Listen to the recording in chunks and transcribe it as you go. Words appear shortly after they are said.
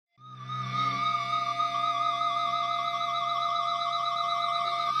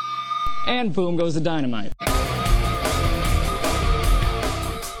and boom goes the dynamite.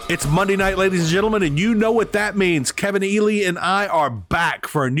 It's Monday night, ladies and gentlemen, and you know what that means. Kevin Ely and I are back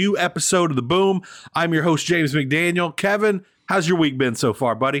for a new episode of The Boom. I'm your host, James McDaniel. Kevin, how's your week been so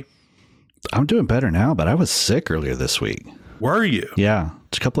far, buddy? I'm doing better now, but I was sick earlier this week. Were you? Yeah,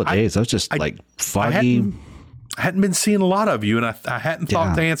 just a couple of days. I was just foggy. I hadn't been seeing a lot of you, and I hadn't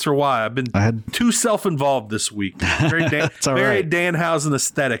thought to answer why. I've been too self-involved this week. Very Danhausen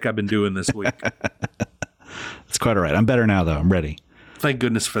aesthetic I've been doing this week. It's quite all right. I'm better now, though. I'm ready. Thank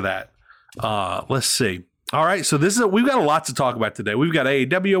goodness for that. Let's see. All right, so we've got a lot to talk about today. We've got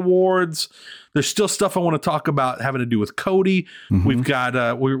AEW awards. There's still stuff I want to talk about having to do with Cody. Mm-hmm. We've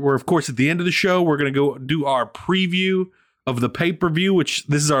got we're of course at the end of the show. We're going to go do our preview of the pay-per-view, which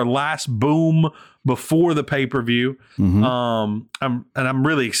this is our last Boom before the pay-per-view. Mm-hmm. I'm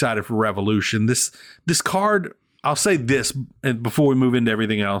really excited for Revolution. This card. I'll say this and before we move into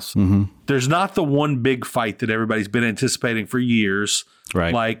everything else. Mm-hmm. There's not the one big fight that everybody's been anticipating for years,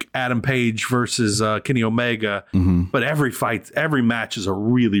 right? Like Adam Page versus Kenny Omega. Mm-hmm. But every match is a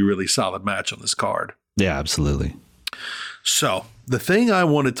really, really solid match on this card. Yeah, absolutely. So the thing I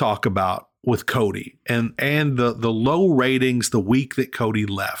want to talk about with Cody and the low ratings the week that Cody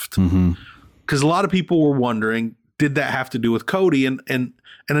left, because a lot of people were wondering, did that have to do with Cody? And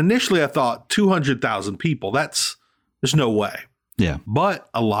initially I thought 200,000 people, there's no way. Yeah. But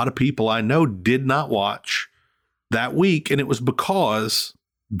a lot of people I know did not watch that week. And it was because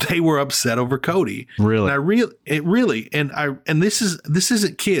they were upset over Cody. Really? And this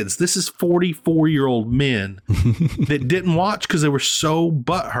isn't kids. This is 44-year-old men that didn't watch because they were so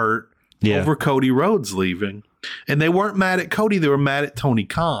butthurt over Cody Rhodes leaving. And they weren't mad at Cody. They were mad at Tony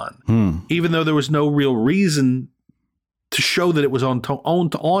Khan, even though there was no real reason to show that it was on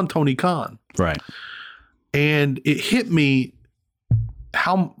Tony Khan. Right. And it hit me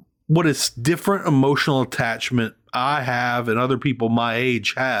what a different emotional attachment I have and other people my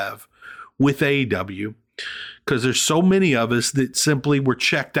age have with AEW, because there's so many of us that simply were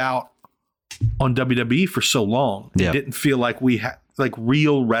checked out on WWE for so long. It didn't feel like we had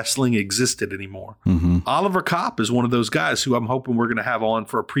real wrestling existed anymore. Mm-hmm. Oliver Kopp is one of those guys who I'm hoping we're going to have on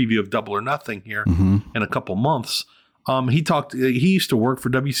for a preview of Double or Nothing here in a couple months. He used to work for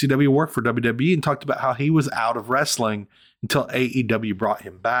WCW, work for WWE, and talked about how he was out of wrestling until AEW brought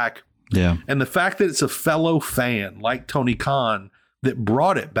him back. Yeah. And the fact that it's a fellow fan like Tony Khan that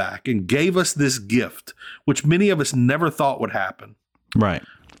brought it back and gave us this gift, which many of us never thought would happen. Right.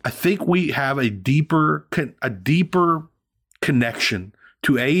 I think we have a deeper connection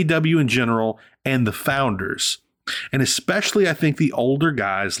to AEW in general and the founders. And especially I think the older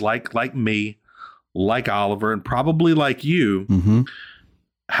guys like me, like Oliver, and probably like you,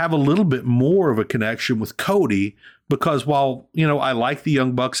 have a little bit more of a connection with Cody, because while, I like the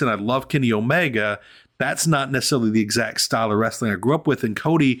Young Bucks and I love Kenny Omega, that's not necessarily the exact style of wrestling I grew up with. And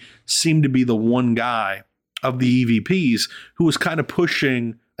Cody seemed to be the one guy of the EVPs who was kind of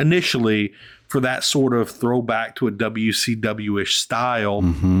pushing initially for that sort of throwback to a WCW-ish style,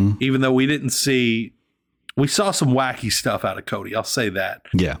 even though we saw some wacky stuff out of Cody. I'll say that.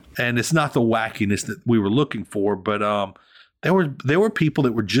 Yeah. And it's not the wackiness that we were looking for, but there were people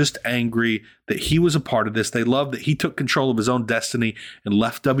that were just angry that he was a part of this. They loved that he took control of his own destiny and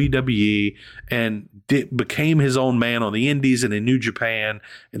left WWE and became his own man on the indies and in New Japan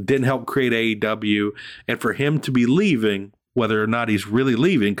and didn't help create AEW. And for him to be leaving, whether or not he's really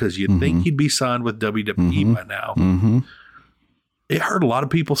leaving, because you'd think he'd be signed with WWE by now, it hurt a lot of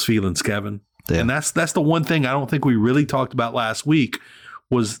people's feelings, Kevin. Yeah. And that's the one thing I don't think we really talked about last week,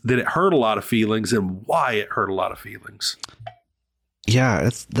 was that it hurt a lot of feelings and why it hurt a lot of feelings. Yeah,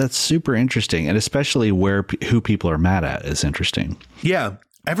 that's super interesting. And especially who people are mad at is interesting. Yeah.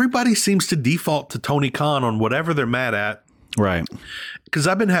 Everybody seems to default to Tony Khan on whatever they're mad at. Right. Because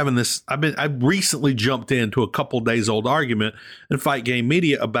I've been having this, I recently jumped into a couple days old argument in Fight Game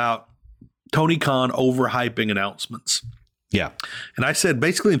Media about Tony Khan overhyping announcements. Yeah. And I said,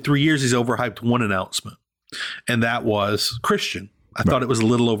 basically in 3 years, he's overhyped one announcement. And that was Christian. I thought it was a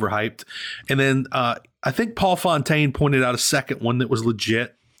little overhyped. And then I think Paul Fontaine pointed out a second one that was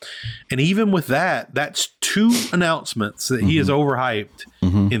legit. And even with that, that's two announcements that he has overhyped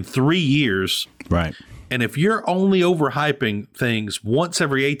in 3 years. Right. And if you're only overhyping things once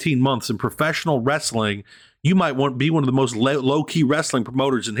every 18 months in professional wrestling, you might be one of the most low-key wrestling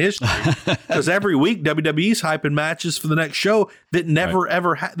promoters in history, because every week WWE's hyping matches for the next show that never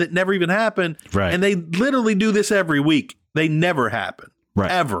that never even happened. Right. And they literally do this every week. They never happen. Right.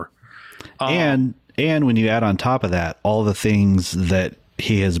 Ever. And when you add on top of that all the things that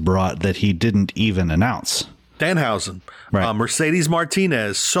he has brought that he didn't even announce. Danhausen, Right. Mercedes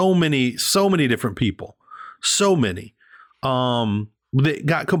Martinez, so many different people, so many. That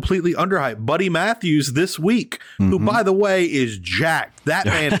got completely underhyped. Buddy Matthews this week, who, by the way, is jacked. That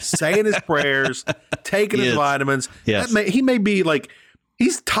man is saying his prayers, taking his vitamins. Yes. He may be like,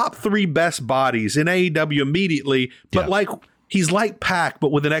 he's top 3 best bodies in AEW immediately, but like he's like Pac,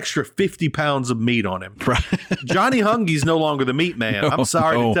 but with an extra 50 pounds of meat on him. Right. Johnny Hungy's no longer the meat man. I'm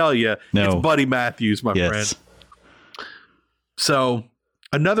sorry to tell you. It's Buddy Matthews, my friend. So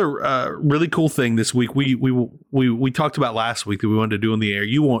another really cool thing this week we talked about last week that we wanted to do on the air.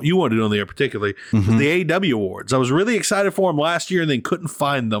 You wanted to do on the air particularly was the AEW Awards. I was really excited for them last year and then couldn't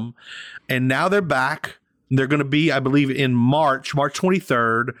find them, and now they're back. They're going to be, I believe, in March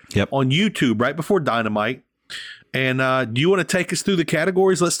 23rd on YouTube right before Dynamite. And do you want to take us through the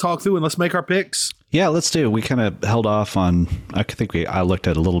categories? Let's talk through and let's make our picks. Yeah, let's do. We kind of held off on. I looked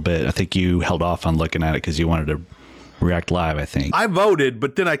at it a little bit. I think you held off on looking at it because you wanted to react live, I think. I voted,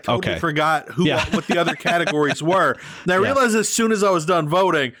 but then I totally forgot what the other categories were. And I realized as soon as I was done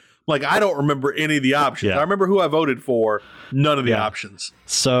voting, like, I don't remember any of the options. I remember who I voted for, none of the options.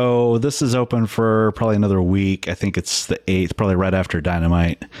 So this is open for probably another week. I think it's the 8th, probably right after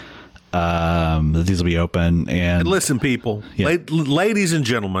Dynamite. These will be open. And listen, people, ladies and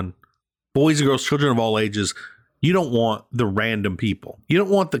gentlemen, boys and girls, children of all ages, you don't want the random people. You don't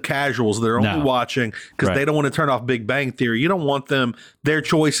want the casuals that are only watching because they don't want to turn off Big Bang Theory. You don't want them, their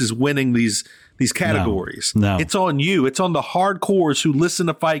choices winning these categories. No. It's on you. It's on the hardcores who listen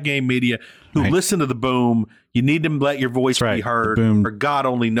to Fight Game Media, who listen to the Boom. You need to let your voice be heard, or God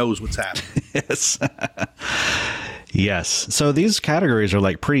only knows what's happening. Yes. Yes. So these categories are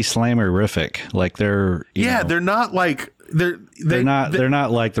like pretty slamerific. Like they're they're not like they're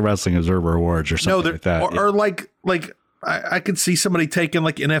not like the Wrestling Observer Awards or something like that. Or like I could see somebody taking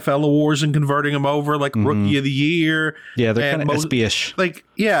like NFL awards and converting them over, like Rookie of the Year. Yeah, they're kind of SB-ish. Like,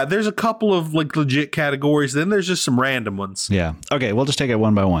 there's a couple of like legit categories. Then there's just some random ones. Yeah. Okay, we'll just take it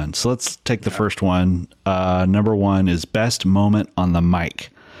one by one. So let's take the first one. Number 1 is Best Moment on the Mic.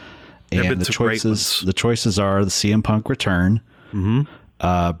 And the choices are the CM Punk return,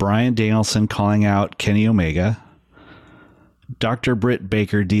 Bryan Danielson calling out Kenny Omega, Dr. Britt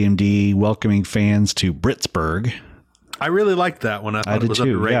Baker, DMD, welcoming fans to Britsburg. I really liked that one. I thought it was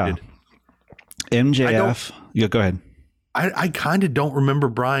underrated. Yeah. MJF. Go ahead. I kind of don't remember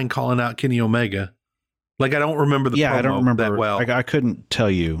Bryan calling out Kenny Omega. Like, I don't remember the promo I don't remember that well. I couldn't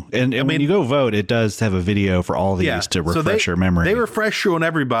tell you. And when you go vote, it does have a video for all these to refresh your memory. They refresh you on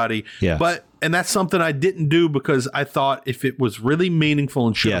everybody. Yeah. And that's something I didn't do because I thought if it was really meaningful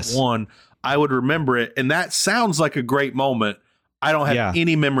and should have won, I would remember it. And that sounds like a great moment. I don't have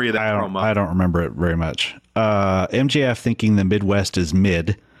any memory of that promo. I don't remember it very much. MJF thinking the Midwest is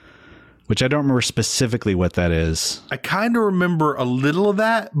mid, which I don't remember specifically what that is. I kind of remember a little of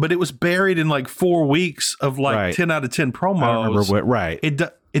that, but it was buried in like 4 weeks of like 10 out of 10 promos. I don't remember what,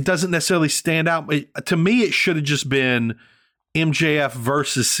 It doesn't necessarily stand out. To me, it should have just been MJF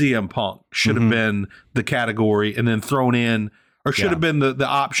versus CM Punk should have been the category, and then thrown in, or should have been the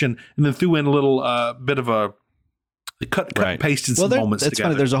option, and then threw in a little bit of a cut and pasted some moments together.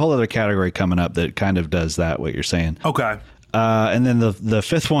 Funny. There's a whole other category coming up that kind of does that, what you're saying. Okay. And then the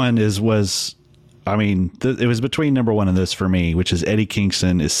fifth one it was between number 1 and this for me, which is Eddie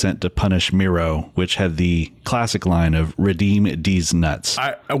Kingston is sent to punish Miro, which had the classic line of "Redeem D's nuts."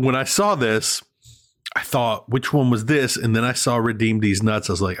 When I saw this, I thought, which one was this? And then I saw "Redeem D's nuts."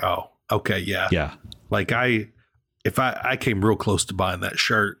 I was like, oh, okay, yeah. Like I came real close to buying that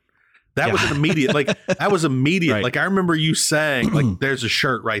shirt. That was an immediate, that was immediate. Right. Like, I remember you saying, like, there's a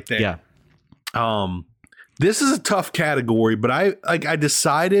shirt right there. Yeah. This is a tough category, but I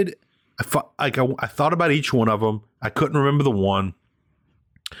decided, I thought about each one of them. I couldn't remember the one,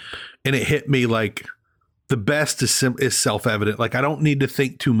 and it hit me like the best is self-evident. Like, I don't need to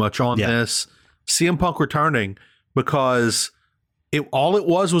think too much on this. CM Punk returning, because all it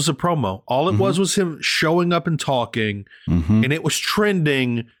was a promo. All it was him showing up and talking, and it was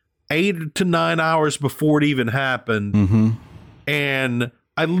trending 8 to 9 hours before it even happened. And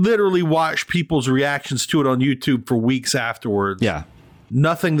I literally watched people's reactions to it on YouTube for weeks afterwards. Yeah.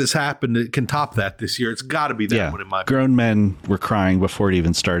 Nothing that's happened that can top that this year. It's got to be that one in my opinion. Grown men were crying before it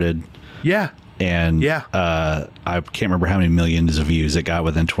even started. Yeah. And I can't remember how many millions of views it got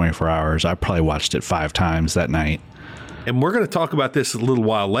within 24 hours. I probably watched it 5 times that night. And we're going to talk about this a little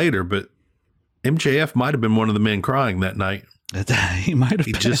while later, but MJF might have been one of the men crying that night. He might have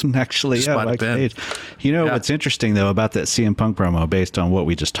been, actually. You know, what's interesting, though, about that CM Punk promo, based on what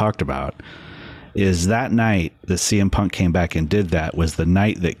we just talked about, is that night that CM Punk came back and did that was the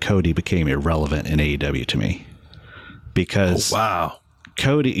night that Cody became irrelevant in AEW to me. because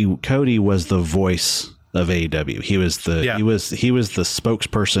Cody was the voice of AEW. He was the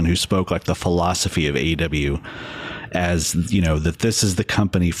spokesperson who spoke like the philosophy of AEW, as that this is the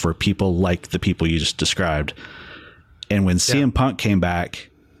company for people like the people you just described. And when CM Punk came back,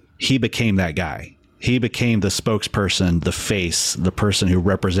 he became that guy. He became the spokesperson, the face, the person who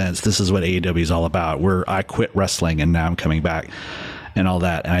represents, this is what AEW is all about. I quit wrestling and now I'm coming back and all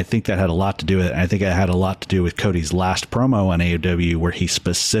that. And I think that had a lot to do with it. And I think it had a lot to do with Cody's last promo on AEW, where he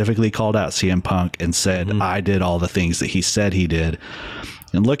specifically called out CM Punk and said, I did all the things that he said he did.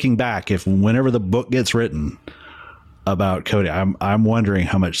 And looking back, whenever the book gets written about Cody, I'm wondering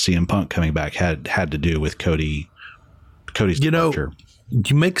how much CM Punk coming back had to do with Cody's departure.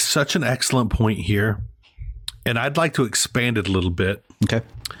 You make such an excellent point here, and I'd like to expand it a little bit. Okay.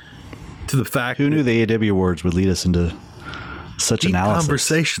 To the fact, who knew the AEW awards would lead us into such analysis?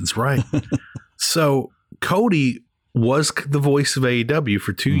 Conversations, right? So Cody was the voice of AEW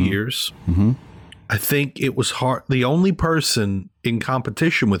for 2 years. Mm-hmm. I think it was hard. The only person in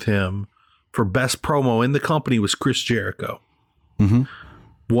competition with him for best promo in the company was Chris Jericho. 1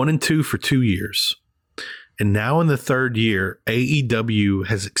 and 2 for 2 years. And now in the third year, AEW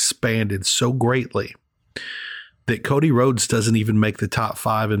has expanded so greatly that Cody Rhodes doesn't even make the top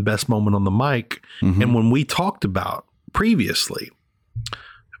 5 in best moment on the mic. And when we talked about previously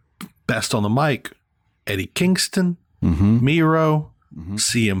best on the mic, Eddie Kingston, Miro,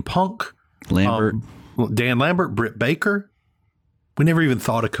 CM Punk, Lambert, Dan Lambert, Britt Baker, we never even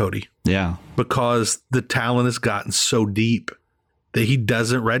thought of Cody. Yeah. Because the talent has gotten so deep that he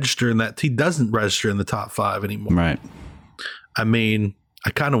doesn't register in the top 5 anymore. Right. I mean, I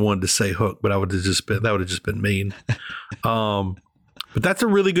kind of wanted to say Hook, but that would have just been mean. But that's a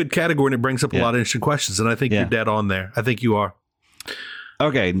really good category, and it brings up a lot of interesting questions. And I think you're dead on there. I think you are.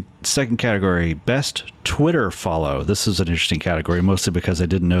 Okay. Second category, best Twitter follow. This is an interesting category, mostly because I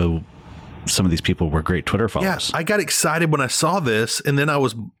didn't know some of these people were great Twitter followers. Yeah, I got excited when I saw this, and then I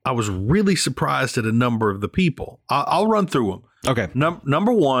was really surprised at a number of the people. I'll run through them. Okay.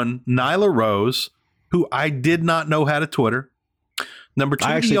 Number 1, Nyla Rose, who I did not know had a Twitter. Number 2,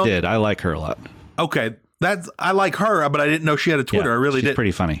 I actually did. I like her a lot. Okay, I like her, but I didn't know she had a Twitter. Yeah, I really did. She's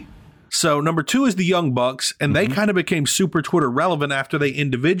pretty funny. So number 2 is the Young Bucks, and they kind of became super Twitter relevant after they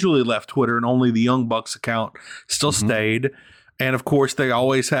individually left Twitter, and only the Young Bucks account still stayed. And of course, they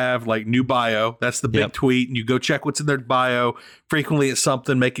always have like new bio. That's the big tweet. And you go check what's in their bio. Frequently, it's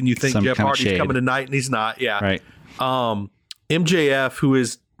something making you think Jeff Hardy's coming tonight, and he's not. Yeah. Right. MJF, who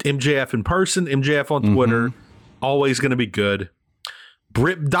is MJF in person, MJF on Twitter, always going to be good.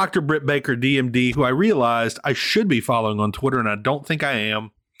 Dr. Britt Baker, DMD, who I realized I should be following on Twitter, and I don't think I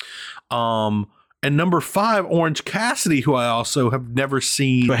am. And number 5, Orange Cassidy, who I also have never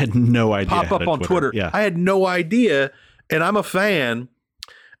seen. I had no idea. Pop up on Twitter. Yeah. I had no idea. And I'm a fan,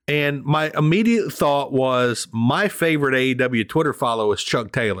 and my immediate thought was my favorite AEW Twitter follow is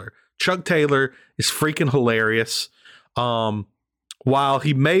Chuck Taylor. Chuck Taylor is freaking hilarious. While a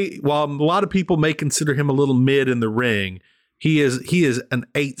lot of people may consider him a little mid in the ring, he is an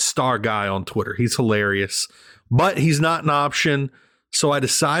 8-star guy on Twitter. He's hilarious, but he's not an option. So I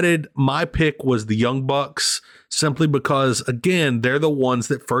decided my pick was the Young Bucks, simply because, again, they're the ones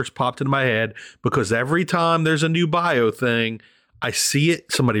that first popped into my head, because every time there's a new bio thing, I see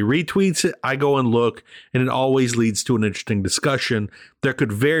it, somebody retweets it, I go and look, and it always leads to an interesting discussion. There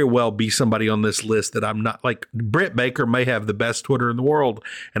could very well be somebody on this list that I'm not, like Britt Baker may have the best Twitter in the world,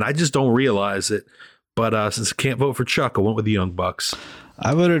 and I just don't realize it. But since I can't vote for Chuck, I went with the Young Bucks.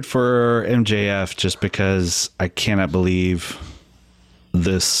 I voted for MJF just because I cannot believe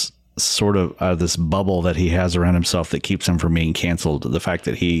this sort of this bubble that he has around himself that keeps him from being canceled. The fact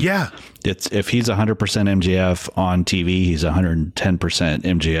that if he's 100% MJF on TV, he's 110%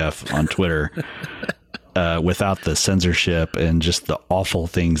 MJF on Twitter, without the censorship and just the awful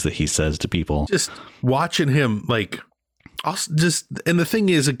things that he says to people. Just watching him, and the thing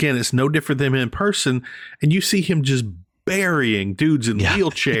is, again, it's no different than him in person, and you see him just burying dudes in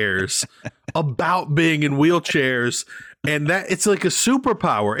wheelchairs about being in wheelchairs. And that it's like a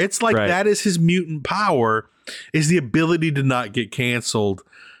superpower. It's like that is his mutant power, is the ability to not get canceled,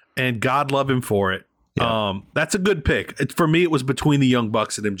 and God love him for it. Yeah. That's a good pick. For me, it was between the Young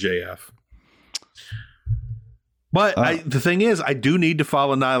Bucks and MJF. But the thing is, I do need to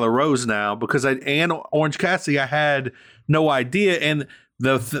follow Nyla Rose now, because and Orange Cassidy, I had no idea. And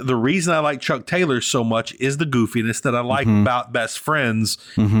the reason I like Chuck Taylor so much is the goofiness that I like about Best Friends,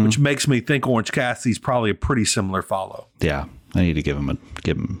 which makes me think Orange Cassidy's probably a pretty similar follow. Yeah, I need to give him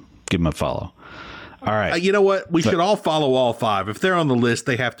a follow. All right, you know what? We should all follow all 5. If they're on the list,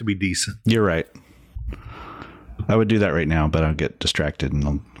 they have to be decent. You're right. I would do that right now, but I'll get distracted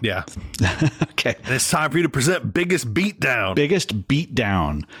and Yeah. Okay. And it's time for you to present Biggest Beatdown. Biggest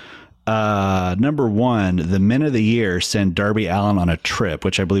Beatdown. Number 1, the Men of the Year send Darby Allin on a trip,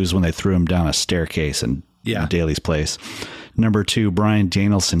 which I believe is when they threw him down a staircase in Daly's place. Number 2, Bryan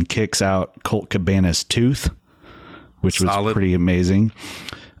Danielson kicks out Colt Cabana's tooth, which was pretty amazing.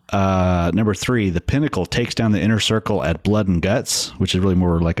 Number 3, the Pinnacle takes down the Inner Circle at Blood and Guts, which is really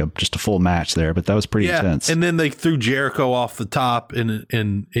more like just a full match there, but that was pretty intense. And then they threw Jericho off the top,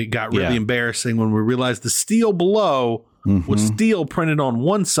 and it got really embarrassing when we realized the steel below was steel printed on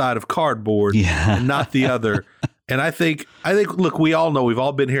one side of cardboard and not the other. And I think, look, we all know, we've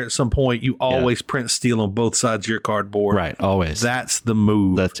all been here at some point. You always print steel on both sides of your cardboard. Right, always. That's the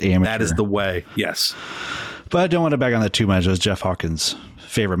move. That's amateur. That is the way. Yes. But I don't want to bag on that too much. It was Jeff Hawkins'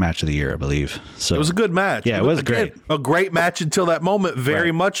 favorite match of the year, I believe. So it was a good match. Yeah, it was great. A great match until that moment,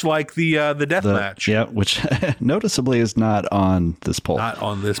 very much like the death match. Yeah, which noticeably is not on this poll. Not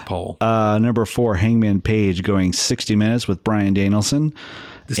on this poll. Number 4, Hangman Page going 60 minutes with Bryan Danielson.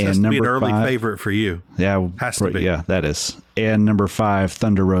 This has to be an early favorite for you. Yeah, has to be. Yeah, that is. And number 5,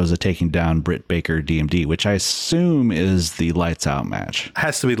 Thunder Rosa taking down Britt Baker DMD, which I assume is the Lights Out match.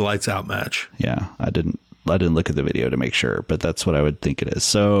 Has to be the Lights Out match. Yeah, I didn't look at the video to make sure, but that's what I would think it is.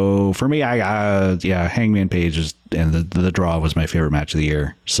 So for me, Hangman Page and the draw was my favorite match of the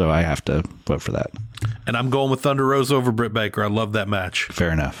year. So I have to vote for that. And I'm going with Thunder Rosa over Britt Baker. I love that match.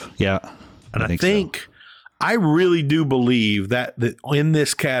 Fair enough. Yeah. And I think I really do believe that in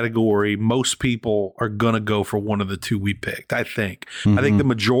this category, most people are going to go for one of the two we picked. I think the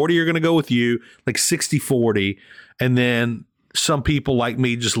majority are going to go with you, like 60-40. And then some people like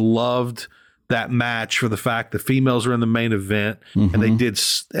me just loved that match for the fact the females are in the main event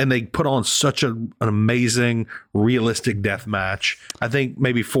and they put on such an amazing, realistic death match. I think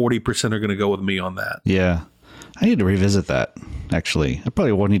maybe 40% are going to go with me on that. Yeah. I need to revisit that, actually. I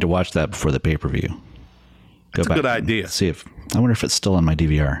probably will need to watch that before the pay-per-view. That's a good idea. I wonder if it's still on my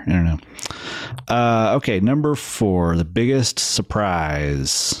DVR. I don't know. Okay, number 4, the biggest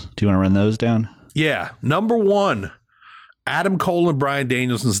surprise. Do you want to run those down? Yeah. Number 1, Adam Cole and Bryan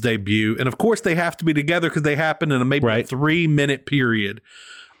Danielson's debut. And of course, they have to be together because they happen in a 3-minute period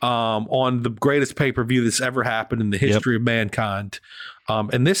on the greatest pay-per-view that's ever happened in the history of mankind.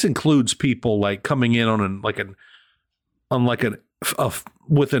 And this includes people like coming in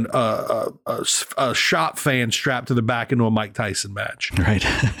with a shop fan strapped to the back into a Mike Tyson match. Right.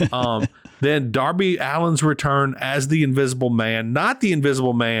 Then Darby Allin's return as the Invisible Man, not the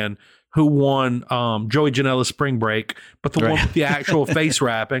Invisible Man who won Joey Janela's Spring Break, but the one with the actual face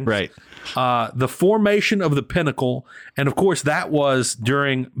wrapping. Right. The formation of the Pinnacle. And of course, that was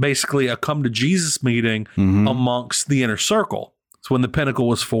during basically a come to Jesus meeting amongst the Inner Circle. It's when the Pinnacle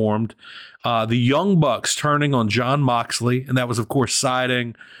was formed. The Young Bucks turning on Jon Moxley, and that was, of course,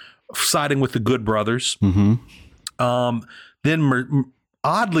 siding with the Good Brothers. Then,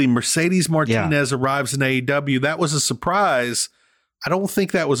 oddly, Mercedes Martinez arrives in AEW. That was a surprise. I don't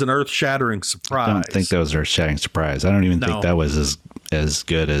think that was an earth-shattering surprise. I don't think that was an earth-shattering surprise. I don't even think that was as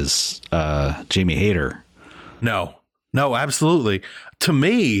good as Jamie Hayter. No, absolutely. To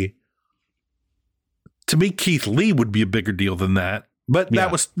me, Keith Lee would be a bigger deal than that. But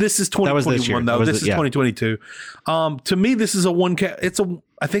this is 2021 though. This is 2022. To me, this is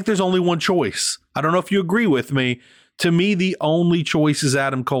I think there's only one choice. I don't know if you agree with me. To me, the only choice is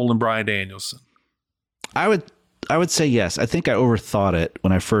Adam Cole and Bryan Danielson. I would say yes. I think I overthought it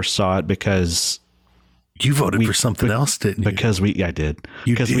when I first saw it because you voted for something else, didn't you? Because I did.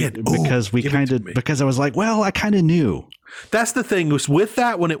 You did. Because I was like, well, I kind of knew. That's the thing was with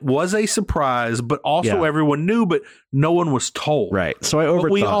that when it was a surprise, but also everyone knew, but no one was told. Right. So I overthought.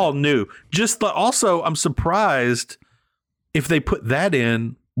 But we all knew. Also, I'm surprised if they put that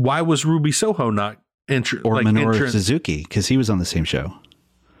in. Why was Ruby Soho not entered? Or Minoru Suzuki, because he was on the same show.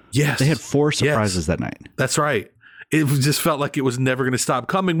 Yes. They had 4 surprises that night. That's right. It just felt like it was never going to stop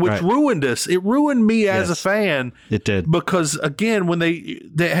coming, which ruined us. It ruined me as a fan. It did. Because, again, when they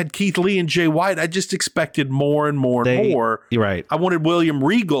had Keith Lee and Jay White, I just expected more and more and more. You're right. I wanted William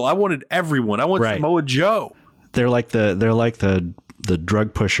Regal. I wanted everyone. I wanted Samoa Joe. They're like the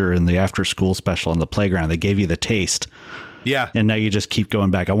drug pusher in the after school special on the playground. They gave you the taste. Yeah. And now you just keep going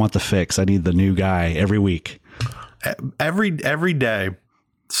back. I want the fix. I need the new guy every week. Every day.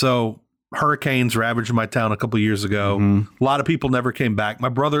 So hurricanes ravaged my town a couple of years ago. A lot of people never came back. My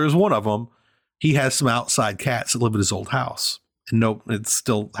brother is one of them. He has some outside cats that live at his old house. And it's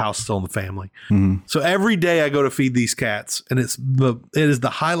still in the family. So every day I go to feed these cats, and it is the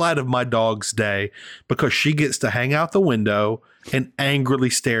highlight of my dog's day because she gets to hang out the window and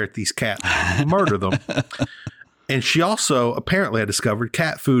angrily stare at these cats, murder them. And she also, apparently I discovered,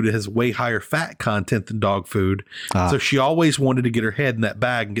 cat food has way higher fat content than dog food. So she always wanted to get her head in that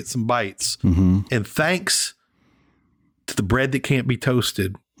bag and get some bites. And thanks to the bread that can't be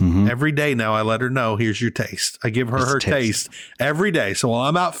toasted, every day now I let her know, here's your taste. I give her taste every day. So while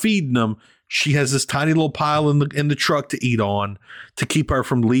I'm out feeding them, she has this tiny little pile in the truck to eat on to keep her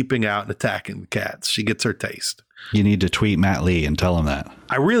from leaping out and attacking the cats. She gets her taste. You need to tweet Matt Lee and tell him that.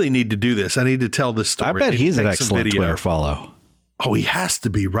 I really need to do this. I need to tell this story. I bet he's an excellent Twitter follow. Oh, he has to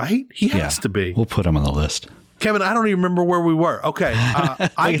be, right? He has to be. We'll put him on the list. Kevin, I don't even remember where we were. Okay.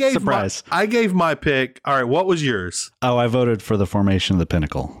 I gave my pick. All right. What was yours? Oh, I voted for the formation of the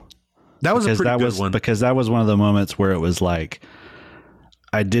Pinnacle. That was a pretty good one. Because that was one of the moments where it was like,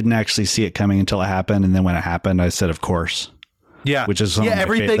 I didn't actually see it coming until it happened. And then when it happened, I said, of course. Yeah. Which is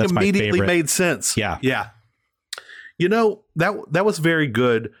everything immediately made sense. Yeah. Yeah. You know, that was very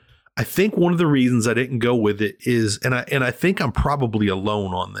good. I think one of the reasons I didn't go with it is, and I think I'm probably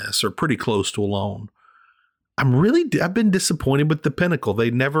alone on this, or pretty close to alone. I've been disappointed with the Pinnacle. They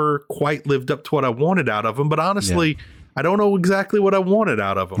never quite lived up to what I wanted out of them. But honestly, I don't know exactly what I wanted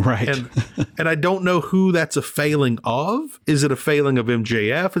out of them. Right. And I don't know who that's a failing of. Is it a failing of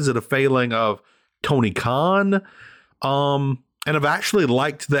MJF? Is it a failing of Tony Khan? And I've actually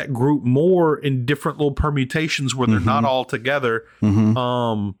liked that group more in different little permutations where they're not all together.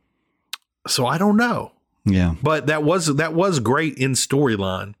 So I don't know. Yeah. But that was great in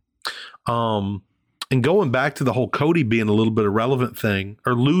storyline. And going back to the whole Cody being a little bit irrelevant thing,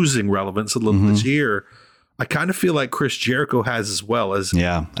 or losing relevance a little this year, I kind of feel like Chris Jericho has as well. As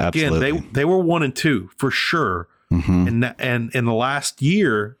absolutely. Again, they were 1 and 2 for sure. And in the last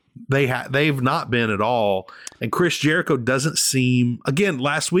year, they've not been at all. And Chris Jericho doesn't seem, again,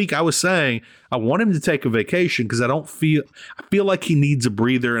 last week I was saying I want him to take a vacation because I feel like he needs a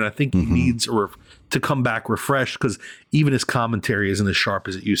breather, and I think he needs to come back refreshed, because even his commentary isn't as sharp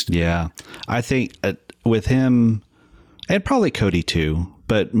as it used to be. Yeah. I think with him, and probably Cody too,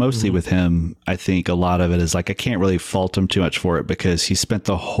 but mostly with him, I think a lot of it is like, I can't really fault him too much for it, because he spent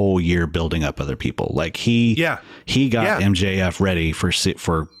the whole year building up other people. Like he got MJF ready for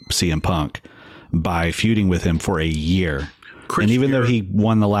CM Punk by feuding with him for a year. And even though he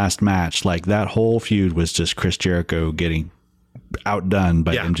won the last match, like that whole feud was just Chris Jericho getting outdone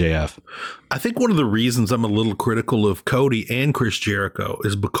by MJF. I think one of the reasons I'm a little critical of Cody and Chris Jericho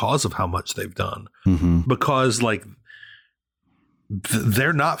is because of how much they've done. Because like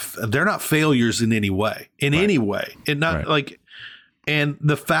they're not failures in any way. Any way. And not like, and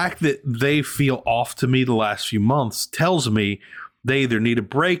the fact that they feel off to me the last few months tells me they either need a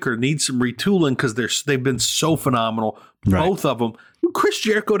break or need some retooling, because they've been so phenomenal. Both of them. Chris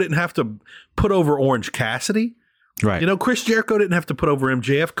Jericho didn't have to put over Orange Cassidy. Right. You know, Chris Jericho didn't have to put over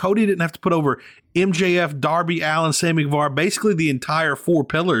MJF. Cody didn't have to put over MJF, Darby Allin, Sammy Guevara, basically the entire 4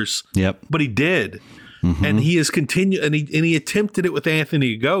 pillars. Yep. But he did. And he has continued, and he attempted it with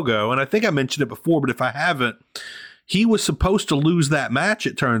Anthony Ogogo. And I think I mentioned it before, but if I haven't, he was supposed to lose that match,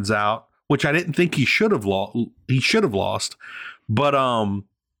 it turns out, which I didn't think he should have lost. But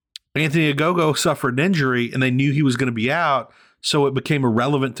Anthony Ogogo suffered an injury, and they knew he was going to be out, so it became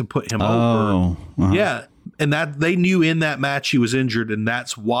irrelevant to put him over. Yeah, and that they knew in that match he was injured, and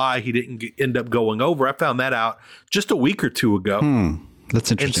that's why he didn't end up going over. I found that out just a week or two ago.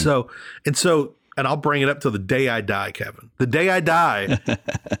 That's interesting. And I'll bring it up to the day I die, Kevin. The day I die,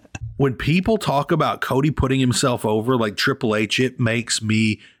 when people talk about Cody putting himself over like Triple H, it makes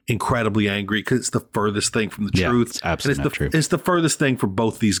me incredibly angry, because it's the furthest thing from the truth. It's absolutely not true. It's the furthest thing for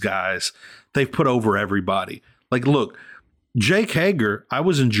both these guys. They've put over everybody. Like, look, Jake Hager, I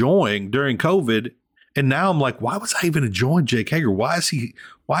was enjoying during COVID, and now I'm like, why was I even enjoying Jake Hager? Why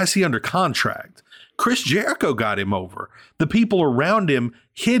is he under contract? Chris Jericho got him over. The people around him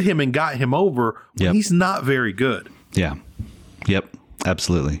hit him and got him over when he's not very good. Yeah. Yep.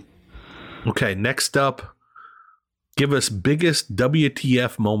 Absolutely. Okay. Next up, give us biggest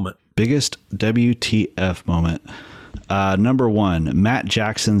WTF moment. Biggest WTF moment. Number 1, Matt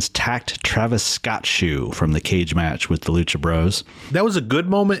Jackson's tacked Travis Scott shoe from the cage match with the Lucha Bros. That was a good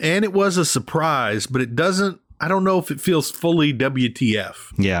moment, and it was a surprise, but I don't know if it feels fully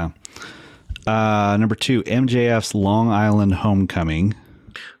WTF. Yeah. Number 2, MJF's Long Island Homecoming.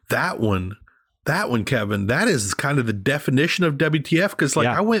 That one, Kevin, that is kind of the definition of WTF, because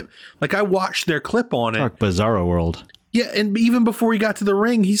I watched their clip on it. Like Bizarro World. Yeah, and even before he got to the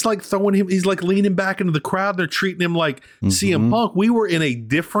ring, he's like leaning back into the crowd. They're treating him like CM Punk. We were in a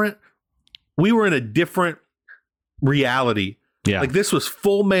different reality. Yeah. Like, this was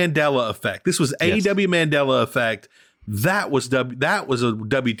full Mandela effect. This was AEW Mandela effect. That was a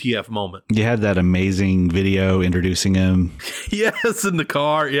WTF moment. You had that amazing video introducing him. Yes, in the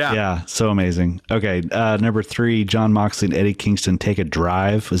car. Yeah. Yeah, so amazing. Okay, number 3, Jon Moxley and Eddie Kingston take a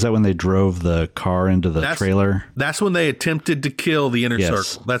drive. Was that when they drove the car into the trailer? That's when they attempted to kill the Inner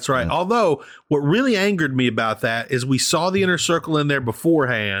Circle. That's right. Yeah. Although, what really angered me about that is we saw the Inner Circle in there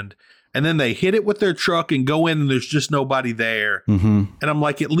beforehand, and then they hit it with their truck and go in, and there's just nobody there. Mm-hmm. And I'm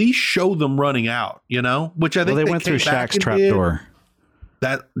like, at least show them running out, Which I think they went through Shaq's trapdoor.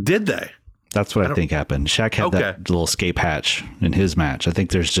 Did they? That's what I think happened. Shaq had that little escape hatch in his match. I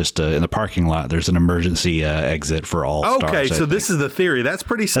think there's just in the parking lot, there's an emergency exit for all stars. Okay, so this is the theory. That's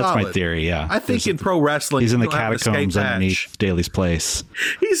pretty solid. That's my theory, yeah. I think in pro wrestling, he's in the catacombs underneath Daly's place.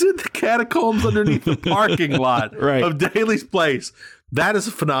 He's in the catacombs underneath the parking lot of Daly's place. That is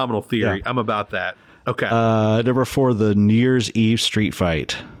a phenomenal theory. Yeah. I'm about that. Okay. Number 4, the New Year's Eve street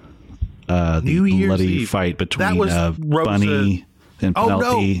fight. New Year's bloody Eve fight between Bunny and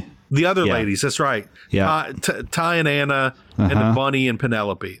Penelope. No. The other ladies. That's right. Yeah. Ty and Anna and the Bunny and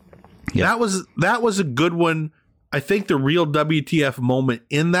Penelope. Yeah. That was a good one. I think the real WTF moment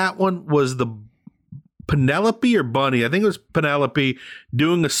in that one was the Penelope or Bunny. I think it was Penelope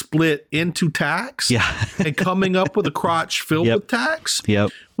doing a split into tacks. Yeah. And coming up with a crotch filled with tacks.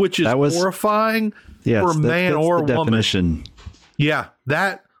 Yep. Which is horrifying for a man or a woman. Definition. Yeah.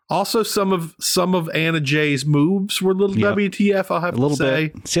 That also some of Anna Jay's moves were a little WTF, I'll have to say.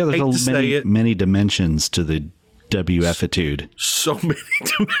 Bit. See, there's many dimensions to the WF-itude. So many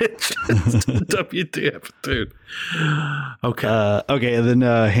dimensions to the WTF-itude. Okay. Okay, and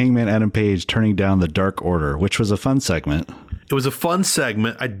then Hangman Adam Page turning down the Dark Order, which was a fun segment. It was a fun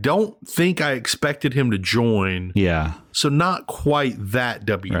segment. I don't think I expected him to join. Yeah. So not quite that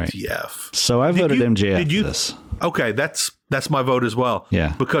WTF. Right. So I voted MJF for this. Okay, that's my vote as well.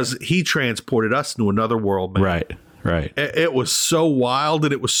 Yeah. Because he transported us into another world, man. Right. It was so wild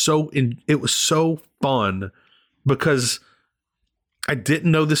and it was so fun because I didn't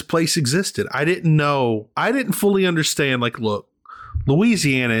know this place existed. I didn't fully understand, like, look,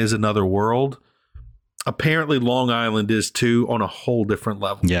 Louisiana is another world. Apparently Long Island is too, on a whole different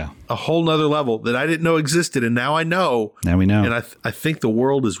level. Yeah. A whole nother level that I didn't know existed. And now I know. Now we know. And I think the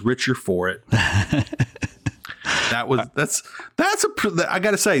world is richer for it. I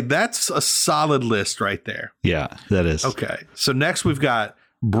got to say, that's a solid list right there. Yeah, that is. Okay. So next we've got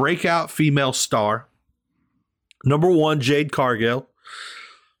breakout female star. Number 1, Jade Cargill,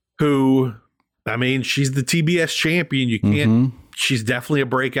 who, I mean, she's the TBS champion. You can't, she's definitely a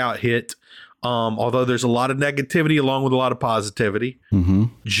breakout hit. Although there's a lot of negativity along with a lot of positivity.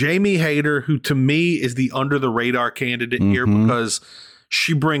 Jamie Hayter, who to me is the under the radar candidate here because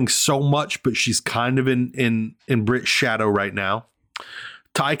she brings so much, but she's kind of in Britt's shadow right now.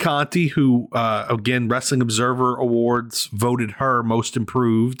 Ty Conti, who, again, Wrestling Observer Awards voted her most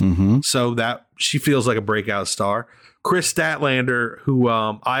improved. So that she feels like a breakout star. Chris Statlander, who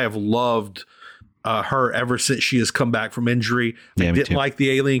I have loved her ever since she has come back from injury. They didn't like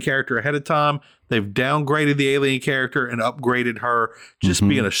the alien character ahead of time. They've downgraded the alien character and upgraded her just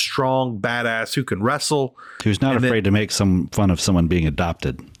being a strong badass who can wrestle. Who's not afraid to make some fun of someone being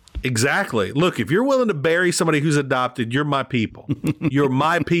adopted. Exactly. Look, if you're willing to bury somebody who's adopted, you're my people. You're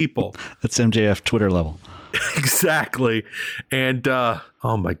my people. That's MJF Twitter level. Exactly. And oh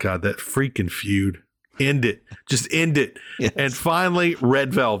my God, that freaking feud. End it. Just end it. Yes. And finally,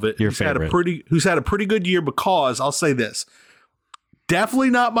 Red Velvet, who's had a pretty good year because I'll say this.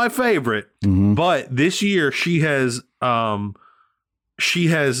 Definitely not my favorite, but this year she has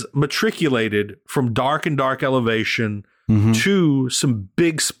matriculated from dark and dark elevation to some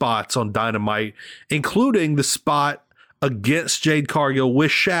big spots on Dynamite, including the spot against Jade Cargill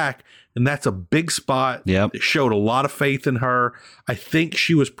with Shaq. And that's a big spot. Yep. It showed a lot of faith in her. I think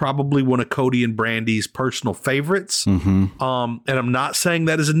she was probably one of Cody and Brandy's personal favorites. And I'm not saying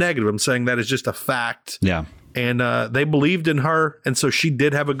that as a negative. I'm saying that as just a fact. Yeah. And they believed in her. And so she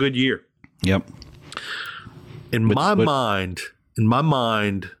did have a good year. Yep. In my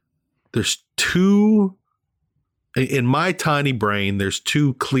mind, there's two, in my tiny brain, there's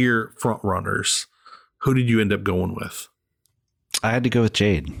two clear front runners. Who did you end up going with? I had to go with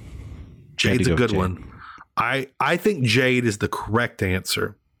Jade. Jade's a good one. I think Jade is the correct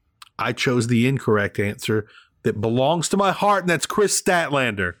answer. I chose the incorrect answer that belongs to my heart, and that's Chris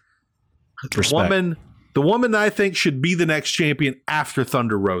Statlander. The woman I think should be the next champion after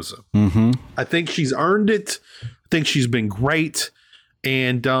Thunder Rosa. I think she's earned it. I think she's been great.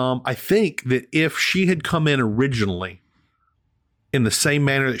 And I think that if she had come in originally in the same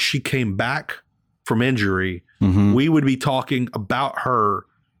manner that she came back from injury, we would be talking about her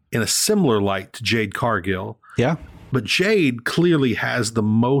in a similar light to Jade Cargill. Yeah. But Jade clearly has the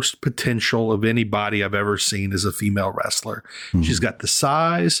most potential of anybody I've ever seen as a female wrestler. Mm-hmm. She's got the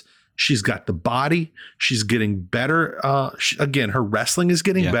size. She's got the body. She's getting better. Again, her wrestling is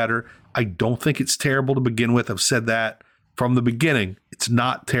getting better. I don't think it's terrible to begin with. I've said that from the beginning. It's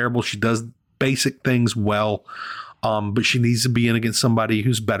not terrible. She does basic things well, but she needs to be in against somebody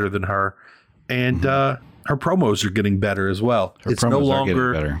who's better than her. And her promos are getting better as well. It's no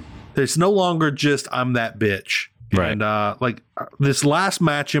longer just I'm that bitch. Right. And like this last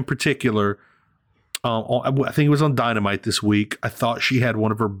match in particular, I think it was on Dynamite this week. I thought she had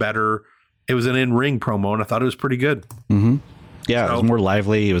one of her better. It was an in-ring promo, and I thought it was pretty good. Mm-hmm. Yeah, so, it was more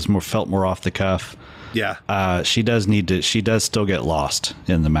lively. It was felt more off the cuff. Yeah. She does still get lost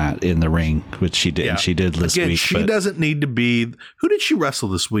in the ring, which she did. Yeah. She did this week. She doesn't need to be. Who did she wrestle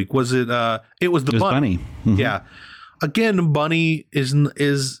this week? Was it? It was Bunny. Mm-hmm. Yeah. Again, Bunny is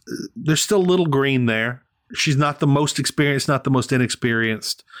there's still a little green there. She's not the most experienced, not the most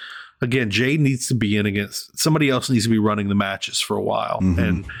inexperienced. Again, Jade needs to be in against somebody else. Needs to be running the matches for a while,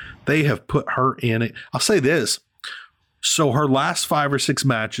 and they have put her in it. I'll say this. So her last 5 or 6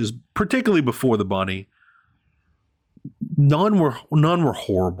 matches, particularly before the Bunny, none were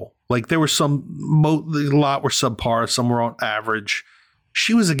horrible. Like there were a lot were subpar, some were on average.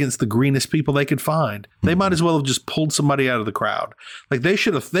 She was against the greenest people they could find. They might as well have just pulled somebody out of the crowd. Like they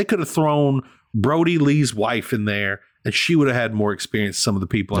could have thrown Brody Lee's wife in there, and she would have had more experience than some of the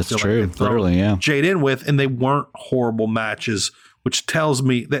people. That's true. Like literally, yeah. Jade in with, and they weren't horrible matches, which tells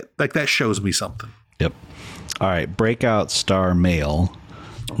me that shows me something. Yep. All right, breakout star male.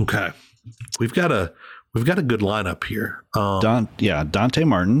 Okay, we've got a good lineup here. Dante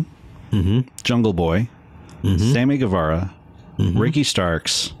Martin, Jungle Boy, Sammy Guevara, Ricky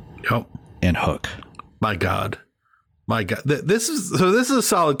Starks, and Hook. My God. This is a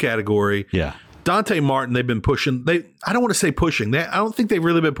solid category. Yeah. Dante Martin, they've been pushing. I don't want to say pushing. I don't think they've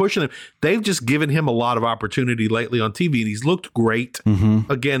really been pushing him. They've just given him a lot of opportunity lately on TV, and he's looked great.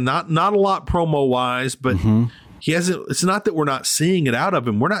 Again, not a lot promo wise, but he hasn't. It's not that we're not seeing it out of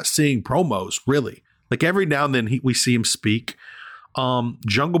him. We're not seeing promos really. Like every now and then we see him speak.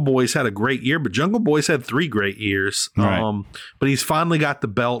 Jungle Boy's had a great year, but Jungle Boy's had 3 great years. Right. But he's finally got the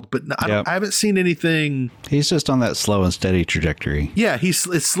belt. But I haven't seen anything. He's just on that slow and steady trajectory. Yeah,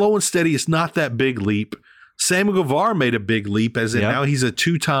 it's slow and steady. It's not that big leap. Sam Guevara made a big leap, as in now he's a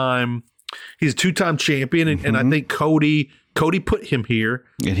two-time champion, and I think Cody put him here.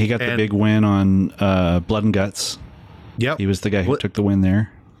 And he got the big win on Blood and Guts. Yep, he was the guy who took the win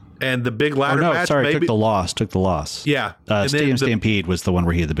there. And the big ladder match. Sorry, took the loss. Yeah. Stadium Stampede was the one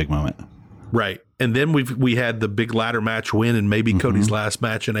where he had the big moment. Right. And then we had the big ladder match win, and maybe Cody's last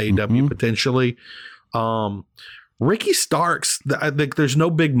match in AEW potentially. Ricky Starks, I think there's no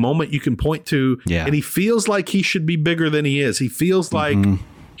big moment you can point to. Yeah. And he feels like he should be bigger than he is. He feels like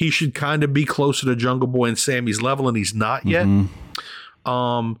he should kind of be closer to Jungle Boy and Sammy's level, and he's not yet.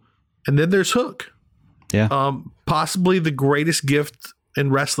 And then there's Hook. Yeah. Possibly the greatest gift in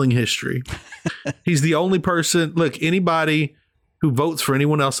wrestling history. He's the only person. Look, anybody who votes for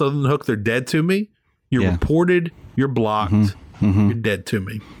anyone else other than Hook, they're dead to me. You're reported, you're blocked, you're dead to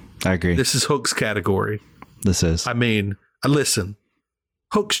me. I agree. This is Hook's category. This is. I mean, listen,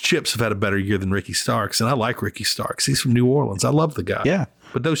 Hook's chips have had a better year than Ricky Starks, and I like Ricky Starks. He's from New Orleans. I love the guy. Yeah.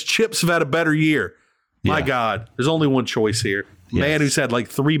 But those chips have had a better year. My God, there's only one choice here. Man who's had like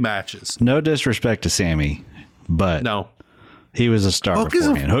 3 matches. No disrespect to Sammy, but no. He was a star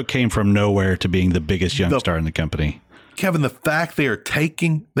beforehand. Hook came from nowhere to being the biggest young star in the company. Kevin, the fact they are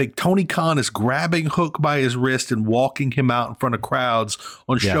Tony Khan is grabbing Hook by his wrist and walking him out in front of crowds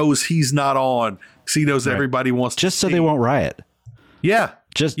on shows he's not on because he knows everybody wants to so they won't riot. Yeah.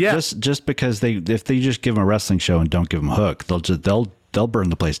 Just because if they just give him a wrestling show and don't give him Hook, they'll burn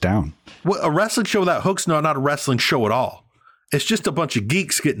the place down. Well, a wrestling show without Hook's not a wrestling show at all. It's just a bunch of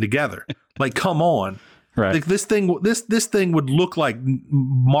geeks getting together. Like, come on. Right. Like this thing would look like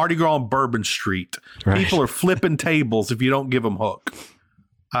Mardi Gras on Bourbon Street. Right. People are flipping tables if you don't give them Hook.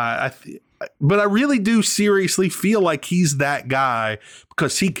 But I really do seriously feel like he's that guy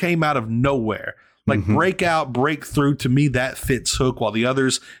because he came out of nowhere. Like breakthrough, to me, that fits Hook, while the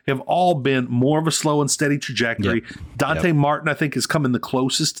others have all been more of a slow and steady trajectory. Yep. Dante Martin, I think, is coming the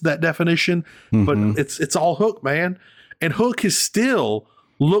closest to that definition, but it's all Hook, man. And Hook has still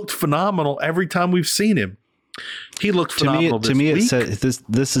looked phenomenal every time we've seen him. He looked phenomenal to me, week. It says,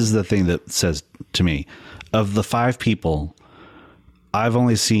 this is the thing that says to me, of the 5 people, I've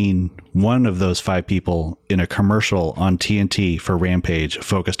only seen one of those 5 people in a commercial on TNT for Rampage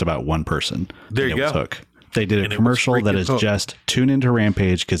focused about one person. There you go. Hook. They did a commercial that is just tune into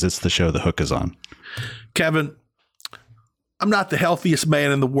Rampage because it's the show the Hook is on. Kevin, I'm not the healthiest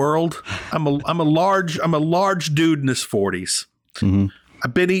man in the world. I'm a large dude in his 40s. Mm-hmm.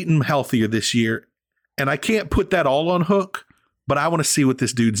 I've been eating healthier this year, and I can't put that all on Hook, but I want to see what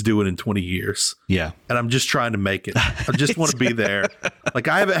this dude's doing in 20 years. Yeah. And I'm just trying to make it. I just want to be there. Like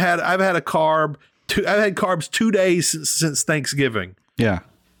I've had a carb. I've had carbs 2 days since Thanksgiving. Yeah.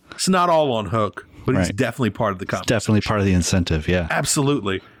 It's not all on Hook, but it's definitely part of the conversation. It's definitely part of the incentive. Yeah.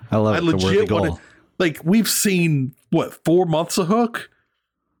 Absolutely. I love it. The worthy goal. Like we've seen 4 months of Hook.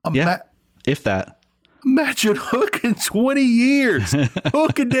 If that. Imagine Hook in 20 years.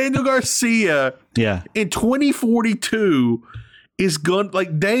 Hook and Daniel Garcia. Yeah. In 2042 is going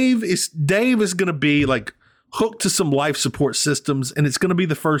like Dave is going to be like hooked to some life support systems, and it's going to be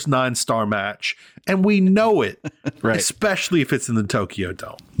the first 9-star match, and we know it. Right. Especially if it's in the Tokyo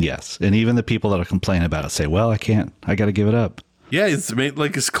Dome. Yes, and even the people that'll complain about it say, "Well, I can't. I got to give it up." Yeah,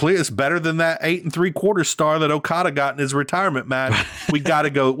 it's clear. It's better than that 8 3/4 star that Okada got in his retirement match. We got to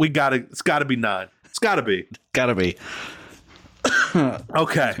go. It's got to be 9. It's got to be. Gotta be.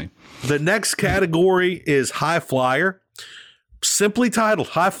 Okay. The next category is High Flyer. Simply titled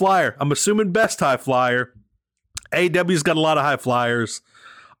High Flyer. I'm assuming best High Flyer. AEW's got a lot of high flyers.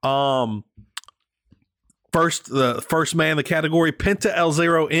 The first man in the category, Penta El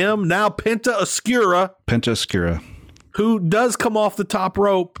Zero M, now Penta Oscura, who does come off the top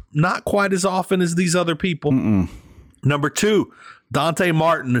rope, not quite as often as these other people. Number 2, Dante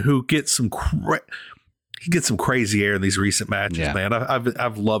Martin, who gets some crazy air in these recent matches, man.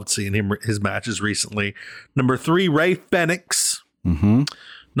 I've loved seeing his matches recently. Number 3, Ray Phoenix.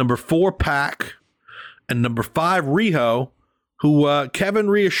 Number 4, Pac. And number 5, Riho, who Kevin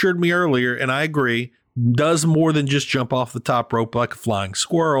reassured me earlier, and I agree, does more than just jump off the top rope like a flying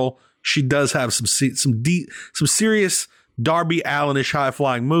squirrel. She does have some serious Darby Allin-ish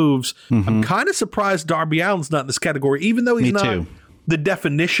high-flying moves. I'm kind of surprised Darby Allin's not in this category, even though he's not the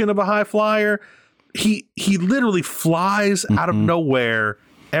definition of a high flyer. He literally flies out of nowhere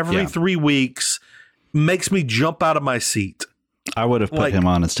every 3 weeks, makes me jump out of my seat. I would have put him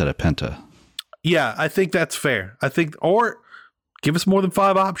on instead of Penta. Yeah, I think that's fair. Or give us more than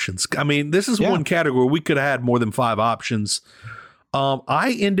 5 options. I mean, this is one category we could have had more than 5 options.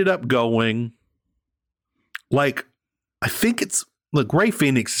 I ended up going I think Ray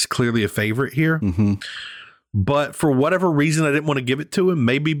Phoenix is clearly a favorite here. But for whatever reason, I didn't want to give it to him.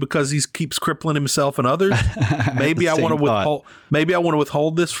 Maybe because he keeps crippling himself and others. Maybe I want to withhold. Maybe I want to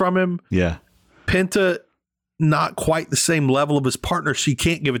withhold this from him. Yeah, Penta, not quite the same level of his partner. She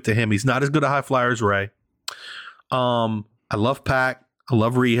can't give it to him. He's not as good a high flyer as Ray. I love Pac. I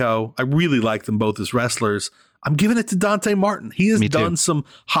love Riho. I really like them both as wrestlers. I'm giving it to Dante Martin. He has done some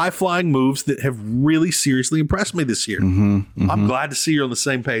high flying moves that have really seriously impressed me this year. I'm glad to see you're on the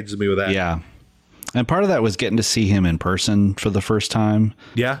same page as me with that. Yeah. And part of that was getting to see him in person for the first time.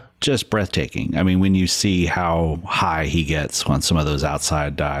 Yeah. Just breathtaking. I mean, when you see how high he gets on some of those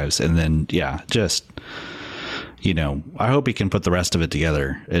outside dives, and then, I hope he can put the rest of it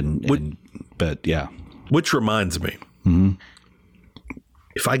together. Which reminds me,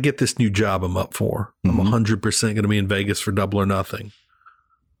 if I get this new job I'm up for, I'm 100% going to be in Vegas for Double or Nothing.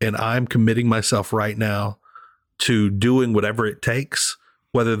 And I'm committing myself right now to doing whatever it takes,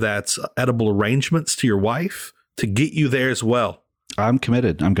 whether that's edible arrangements to your wife, to get you there as well. I'm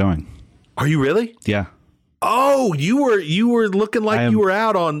committed. I'm going. Are you really? Yeah. Oh, you were looking like you were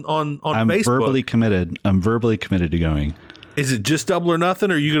out on Facebook. I'm verbally committed. I'm verbally committed to going. Is it just Double or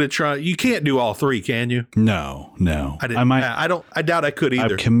Nothing, or are you going to try? You can't do all 3, can you? No. I doubt I could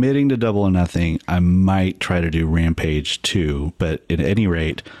either. I'm committing to Double or Nothing. I might try to do Rampage too, but at any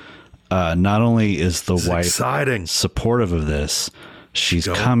rate, not only is the wife exciting, supportive of this, she's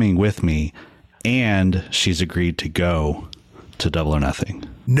coming with me, and she's agreed to go to Double or Nothing.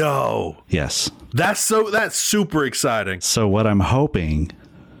 No. Yes. That's super exciting. So what I'm hoping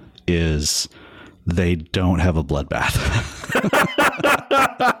is they don't have a bloodbath.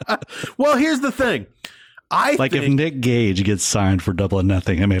 Well, here's the thing. If Nick Gage gets signed for Double or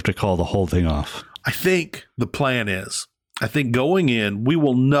Nothing, I may have to call the whole thing off. I think the plan is, going in, we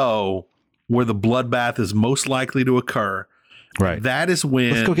will know where the bloodbath is most likely to occur. Right. That is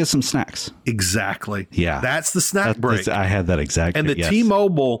when... Let's go get some snacks. Exactly. Yeah. That's the snack break. I had that exact. And the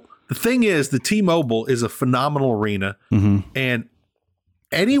T-Mobile... The thing is, the T-Mobile is a phenomenal arena. And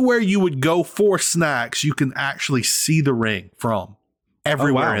anywhere you would go for snacks, you can actually see the ring from.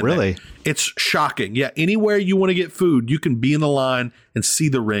 Everywhere. Oh, wow, really? There. It's shocking. Yeah. Anywhere you want to get food, you can be in the line and see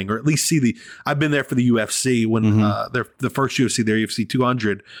the ring, or at least see the... I've been there for the UFC when the first UFC, their UFC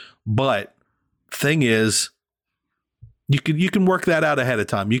 200. But thing is... You can work that out ahead of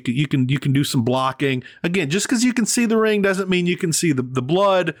time. You can do some blocking. Again, just because you can see the ring doesn't mean you can see the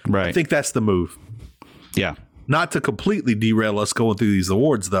blood. Right. I think that's the move. Yeah. Not to completely derail us going through these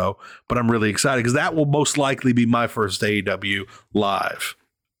awards, though, but I'm really excited because that will most likely be my first AEW live.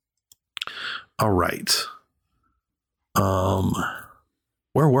 All right.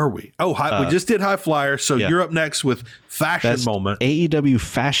 Where were we? Oh, we just did High Flyer. So you're up next with Fashion Moment. AEW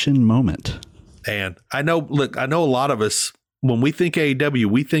Fashion Moment. And I know a lot of us, when we think AEW,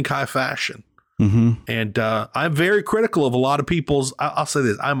 we think high fashion. Mm-hmm. And I'm very critical of a lot of people's, I'll say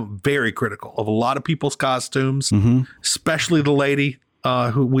this, I'm very critical of a lot of people's costumes, especially the lady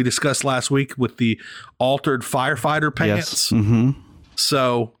who we discussed last week with the altered firefighter pants. Yes. Mm-hmm.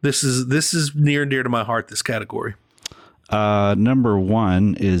 So this is near and dear to my heart, this category. Number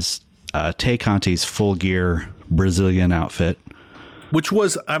one is Tay Conti's full gear Brazilian outfit. Which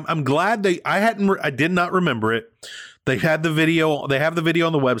was, I'm glad I did not remember it. They have the video on the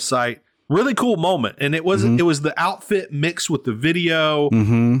website. Really cool moment. And it was the outfit mixed with the video.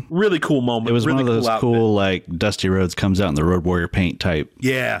 Mm-hmm. Really cool moment. It was really one of those cool, like Dusty Rhodes comes out in the Road Warrior paint type.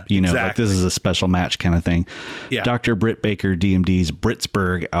 Yeah. Like this is a special match kind of thing. Yeah. Dr. Britt Baker, DMD's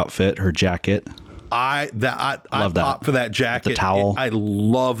Britsburg outfit, her jacket. I love that. Popped for that jacket. The towel. I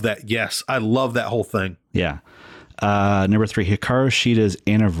love that. Yes. I love that whole thing. Yeah. Number 3, Hikaru Shida's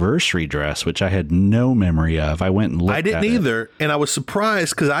anniversary dress, which I had no memory of. I went and looked at it. I didn't either. And I was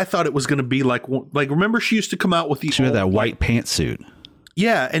surprised because I thought it was going to be like, remember she used to come out with she had that white pantsuit.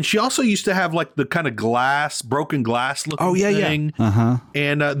 Yeah. And she also used to have like the kind of broken glass looking thing. Yeah. Uh-huh.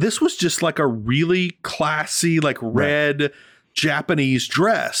 And this was just like a really classy, like red Japanese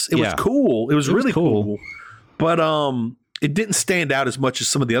dress. It was cool. It was really cool. But it didn't stand out as much as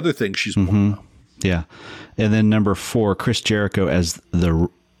some of the other things she's worn. Yeah. And then number 4, Chris Jericho as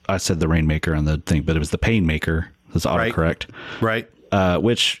I said the Rainmaker on the thing, but it was the Painmaker. That's autocorrect. Right.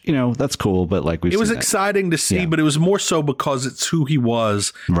 Which, that's cool, but like it was exciting to see, but it was more so because it's who he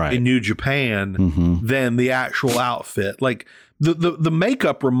was in New Japan than the actual outfit. Like the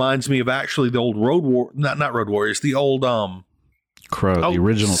makeup reminds me of actually the old not Road Warriors, the old Crow, the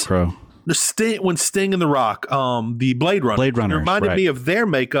original Crow. When Sting and The Rock, the Blade Runner. It reminded me of their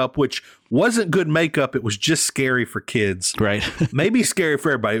makeup, which wasn't good makeup. It was just scary for kids. Right. Maybe scary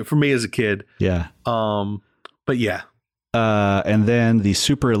for everybody. For me as a kid. Yeah. But yeah. And then the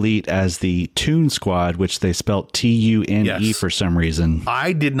Super Elite as the Toon Squad, which they spelt Tune for some reason.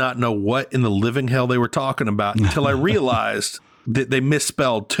 I did not know what in the living hell they were talking about until I realized that they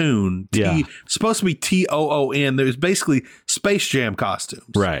misspelled Toon. Supposed to be Toon. There's basically Space Jam costumes.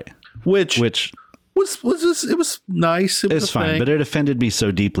 Right. Which was just, it was nice. It was fine, but it offended me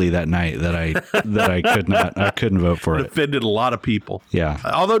so deeply that night that I couldn't vote for it. It offended a lot of people. Yeah.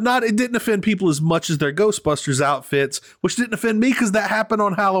 Although it didn't offend people as much as their Ghostbusters outfits, which didn't offend me because that happened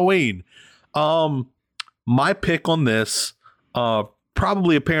on Halloween. My pick on this,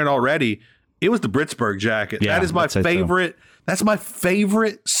 probably apparent already, it was the Britsburg jacket. Yeah, that is my favorite. So. That's my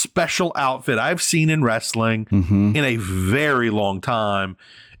favorite special outfit I've seen in wrestling in a very long time.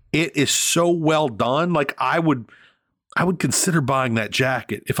 It is so well done. Like I would consider buying that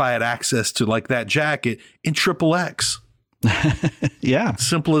jacket if I had access to like that jacket in XXX. Yeah.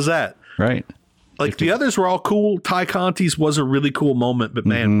 Simple as that. Right. Like the others were all cool. Tay Conti's was a really cool moment, but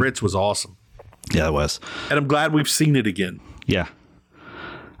man, Brits was awesome. Yeah, it was. And I'm glad we've seen it again. Yeah.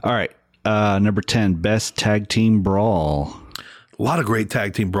 All right. Number 10, Best Tag Team Brawl. A lot of great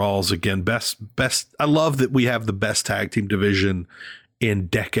tag team brawls again. Best. I love that we have the best tag team division in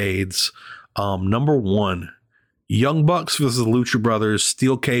decades. Number 1, Young Bucks versus the Lucha Brothers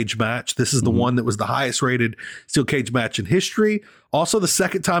steel cage match. This is the one that was the highest rated steel cage match in history. Also, the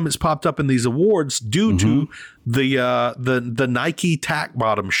second time it's popped up in these awards due to the Nike tack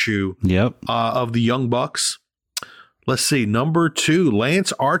bottom shoe of the Young Bucks. Let's see. Number 2,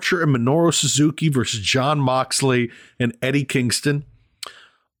 Lance Archer and Minoru Suzuki versus Jon Moxley and Eddie Kingston.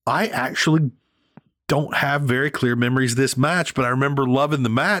 I actually don't have very clear memories of this match, but I remember loving the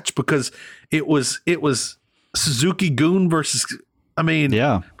match because it was Suzuki Goon versus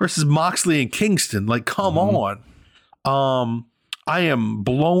Moxley and Kingston. Like, come on. I am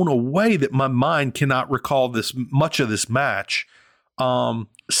blown away that my mind cannot recall much of this match.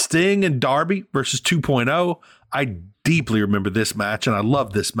 Sting and Darby versus 2.0. I deeply remember this match and I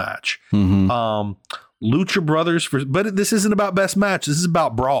love this match. Lucha Brothers, but this isn't about best match. This is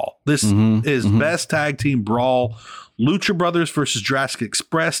about brawl. This is best tag team brawl. Lucha Brothers versus Jurassic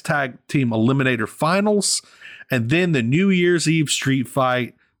Express tag team eliminator finals. And then the New Year's Eve street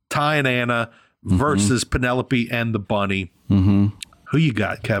fight, Ty and Anna versus Penelope and the Bunny. Who you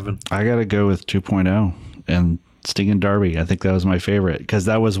got, Kevin? I got to go with 2.0. And Sting and Darby. I think that was my favorite because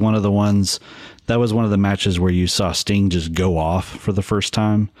that was one of the matches where you saw Sting just go off for the first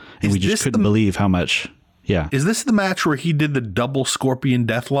time, and we just couldn't believe how much. Yeah. Is this the match where he did the double Scorpion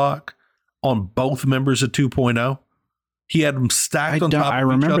Deathlock on both members of 2.0? He had them stacked on top of each other. I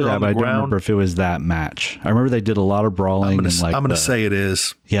remember that, but I don't remember if it was that match. I remember they did a lot of brawling. I'm going to say it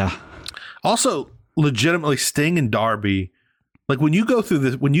is. Yeah. Also, legitimately, Sting and Darby, like when you go through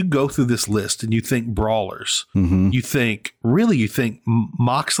this list and you think brawlers, you think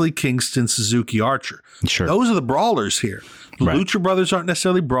Moxley, Kingston, Suzuki, Archer. Sure. Those are the brawlers here. The Lucha Brothers aren't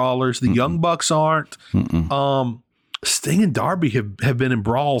necessarily brawlers. The Young Bucks aren't. Sting and Darby have been in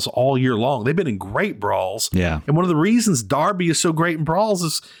brawls all year long. They've been in great brawls. Yeah. And one of the reasons Darby is so great in brawls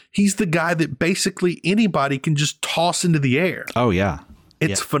is he's the guy that basically anybody can just toss into the air. Oh, yeah.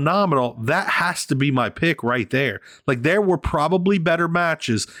 It's phenomenal. That has to be my pick right there. Like, there were probably better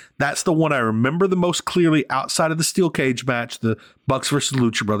matches. That's the one I remember the most clearly outside of the steel cage match, the Bucks versus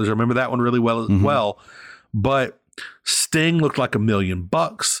Lucha Brothers. I remember that one really well as well. But Sting looked like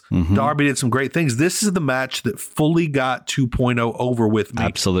 $1,000,000. Darby did some great things. This is the match that fully got 2.0 over with me.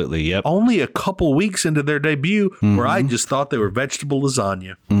 Absolutely. Yep. Only a couple weeks into their debut where I just thought they were vegetable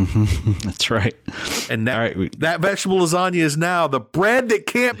lasagna. That's right. And that vegetable lasagna is now the bread that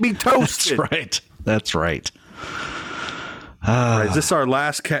can't be toasted. That's right. Is this our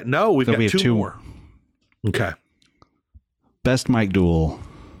last cat? No, we have two more. Okay. Best mic duel,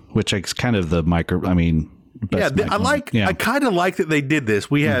 which is kind of the micro. I mean, I kind of like that they did this.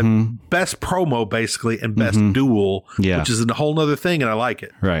 We had best promo basically and best duel, which is a whole nother thing, and I like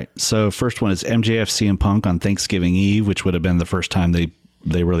it. Right. So first one is MJF CM Punk on Thanksgiving Eve, which would have been the first time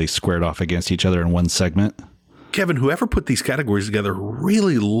they really squared off against each other in one segment. Kevin, whoever put these categories together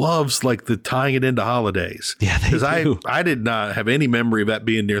really loves like the tying it into holidays. Yeah, they do. I did not have any memory of that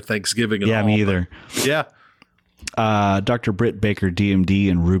being near Thanksgiving at all. Yeah, me either. Yeah. Dr. Britt Baker,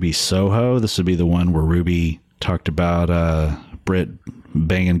 DMD, and Ruby Soho. This would be the one where Ruby talked about Britt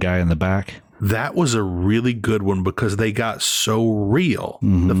banging guy in the back. That was a really good one because they got so real.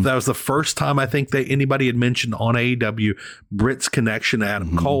 That was the first time I think that anybody had mentioned on AEW Britt's connection to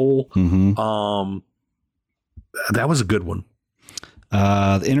Adam Cole. That was a good one.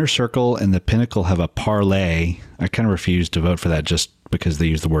 The Inner Circle and the Pinnacle have a parlay. I kind of refuse to vote for that just because they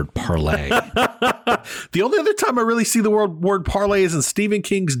use the word parlay. The only other time I really see the word parlay is in Stephen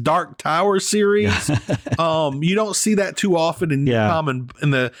King's Dark Tower series. You don't see that too often in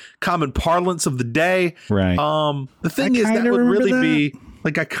the common parlance of the day. Right. The thing is that would really be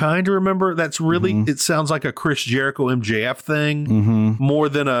like, I kind of remember that's really, it sounds like a Chris Jericho MJF thing more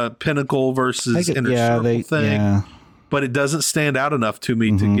than a Pinnacle versus Inner Circle thing. Yeah. But it doesn't stand out enough to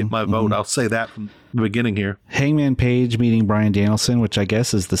me to get my vote. I'll say that from the beginning here. Hangman Page meeting Bryan Danielson, which I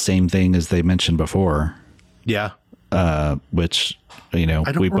guess is the same thing as they mentioned before. Yeah. Which, we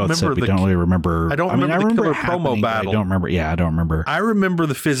both said we don't really remember. I remember the killer promo battle. I don't remember. Yeah, I don't remember. I remember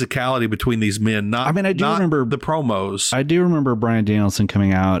the physicality between these men. I do remember the promos. I do remember Bryan Danielson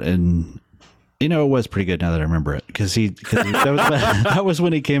coming out and... it was pretty good now that I remember it because that was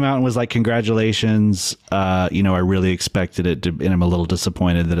when he came out and was like, congratulations. I really expected it to, and I'm a little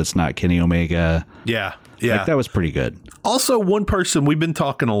disappointed that it's not Kenny Omega. Yeah. Yeah. Like, that was pretty good. Also, one person, we've been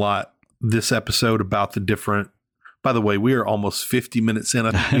talking a lot this episode about the different, by the way, we are almost 50 minutes in.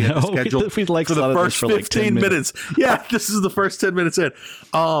 I think we had a schedule for the first 15 minutes. Yeah. This is the first 10 minutes in.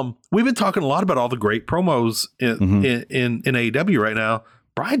 We've been talking a lot about all the great promos in AEW right now.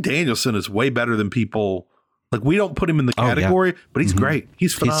 Bryan Danielson is way better than people. Like, we don't put him in the category, but he's great.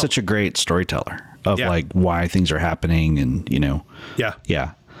 He's phenomenal. He's such a great storyteller of like why things are happening, and Yeah.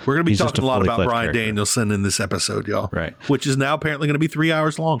 We're going to be talking a lot about Bryan Danielson in this episode, y'all. Right. Which is now apparently going to be 3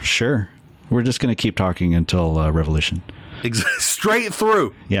 hours long. Sure. We're just going to keep talking until Revolution. Straight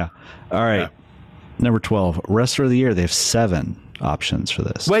through. Yeah. All right. Yeah. Number 12, Wrestler of the Year. They have 7 options for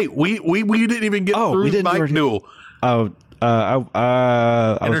this. Wait, we didn't even get through the Mike Newell.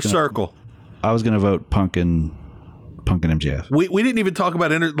 Inner Circle. I was going to vote Punk and MJF. We didn't even talk about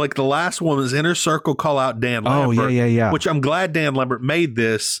the last one was Inner Circle call out Dan Lambert. Oh, yeah. Which I'm glad Dan Lambert made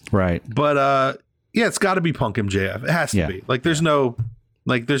this. Right. But it's got to be Punk MJF. It has to be. Like, there's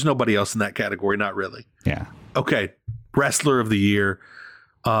there's nobody else in that category. Not really. Yeah. Okay. Wrestler of the Year.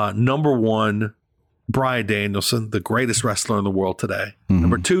 Number 1, Bryan Danielson, the greatest wrestler in the world today.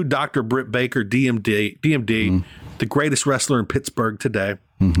 Number 2, Dr. Britt Baker, DMD, the greatest wrestler in Pittsburgh today.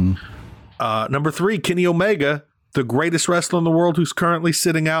 Number 3, Kenny Omega, the greatest wrestler in the world who's currently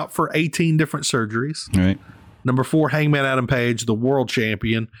sitting out for 18 different surgeries. Right. Number 4, Hangman Adam Page, the world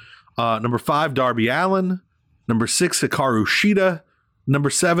champion. Number 5, Darby Allin. Number 6, Hikaru Shida. Number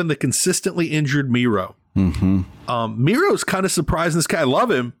 7, the consistently injured Miro. Miro's kind of surprised in this guy. I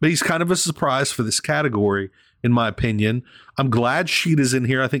love him, but he's kind of a surprise for this category, in my opinion. I'm glad Sheeta's in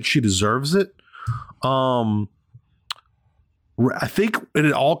here. I think she deserves it. I think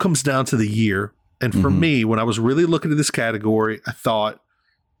it all comes down to the year. And for me, when I was really looking at this category, I thought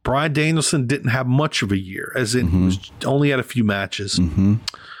Bryan Danielson didn't have much of a year, as in he was only had a few matches.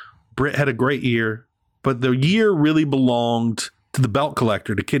 Britt had a great year, but the year really belonged to the belt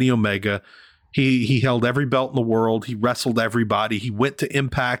collector, to Kenny Omega. He held every belt in the world. He wrestled everybody. He went to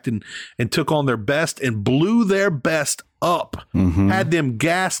Impact and took on their best and blew their best up. Had them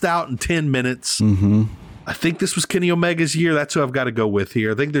gassed out in 10 minutes. I think this was Kenny Omega's year. That's who I've got to go with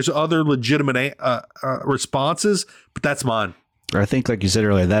here. I think there's other legitimate responses, but that's mine. I think, like you said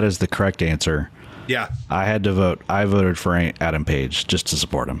earlier, that is the correct answer. Yeah. I had to vote. I voted for Adam Page just to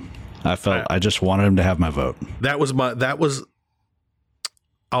support him. I just wanted him to have my vote. I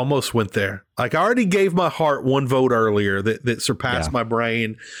almost went there. Like, I already gave my heart one vote earlier that surpassed my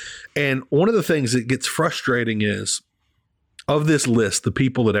brain. And one of the things that gets frustrating is, of this list, the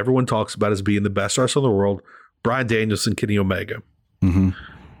people that everyone talks about as being the best wrestler in the world, Bryan Danielson, Kenny Omega.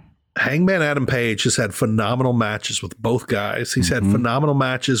 Hangman Adam Page has had phenomenal matches with both guys. He's had phenomenal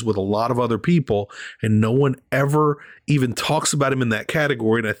matches with a lot of other people, and no one ever even talks about him in that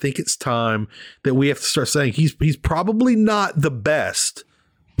category. And I think it's time that we have to start saying he's probably not the best.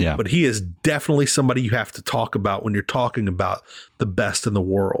 Yeah, but he is definitely somebody you have to talk about when you're talking about the best in the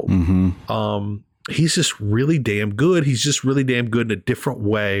world. He's just really damn good. He's just really damn good in a different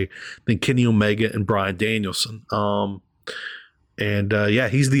way than Kenny Omega and Bryan Danielson.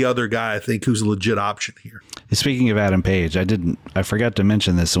 He's the other guy I think who's a legit option here. Speaking of Adam Page, I forgot to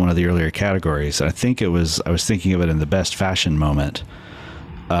mention this in one of the earlier categories. I was thinking of it in the best fashion moment.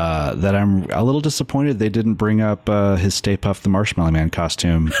 That I'm a little disappointed they didn't bring up his Stay Puft the Marshmallow Man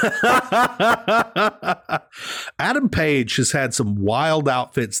costume. Adam Page has had some wild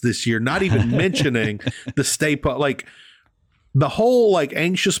outfits this year, not even mentioning the Stay Puft. Like, the whole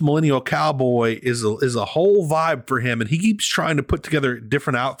anxious millennial cowboy is a whole vibe for him, and he keeps trying to put together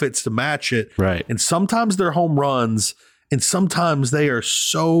different outfits to match it. Right. And sometimes they're home runs, and sometimes they are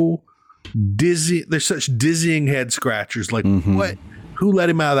so dizzy. They're such dizzying head scratchers. Like, what? Who let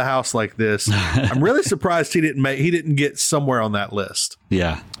him out of the house like this? I'm really surprised he didn't get somewhere on that list.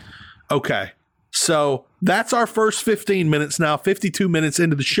 Yeah. Okay. So that's our first 15 minutes now, 52 minutes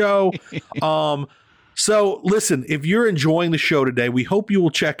into the show. So listen, if you're enjoying the show today, we hope you will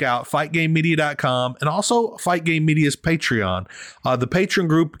check out fightgamemedia.com and also Fight Game Media's Patreon. The Patreon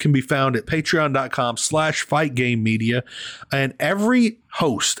group can be found at patreon.com/fightgamemedia. And every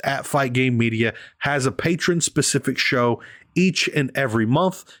host at Fight Game Media has a patron specific show each and every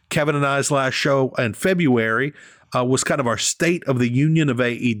month. Kevin and I's last show in February was kind of our State of the Union of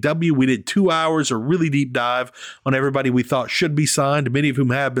AEW. We did 2 hours, a really deep dive on everybody we thought should be signed, many of whom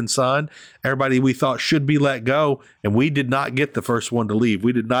have been signed, everybody we thought should be let go, and we did not get the first one to leave.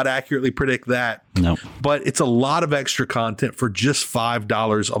 We did not accurately predict that. No. But it's a lot of extra content for just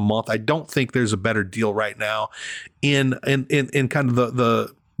 $5 a month. I don't think there's a better deal right now in kind of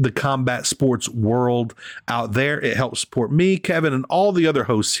the combat sports world out there. It helps support me, Kevin, and all the other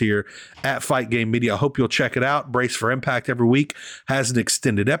hosts here at Fight Game Media. I hope you'll check it out. Brace for Impact every week has an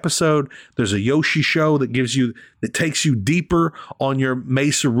extended episode. There's a Yoshi show that takes you deeper on your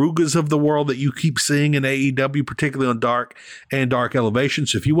Mesa Rugas of the world that you keep seeing in AEW, particularly on Dark and Dark Elevation.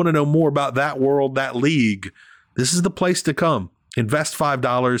 So if you want to know more about that world, that league, this is the place to come. Invest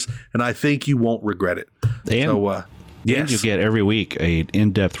 $5, and I think you won't regret it. Yes. You get every week an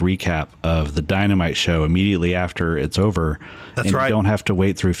in-depth recap of the Dynamite show immediately after it's over. That's right. You don't have to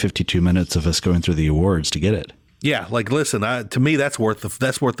wait through 52 minutes of us going through the awards to get it. Yeah, listen, to me that's worth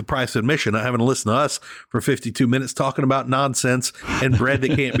the price of admission. Not having to listen to us for 52 minutes talking about nonsense and bread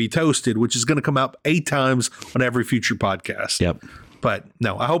that can't be toasted, which is going to come out 8 times on every future podcast. Yep. But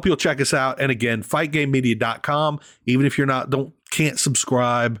no, I hope you'll check us out. And again, fightgamemedia.com. Even if can't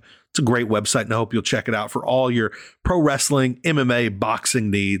subscribe, it's a great website, and I hope you'll check it out for all your pro wrestling, MMA,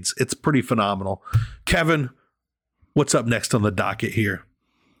 boxing needs. It's pretty phenomenal. Kevin, what's up next on the docket here?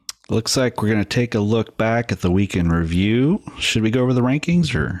 Looks like we're going to take a look back at the weekend review. Should we go over the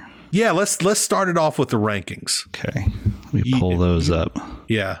rankings or? Yeah, let's start it off with the rankings. Okay. Let me pull those up.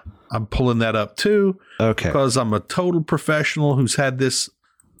 Yeah, I'm pulling that up too. Okay. Because I'm a total professional who's had this.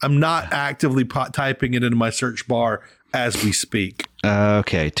 I'm not actively typing it into my search bar as we speak.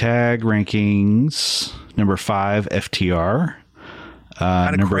 Okay, tag rankings. Number 5, FTR.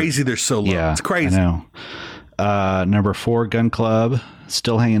 Kind of crazy they're so low. Yeah, it's crazy. I know. Number 4, Gun Club.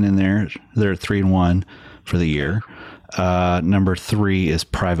 Still hanging in there. They're at 3-1. for the year. Number 3 is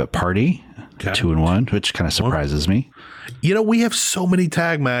Private Party, 2-1, which kind of surprises me. You know, we have so many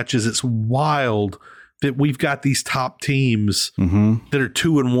tag matches. It's wild that we've got these top teams that are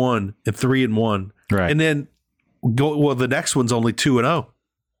 2-1 and 3-1. Right. And then the next one's only 2-0.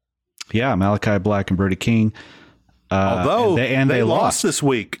 Yeah. Malachi Black and Brody King. Although they lost this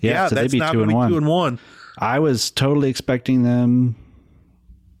week. Yeah, so that's they'd be not 2-1. I was totally expecting them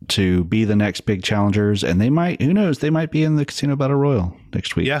to be the next big challengers, and they might, who knows, they might be in the Casino Battle Royal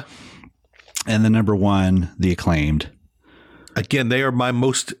next week. Yeah. And the number 1, the Acclaimed. Again, they are my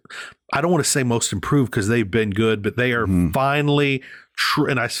most, I don't want to say most improved because they've been good, but they are finally,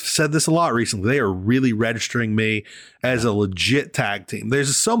 and I've said this a lot recently, they are really registering me as a legit tag team.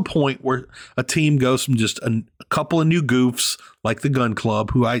 There's some point where a team goes from just a couple of new goofs like the Gun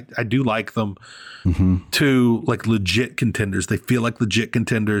Club, who I do like them, to like legit contenders. They feel like legit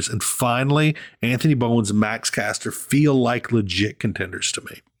contenders. And finally, Anthony Bowens and Max Caster feel like legit contenders to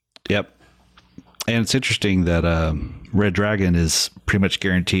me. Yep. And it's interesting that Red Dragon is pretty much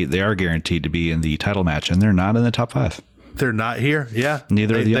guaranteed. They are guaranteed to be in the title match, and they're not in the top 5. They're not here. Yeah.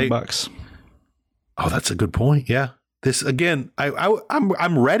 Neither are the Young Bucks. Oh, that's a good point. Yeah. This again,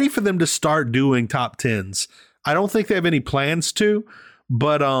 I'm ready for them to start doing top 10s. I don't think they have any plans to,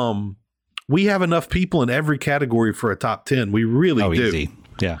 but we have enough people in every category for a top 10. We really do. Easy.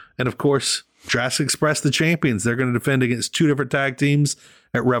 Yeah. And of course, Jurassic Express, the champions, they're going to defend against 2 different tag teams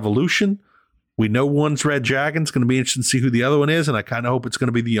at Revolution. We know one's Red Dragon. It's going to be interesting to see who the other one is, and I kind of hope it's going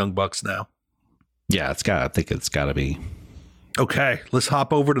to be the Young Bucks now. Yeah, I think it's got to be. Okay, let's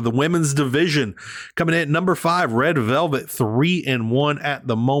hop over to the women's division. Coming in at number 5, Red Velvet, 3-1 at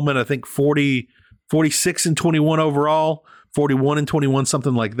the moment. I think 46-21 overall, 41-21,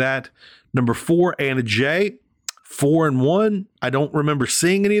 something like that. Number 4, Anna Jay, 4-1. I don't remember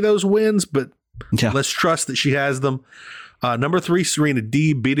seeing any of those wins, but let's trust that she has them. Number 3, Serena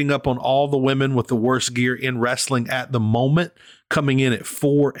D, beating up on all the women with the worst gear in wrestling at the moment, coming in at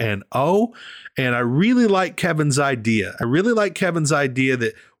 4-0. And I really like Kevin's idea.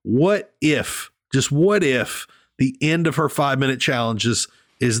 That what if the end of her 5-minute challenges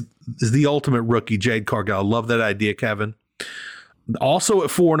is the ultimate rookie, Jade Cargill. I love that idea, Kevin. Also at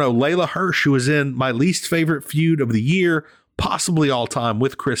 4-0, Layla Hirsch, who is in my least favorite feud of the year, possibly all time,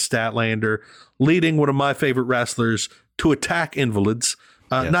 with Chris Statlander, leading one of my favorite wrestlers to attack invalids.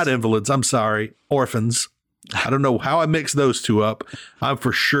 Not invalids, I'm sorry, orphans. I don't know how I mixed those two up. I'm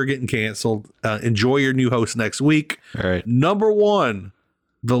for sure getting canceled. Enjoy your new host next week. All right. Number 1,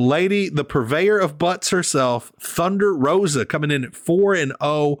 the lady, the purveyor of butts herself, Thunder Rosa, coming in at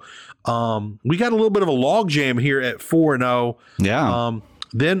 4-0. We got a little bit of a logjam here at 4-0. Yeah.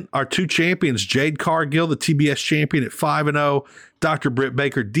 Then our 2 champions, Jade Cargill, the TBS champion at 5-0. Dr. Britt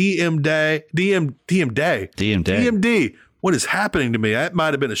Baker, DMD. What is happening to me? That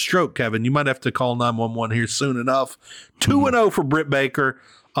might have been a stroke, Kevin. You might have to call 911 here soon enough. 2-0 for Britt Baker.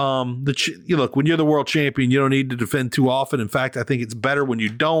 Look, when you're the world champion, you don't need to defend too often. In fact, I think it's better when you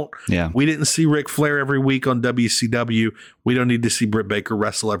don't. Yeah. We didn't see Ric Flair every week on WCW. We don't need to see Britt Baker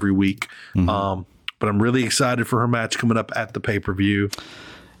wrestle every week. But I'm really excited for her match coming up at the pay-per-view.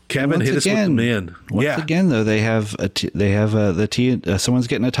 Kevin, hit us with the men. Once again, though, they have someone's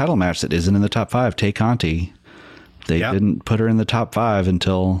getting a title match that isn't in the top 5. Tay Conti. They didn't put her in the top 5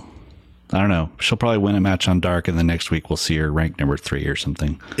 until, I don't know. She'll probably win a match on Dark, and the next week we'll see her ranked number 3 or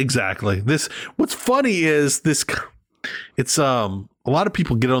something. Exactly. What's funny is this. It's a lot of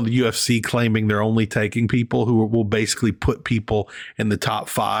people get on the UFC claiming they're only taking people who will basically put people in the top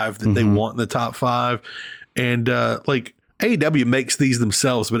 5 that they want in the top 5, and like AEW makes these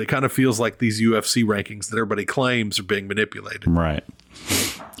themselves, but it kind of feels like these UFC rankings that everybody claims are being manipulated. Right.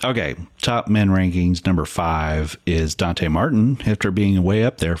 Okay, top men rankings, number 5 is Dante Martin. After being way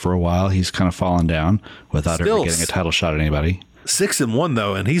up there for a while, he's kind of fallen down without ever getting a title shot at anybody. 6-1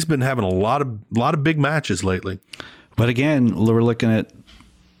 though, and he's been having a lot of big matches lately. But again, we're looking at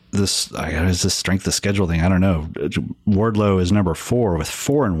this. Is this strength of schedule thing? I don't know. Wardlow is number 4 with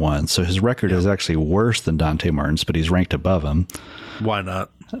 4-1, so his record is actually worse than Dante Martin's, but he's ranked above him. Why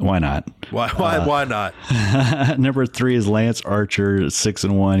not? Why not? Why not? Number 3 is Lance Archer,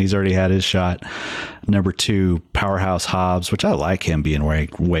 6-1. He's already had his shot. Number 2, Powerhouse Hobbs, which I like him being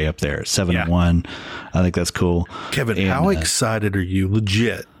way up there, 7-1. I think that's cool. Kevin, how excited are you,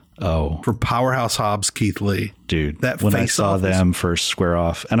 legit? Oh, for Powerhouse Hobbs, Keith Lee, dude! When I saw them first square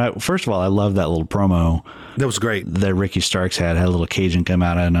off, and first of all, I love that little promo. That was great. That Ricky Starks had a little Cajun come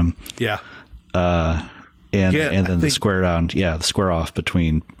out at him. Yeah. And then the square off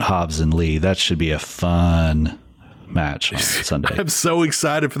between Hobbs and Lee. That should be a fun match on Sunday. I'm so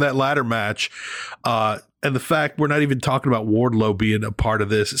excited for that ladder match. and the fact we're not even talking about Wardlow being a part of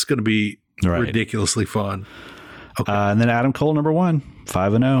this, it's going to be ridiculously fun. Okay. And then Adam Cole, number 1,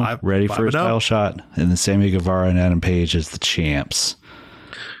 5-0, ready for his title shot. And then Sammy Guevara and Adam Page as the champs.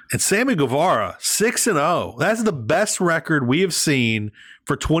 And Sammy Guevara, 6-0. That's the best record we have seen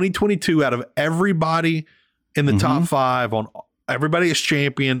for 2022 out of everybody in the top 5 on everybody as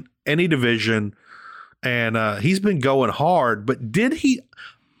champion, any division. And he's been going hard. But did he?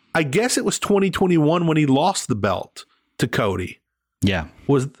 I guess it was 2021 when he lost the belt to Cody. Yeah.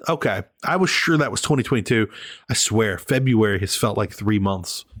 Okay. I was sure that was 2022. I swear, February has felt like 3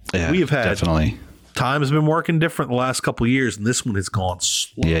 months. Yeah, we have had definitely. Time has been working different the last couple of years, and this one has gone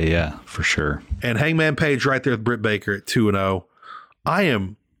slow. Yeah, for sure. And Hangman Page right there with Britt Baker at 2-0. I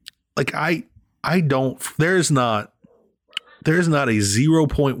am like I don't. There's not a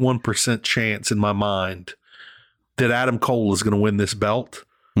 0.1% chance in my mind that Adam Cole is going to win this belt.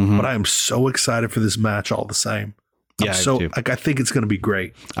 But I am so excited for this match all the same. Yeah, I think it's going to be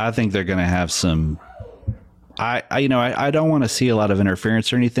great. I think they're going to have some. I don't want to see a lot of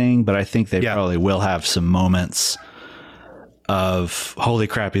interference or anything, but I think they probably will have some moments of holy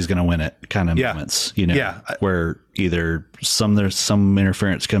crap, he's going to win it kind of moments. Where either there's some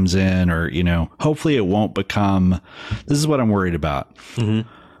interference comes in, or hopefully it won't become. This is what I'm worried about.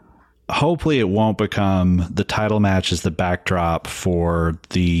 Hopefully it won't become the title match as the backdrop for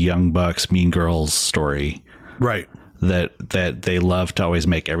the Young Bucks Mean Girls story. Right. That they love to always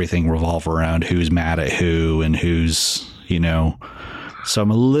make everything revolve around who's mad at who and who's, so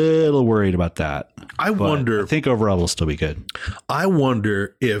I'm a little worried about that. I think overall will still be good. I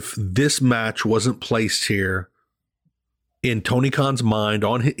wonder if this match wasn't placed here in Tony Khan's mind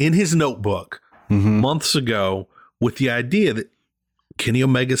in his notebook months ago with the idea that Kenny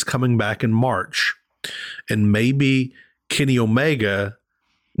Omega's coming back in March, and maybe Kenny Omega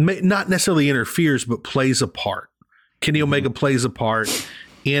not necessarily interferes, but plays a part. Kenny Omega plays a part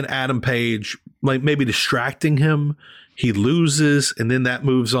in Adam Page, like maybe distracting him. He loses, and then that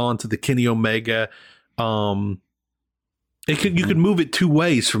moves on to the Kenny Omega. You could move it 2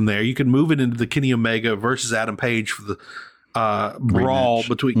 ways from there. You could move it into the Kenny Omega versus Adam Page for the brawl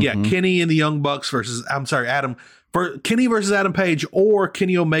between Kenny and the Young Bucks versus Adam for Kenny versus Adam Page, or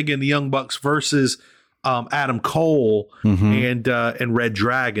Kenny Omega and the Young Bucks versus Adam Cole and Red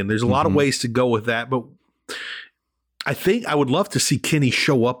Dragon. There's a lot of ways to go with that, but I think I would love to see Kenny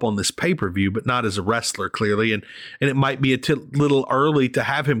show up on this pay-per-view, but not as a wrestler, clearly. And it might be a little early to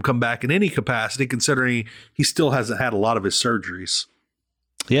have him come back in any capacity, considering he still hasn't had a lot of his surgeries.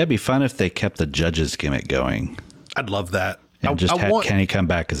 Yeah, it'd be fun if they kept the judge's gimmick going. I'd love that. And had Kenny come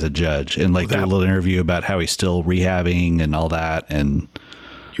back as a judge and do a little interview about how he's still rehabbing and all that. And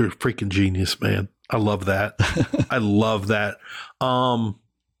you're a freaking genius, man. I love that. I love that.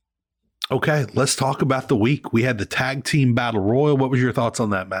 Okay, let's talk about the week. We had the tag team battle royal. What was your thoughts on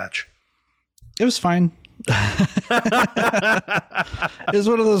that match? It was fine. It was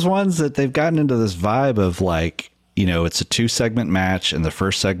one of those ones that they've gotten into this vibe of it's a 2-segment match, and the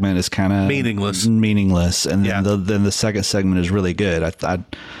first segment is kind of meaningless, and then the second segment is really good. I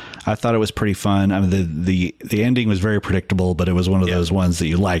thought it was pretty fun. I mean, the ending was very predictable, but it was one of those ones that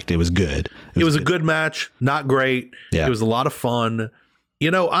you liked. It was good. It was a good match, not great. Yeah. It was a lot of fun.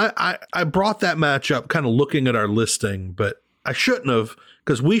 I brought that match up kind of looking at our listing, but I shouldn't have,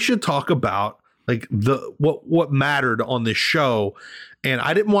 because we should talk about what mattered on this show. And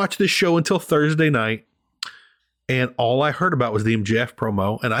I didn't watch this show until Thursday night, and all I heard about was the MJF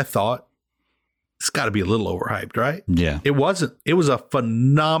promo, and I thought it's got to be a little overhyped, right? Yeah. It wasn't. It was a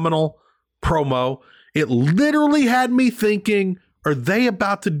phenomenal promo. It literally had me thinking, are they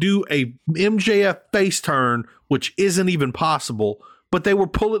about to do a MJF face turn, which isn't even possible? But they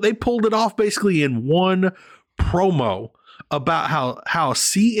pulled it off basically in one promo about how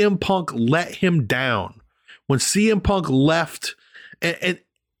CM Punk let him down. When CM Punk left, and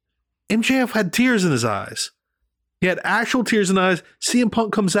MJF had tears in his eyes. He had actual tears in his eyes. CM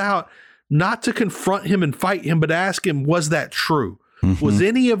Punk comes out not to confront him and fight him, but ask him, was that true? Was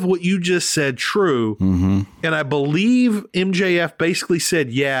any of what you just said true? And I believe MJF basically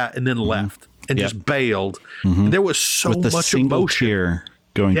said yeah, and then left. And just bailed. There was so much emotion tear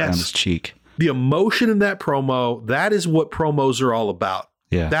going down his cheek. The emotion in that promo, that is what promos are all about.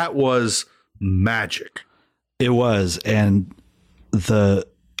 Yeah. That was magic. It was. And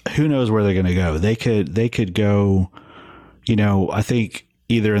who knows where they're going to go. They could go, I think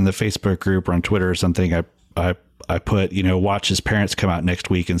either in the Facebook group or on Twitter or something, I put, watch his parents come out next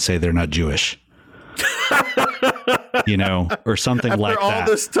week and say they're not Jewish. Or something like that. After all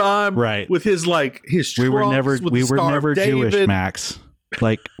this time, right? With his we were never Jewish, Max.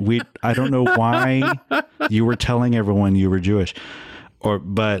 Like I don't know why you were telling everyone you were Jewish,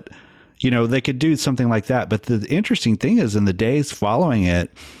 but they could do something like that. But the interesting thing is, in the days following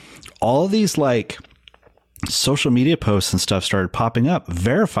it, all of these like social media posts and stuff started popping up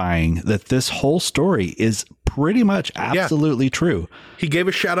verifying that this whole story is pretty much absolutely true. He gave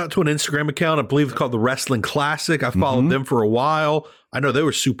a shout out to an Instagram account, I believe it's called the Wrestling Classic. I followed them for a while. I know they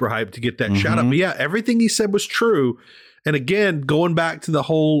were super hyped to get that shout out. But yeah, everything he said was true. And again, going back to the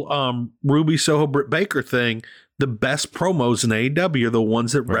whole Ruby Soho Britt Baker thing, the best promos in AEW are the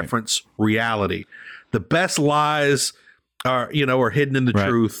ones that reference reality. The best lies are hidden in the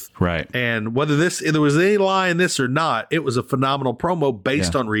truth. Right. And whether there was any lie in this or not, it was a phenomenal promo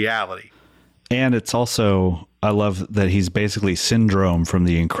based on reality. And it's also, I love that he's basically Syndrome from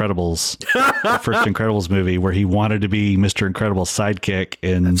the Incredibles, the first Incredibles movie, where he wanted to be Mr. Incredible's sidekick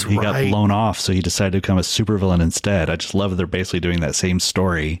and he got blown off. So he decided to become a supervillain instead. I just love that they're basically doing that same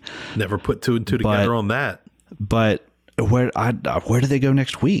story. Never put two and two together on that. But where do they go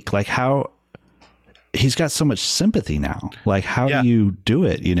next week? Like, how he's got so much sympathy now. Like, how do you do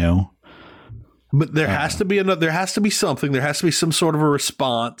it? But there has to be there has to be something. There has to be some sort of a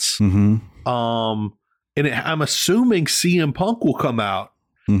response. I'm assuming CM Punk will come out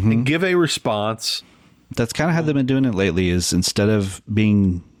and give a response. That's kind of how they've been doing it lately, is instead of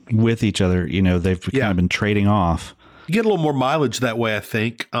being with each other, they've kind of been trading off. You get a little more mileage that way, I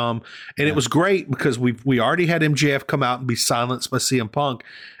think. And it was great because we already had MJF come out and be silenced by CM Punk.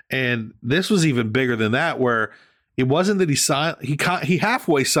 And this was even bigger than that, where it wasn't that he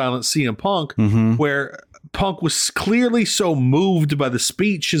halfway silenced CM Punk, where Punk was clearly so moved by the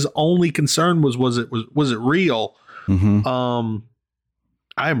speech. His only concern was it real? I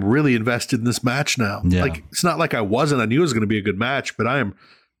am really invested in this match now. Yeah. Like, it's not like I wasn't. I knew it was going to be a good match, but I am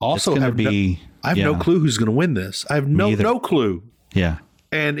also I have no clue who's going to win this. I have no clue. Yeah.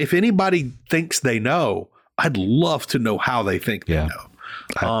 And if anybody thinks they know, I'd love to know how they think they know.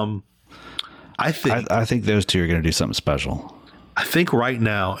 I think those two are going to do something special. I think right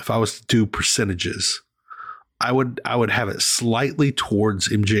now, if I was to do percentages, I would have it slightly towards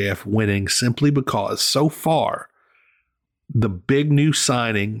MJF winning, simply because so far the big new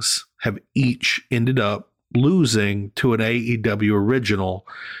signings have each ended up losing to an AEW original.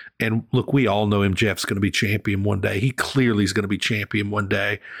 And look, we all know MJF's going to be champion one day. He clearly is going to be champion one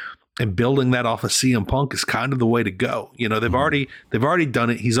day. And building that off of CM Punk is kind of the way to go. They've already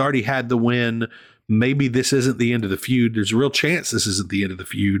done it. He's already had the win. Maybe this isn't the end of the feud. There's a real chance this isn't the end of the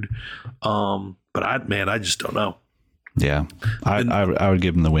feud. But I just don't know. Yeah, I would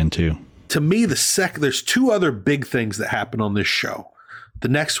give him the win too. To me, there's two other big things that happen on this show. The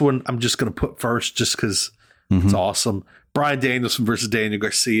next one I'm just going to put first, just because it's awesome. Bryan Danielson versus Daniel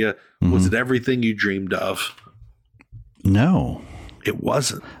Garcia. Was it everything you dreamed of? No. It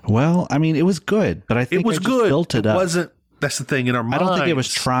wasn't. Well, I mean, it was good, but I think it was good. Built it up. Wasn't. That's the thing in our minds. I don't think it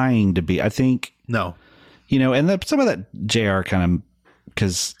was trying to be. I think no. And some of that JR kind of,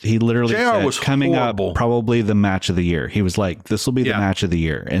 because he literally said, was coming horrible. Up probably the match of the year. He was like, "This will be the match of the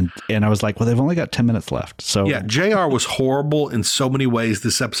year," and I was like, "Well, they've only got 10 minutes left." So yeah, JR was horrible in so many ways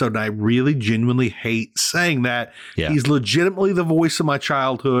this episode, and I really genuinely hate saying that. Yeah. He's legitimately the voice of my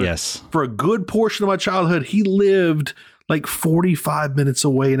childhood. Yes, for a good portion of my childhood, he lived like 45 minutes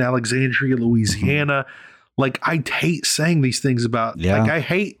away in Alexandria, Louisiana. Like, I hate saying these things about, like, I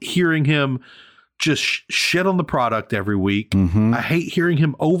hate hearing him just shit on the product every week. I hate hearing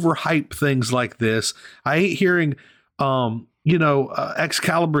him overhype things like this. I hate hearing,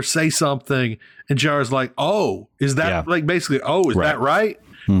 Excalibur say something and JR's like, oh, is that like basically, oh, is that right?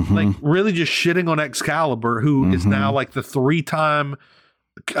 Like, really just shitting on Excalibur, who is now like the 3-time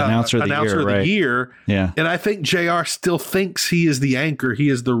announcer of the year. Yeah. And I think JR still thinks he is the anchor. He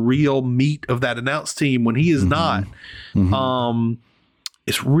is the real meat of that announce team when he is not.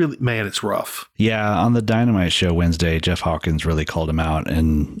 It's really, man, it's rough. Yeah. On the Dynamite show Wednesday, Jeff Hawkins really called him out,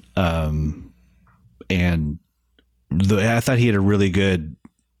 and I thought he had a really good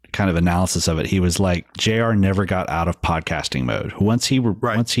kind of analysis of it. He was like, JR never got out of podcasting mode. Once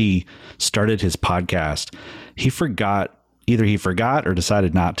he started his podcast, either he forgot or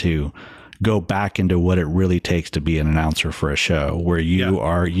decided not to go back into what it really takes to be an announcer for a show where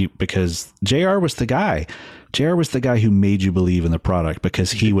because JR was the guy. JR was the guy who made you believe in the product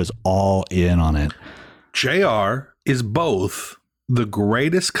because he was all in on it. JR is both the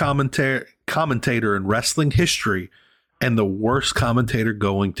greatest commentator in wrestling history and the worst commentator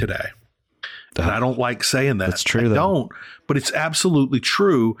going today. And I don't like saying that. That's true. I don't, but it's absolutely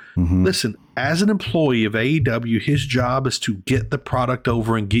true. Listen, as an employee of AEW, his job is to get the product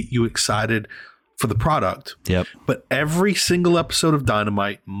over and get you excited for the product. Yep. But every single episode of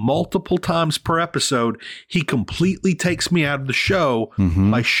Dynamite, multiple times per episode, he completely takes me out of the show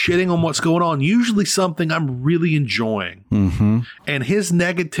by shitting on what's going on, usually something I'm really enjoying. And his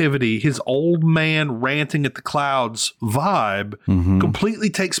negativity, his old man ranting at the clouds vibe completely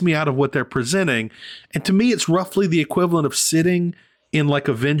takes me out of what they're presenting. And to me, it's roughly the equivalent of sitting in like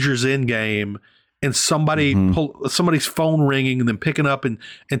Avengers Endgame and somebody's phone ringing and then picking up and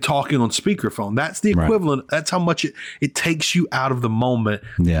talking on speakerphone. That's the equivalent. Right. That's how much it takes you out of the moment.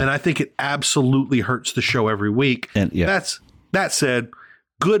 Yeah. And I think it absolutely hurts the show every week. And that said,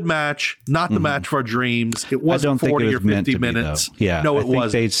 good match, not the match of our dreams. It wasn't 40 or 50 minutes. No, it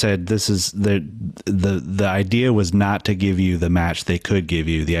wasn't. They said this is the idea was not to give you the match they could give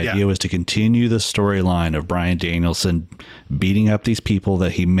you. The idea was to continue the storyline of Bryan Danielson beating up these people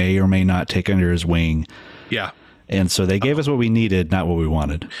that he may or may not take under his wing. Yeah. And so they gave us what we needed, not what we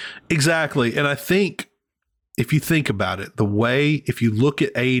wanted. Exactly. And I think if you think about it, if you look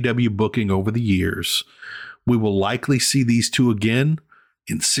at AEW booking over the years, we will likely see these two again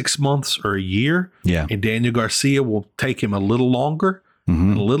in 6 months or a year. Yeah. And Daniel Garcia will take him a little longer,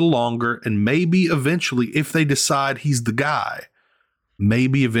 and maybe eventually, if they decide he's the guy,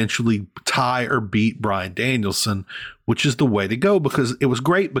 maybe eventually tie or beat Bryan Danielson, which is the way to go, because it was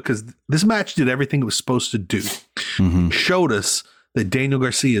great because this match did everything it was supposed to do. Showed us that Daniel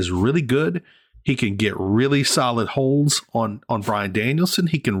Garcia is really good. He can get really solid holds on Bryan Danielson.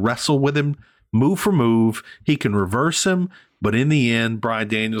 He can wrestle with him move for move. He can reverse him. But in the end, Bryan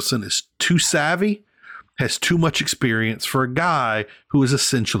Danielson is too savvy, has too much experience for a guy who is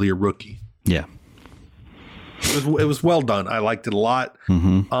essentially a rookie. Yeah. It was well done. I liked it a lot.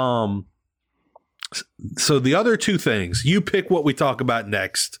 So the other two things, you pick what we talk about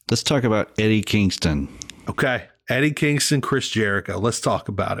next. Let's talk about Eddie Kingston. Okay. Eddie Kingston, Chris Jericho. Let's talk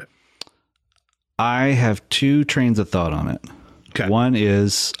about it. I have two trains of thought on it. Okay. One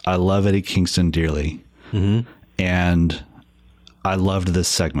is I love Eddie Kingston dearly. And I loved this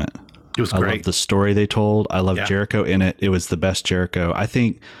segment. It was great. I loved the story they told. I loved Jericho in it. It was the best Jericho. I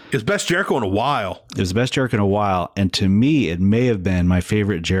think it was best Jericho in a while. It was the best Jericho in a while. And to me, it may have been my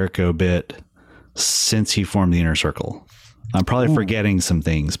favorite Jericho bit since he formed the Inner Circle. I'm probably forgetting some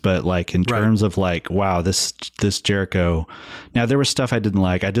things, but like in terms of like, wow, this Jericho. Now there was stuff I didn't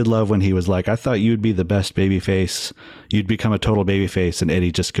like. I did love when he was like, I thought you'd be the best babyface. You'd become a total babyface. And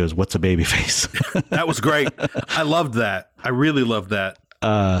Eddie just goes, what's a babyface? That was great. I loved that. I really loved that.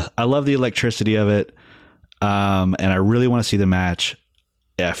 I love the electricity of it. And I really want to see the match.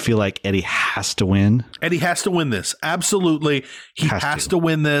 I feel like Eddie has to win. Eddie has to win this. Absolutely. He has to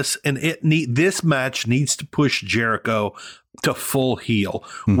win this. And this match needs to push Jericho to full heel.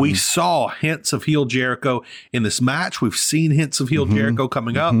 We saw hints of heel Jericho in this match. We've seen hints of heel Jericho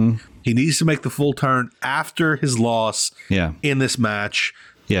coming up. He needs to make the full turn after his loss in this match.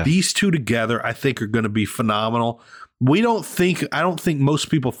 These two together, I think, are going to be phenomenal. I don't think most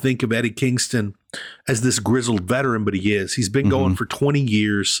people think of Eddie Kingston as this grizzled veteran, but he is. He's been going for 20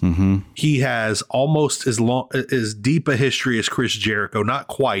 years. He has almost as deep a history as Chris Jericho, not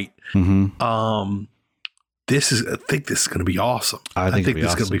quite. I think this is going to be awesome. I think this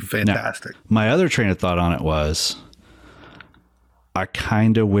is going to be fantastic. Now, my other train of thought on it was, I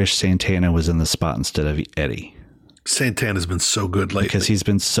kind of wish Santana was in the spot instead of Eddie. Santana's been so good lately. Because he's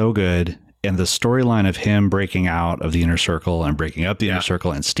been so good. And the storyline of him breaking out of the Inner Circle and breaking up the Inner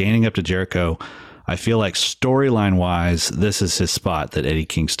Circle and standing up to Jericho, I feel like storyline wise, this is his spot that Eddie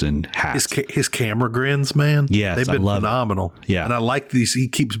Kingston has. His camera grins, man. Yes, they've been phenomenal. Yeah. And I like these. He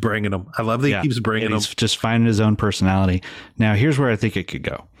keeps bringing them. I love that he keeps bringing them. He's just finding his own personality. Now, here's where I think it could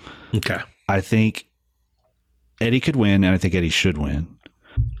go. Okay. I think Eddie could win, and I think Eddie should win.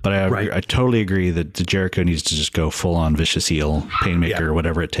 But I totally agree that Jericho needs to just go full on vicious heel, Painmaker,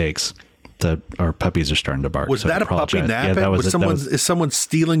 whatever it takes. Our puppies are starting to bark. Was that a puppy napping? Yeah, is someone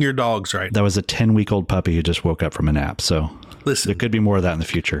stealing your dogs right now? That was a 10-week-old puppy who just woke up from a nap. So listen, there could be more of that in the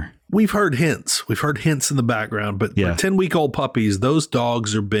future. We've heard hints. We've heard hints in the background, but for 10-week-old puppies, those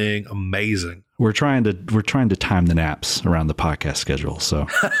dogs are being amazing. We're trying to time the naps around the podcast schedule, so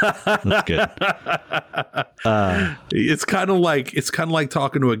that's good. It's kind of like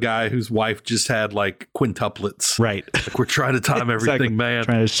talking to a guy whose wife just had like quintuplets. Right. Like we're trying to time everything, man.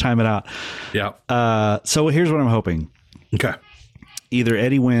 Trying to just time it out. Yeah. So here's what I'm hoping. Okay. Either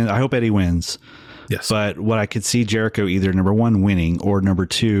Eddie wins. I hope Eddie wins. Yes. But what I could see Jericho either number one winning or number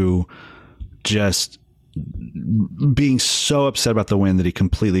two just being so upset about the win that he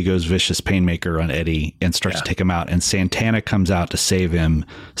completely goes vicious Painmaker on Eddie and starts to take him out, and Santana comes out to save him,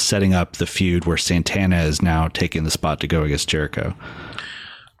 setting up the feud where Santana is now taking the spot to go against Jericho.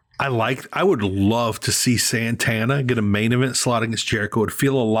 I would love to see Santana get a main event slot against Jericho. It would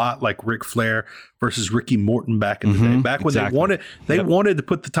feel a lot like Ric Flair versus Ricky Morton back in the day. Back when they wanted to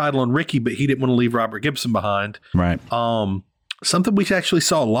put the title on Ricky, but he didn't want to leave Robert Gibson behind. Right. Something we actually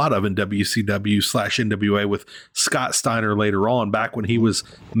saw a lot of in WCW/NWA with Scott Steiner later on, back when he was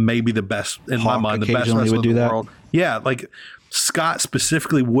maybe the best, in my mind, the best wrestler in the world. Yeah, like Scott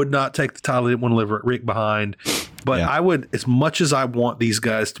specifically would not take the title. He didn't want to leave Rick behind. But I would, as much as I want these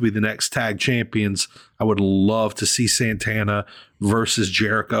guys to be the next tag champions, I would love to see Santana versus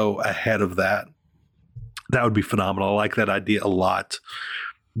Jericho ahead of that. That would be phenomenal. I like that idea a lot.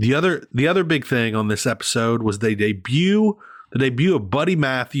 The other big thing on this episode was the debut of Buddy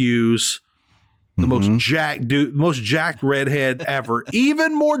Matthews, the most jacked redhead ever,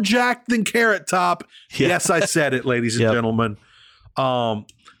 even more jacked than Carrot Top. Yeah. Yes, I said it, ladies and gentlemen. I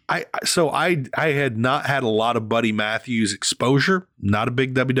had not had a lot of Buddy Matthews exposure. Not a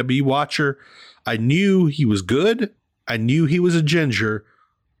big WWE watcher. I knew he was good. I knew he was a ginger.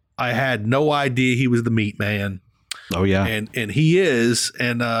 I had no idea he was the meat man. Oh yeah, and he is.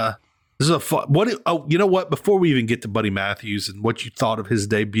 And this is a fun. You know what? Before we even get to Buddy Matthews and what you thought of his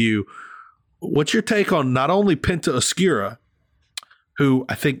debut, what's your take on not only Penta Oscura, who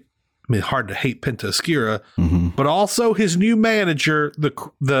I think, hard to hate Penta Oscura, but also his new manager,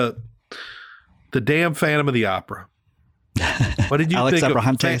 the damn Phantom of the Opera. What did you Alex think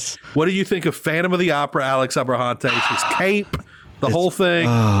Abrahantes? What did you think of Phantom of the Opera, Alex Abrahantes, his cape, whole thing?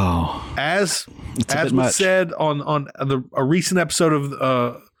 As was said on a recent episode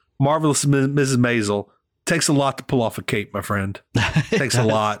of Marvelous Mrs. Maisel, takes a lot to pull off a cape, my friend. Takes a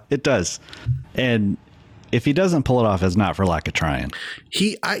lot. It does. And if he doesn't pull it off, it's not for lack of trying.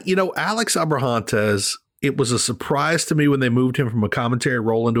 Alex Abrahantes, it was a surprise to me when they moved him from a commentary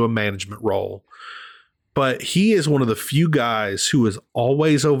role into a management role. But he is one of the few guys who is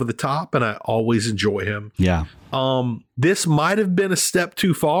always over the top, and I always enjoy him. Yeah. This might have been a step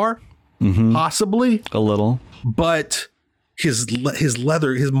too far, possibly. A little. But his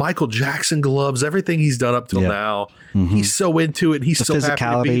leather, his Michael Jackson gloves, everything he's done up till now, he's so into it. And he's so happy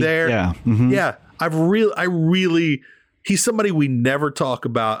to be there. Yeah. Yeah. He's somebody we never talk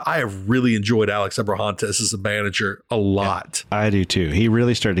about. I have really enjoyed Alex Abrahantes as a manager a lot. Yeah, I do too. He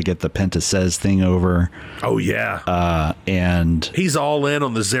really started to get the Penta Says thing over. Oh yeah. And he's all in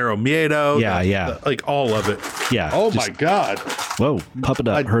on the Zero Miedo. Yeah. Like all of it. Yeah. Oh my God. Whoa. Puppet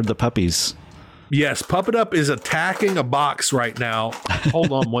Up. Heard the puppies. Yes. Puppet Up is attacking a box right now.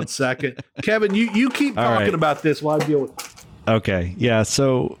 Hold on one second. Kevin, you keep talking about this while I deal with. Okay. Yeah.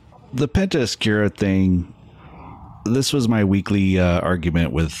 So the Penta Oscura thing, this was my weekly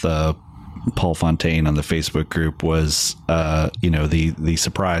argument with Paul Fontaine on the Facebook group, was the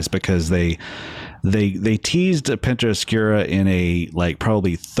surprise, because they teased a Penta Oscura in a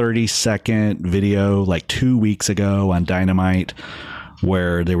probably 30-second video 2 weeks ago on Dynamite,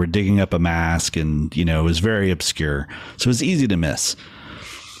 where they were digging up a mask, and it was very obscure, so it was easy to miss.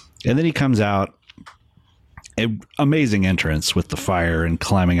 And then he comes out, amazing entrance with the fire and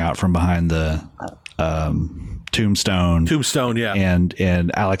climbing out from behind the tombstone, yeah.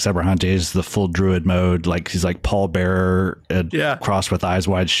 And Alex Abrahantes, the full druid mode, he's like Paul Bearer, crossed with eyes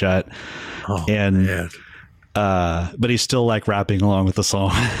wide shut. Oh, man. But he's still rapping along with the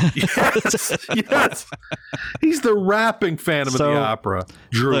song. yes. He's the rapping Phantom of the Opera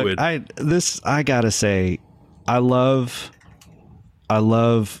druid. Look, I gotta say, I love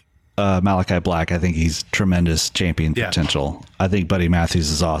Malachi Black. I think he's tremendous champion potential. I think Buddy Matthews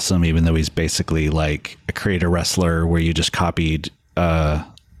is awesome, even though he's basically like a creator wrestler where you just copied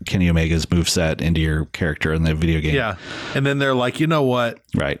Kenny Omega's moveset into your character in the video game. Yeah. And then they're like, you know what?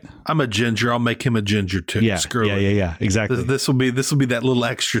 Right. I'm a ginger. I'll make him a ginger too. Yeah. Screw it. Yeah. Exactly. This will be that little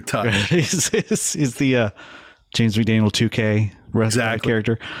extra touch. He's the James McDaniel 2K wrestling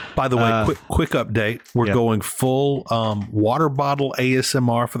character. By the way, quick update. We're going full water bottle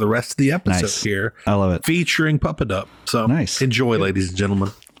ASMR for the rest of the episode here. I love it. Featuring Puppet Up. So enjoy, ladies and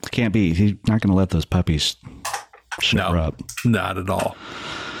gentlemen. Can't be. He's not going to let those puppies show up. Not at all.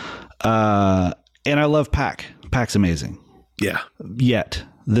 And I love Pac. Pac's amazing. Yeah. Yet,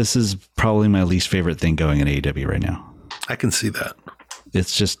 this is probably my least favorite thing going in AEW right now. I can see that.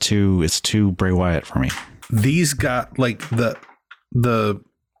 It's just too Bray Wyatt for me. These got the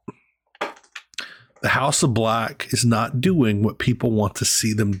House of Black is not doing what people want to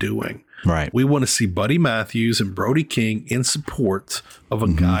see them doing. Right. We want to see Buddy Matthews and Brody King in support of a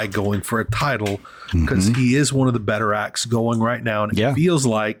guy going for a title, because he is one of the better acts going right now. And it feels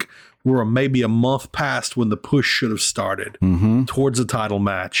like we're maybe a month past when the push should have started towards a title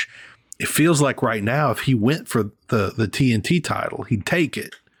match. It feels like right now, if he went for the TNT title, he'd take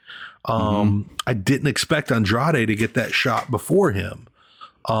it. I didn't expect Andrade to get that shot before him.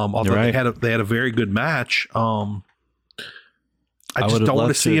 Although they had a very good match. I just don't want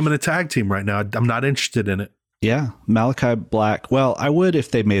to see him in a tag team right now. I'm not interested in it. Yeah, Malachi Black. Well, I would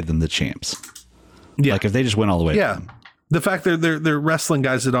if they made them the champs. Yeah, like if they just went all the way. Yeah, the fact that they're wrestling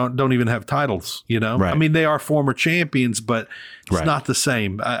guys that don't even have titles. You know, right. I mean, they are former champions, but it's not the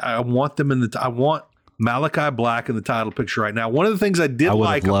same. I want them in the. I want Malachi Black in the title picture right now. One of the things I did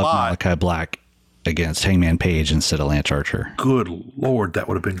like a lot. Malachi Black against Hangman Page instead of Lance Archer. Good Lord, that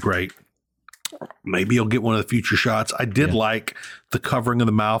would have been great. Maybe he'll get one of the future shots. I did like the covering of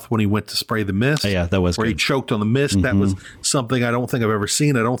the mouth when he went to spray the mist. Oh, yeah, that was where good. He choked on the mist. That was something I don't think I've ever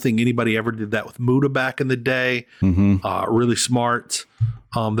seen. I don't think anybody ever did that with Muta back in the day. Really smart.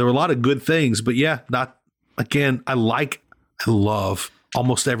 There were a lot of good things, but I love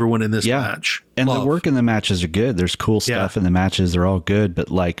almost everyone in this match. And the work in the matches are good. There's cool stuff in the matches. They're all good,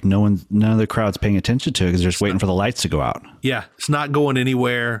 but like none of the crowd's paying attention to it because they're just waiting for the lights to go out. Yeah. It's not going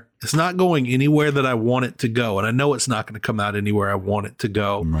anywhere. It's not going anywhere that I want it to go. And I know it's not going to come out anywhere I want it to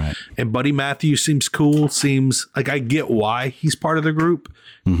go. Right. And Buddy Matthews seems cool. Seems like I get why he's part of the group.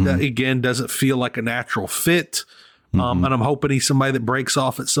 That, again, doesn't feel like a natural fit. And I'm hoping he's somebody that breaks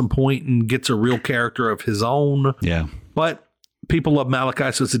off at some point and gets a real character of his own. Yeah. But people love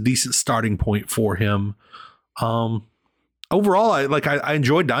Malachi, so it's a decent starting point for him. Overall, I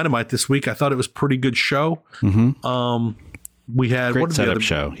enjoyed Dynamite this week. I thought it was a pretty good show. We had great setup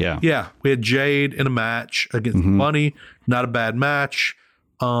show. Yeah. We had Jade in a match against Bunny. Not a bad match.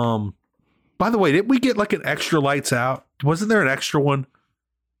 By the way, didn't we get like an extra lights out? Wasn't there an extra one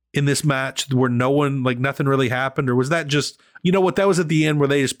in this match where nothing really happened? Or was that just, that was at the end where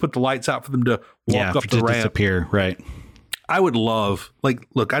they just put the lights out for them to walk up the ramp? Disappear, right. I would love,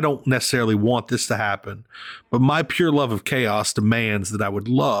 look, I don't necessarily want this to happen, but my pure love of chaos demands that I would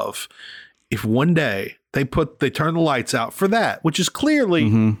love if one day they turn the lights out for that, which is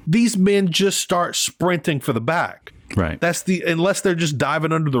clearly these men just start sprinting for the back. Right. Unless they're just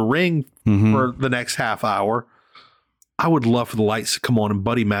diving under the ring for the next half hour. I would love for the lights to come on and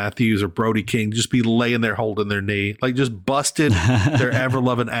Buddy Matthews or Brody King just be laying there holding their knee, like just busted their ever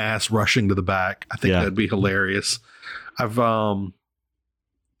loving ass rushing to the back. I think that'd be hilarious. I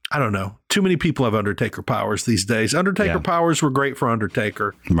don't know. Too many people have Undertaker powers these days. Undertaker powers were great for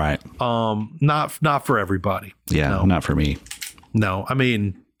Undertaker. Right. Not for everybody. Yeah. No. Not for me. No. I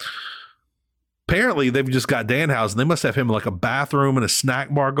mean, apparently they've just got Danhausen. They must have him like a bathroom and a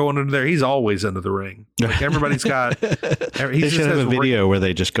snack bar going under there. He's always under the ring. Like everybody's got. They should have a video where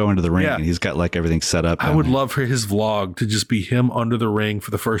they just go into the ring and he's got like everything set up. I would love for his vlog to just be him under the ring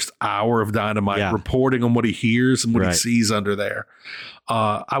for the first hour of Dynamite, reporting on what he hears and what he sees under there.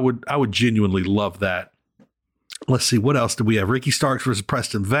 I would genuinely love that. Let's see, what else do we have? Ricky Starks versus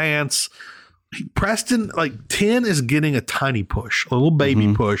Preston Vance. Preston, 10 is getting a tiny push, a little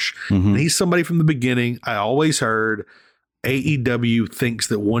baby push. And he's somebody from the beginning. I always heard AEW thinks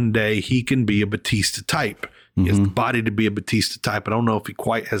that one day he can be a Batista type. He has the body to be a Batista type. I don't know if he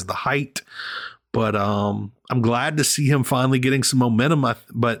quite has the height, but I'm glad to see him finally getting some momentum.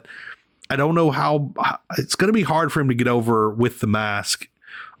 But I don't know how it's going to be hard for him to get over with the mask,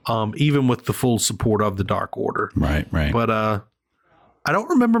 even with the full support of the Dark Order. Right. But I don't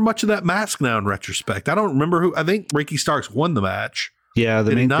remember much of that mask now in retrospect. I don't remember who. I think Ricky Starks won the match. Yeah,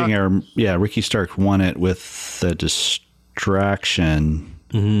 the main thing, Ricky Starks won it with the distraction.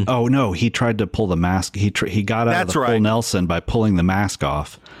 Oh no, he tried to pull the mask. He got out of the full Nelson by pulling the mask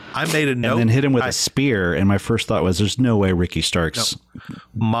off. I made a note and then hit him with a spear. And my first thought was, "There's no way Ricky Starks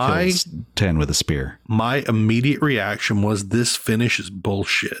kills 10 with a spear." My immediate reaction was, "This finish is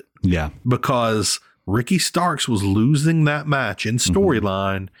bullshit." Yeah, because Ricky Starks was losing that match in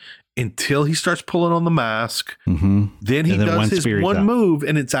storyline until he starts pulling on the mask. Then he does his one move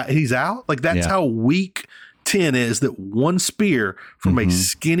and he's out. Like that's how weak 10 is, that one spear from a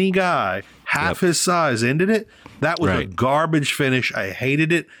skinny guy, half his size, ended it. That was a garbage finish. I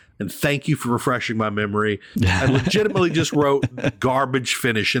hated it. And thank you for refreshing my memory. I legitimately just wrote garbage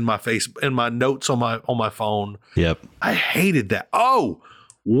finish in my notes on my phone. Yep. I hated that. Oh,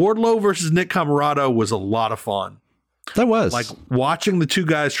 Wardlow versus Nick Comoroto was a lot of fun. That was like watching the two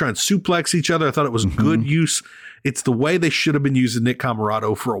guys try and suplex each other. I thought it was good use. It's the way they should have been using Nick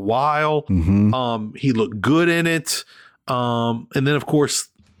Comoroto for a while. He looked good in it. And then of course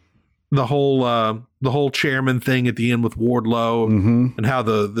the whole chairman thing at the end with Wardlow and how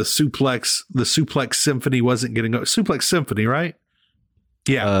the suplex symphony wasn't getting suplex symphony, right?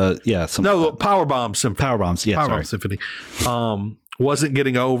 Yeah. Powerbomb symphony. Powerbombs. Yeah. Powerbomb symphony. Wasn't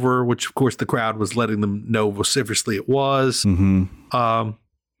getting over, which of course the crowd was letting them know vociferously it was.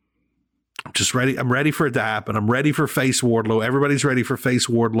 I'm just ready. I'm ready for it to happen. I'm ready for face Wardlow. Everybody's ready for face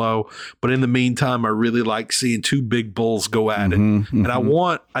Wardlow. But in the meantime, I really like seeing two big bulls go at it. And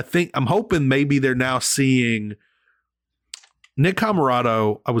I'm hoping maybe they're now seeing Nick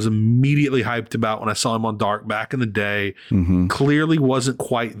Comoroto. I was immediately hyped about when I saw him on Dark back in the day. Clearly wasn't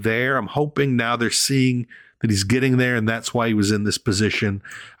quite there. I'm hoping now they're seeing that he's getting there, and that's why he was in this position.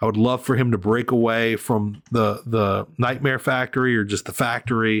 I would love for him to break away from the Nightmare Factory or just the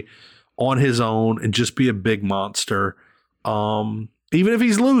factory on his own and just be a big monster. Even if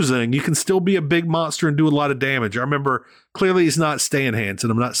he's losing, you can still be a big monster and do a lot of damage. I remember clearly he's not Stan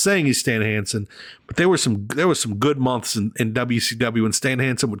Hansen. I'm not saying he's Stan Hansen, but there was some good months in WCW when Stan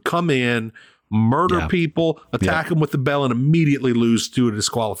Hansen would come in, murder people, attack them with the bell, and immediately lose to a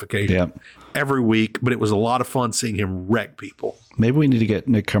disqualification every week. But it was a lot of fun seeing him wreck people. Maybe we need to get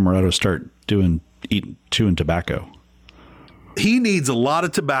Nick Comoroto to start chewing tobacco. He needs a lot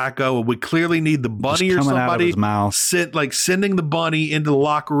of tobacco, and we clearly need the bunny or somebody sending the bunny into the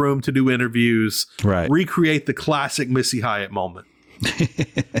locker room to do interviews, recreate the classic Missy Hyatt moment.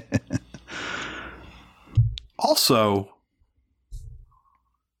 Also,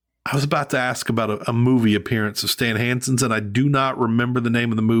 I was about to ask about a movie appearance of Stan Hansen's, and I do not remember the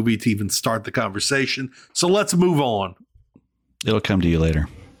name of the movie to even start the conversation. So let's move on. It'll come to you later.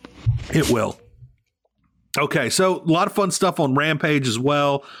 It will. Okay, so a lot of fun stuff on Rampage as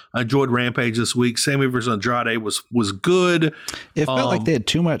well. I enjoyed Rampage this week. Sammy vs. Andrade was good. It felt like they had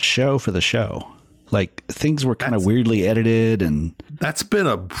too much show for the show. Like things were kind of weirdly edited, and that's been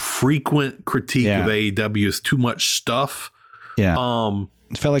a frequent critique of AEW is too much stuff. Yeah.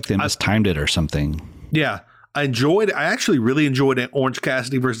 It felt like they mistimed it or something. Yeah. I actually really enjoyed Orange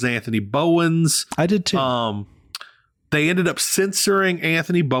Cassidy versus Anthony Bowens. I did too. They ended up censoring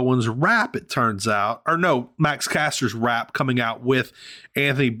Anthony Bowen's rap, it turns out. Or no, Max Caster's rap coming out with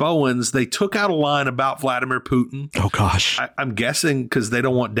Anthony Bowens. They took out a line about Vladimir Putin. Oh, gosh. I'm guessing because they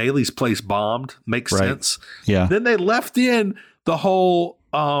don't want Daly's place bombed. Makes sense. Yeah. Then they left in the whole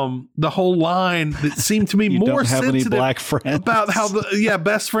line that seemed to me more sensitive any black friends. About how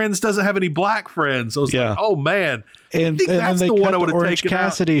Best Friends doesn't have any black friends. I was like, oh man. And that's the one I would have taken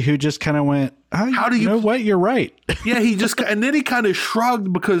Cassidy out. Who just kind of went, how do you know what? You're right. Yeah, and then he kind of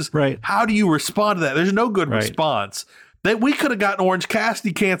shrugged because how do you respond to that? There's no good response. We could have gotten Orange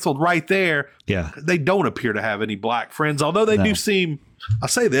Cassidy canceled right there. Yeah. They don't appear to have any black friends, although they do seem, I'll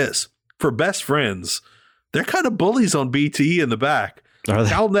say this, for Best Friends, they're kind of bullies on BTE in the back. Are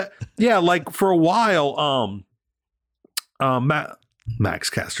they? Yeah, like for a while, Max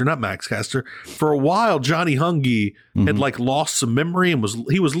Caster. For a while, Johnny Hungy had like lost some memory and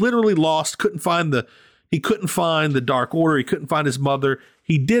he was literally lost. Couldn't find the Dark Order. He couldn't find his mother.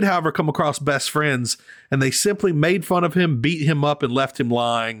 He did, however, come across Best Friends, and they simply made fun of him, beat him up, and left him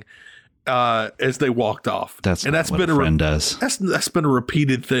lying as they walked off. That's been a friend does. That's been a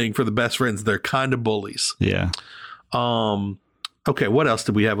repeated thing for the Best Friends. They're kind of bullies. Yeah. Okay, what else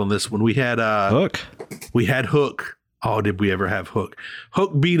did we have on this one? We had Hook. We had Hook. Oh, did we ever have Hook?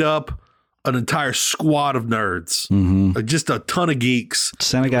 Hook beat up an entire squad of nerds. Just a ton of geeks.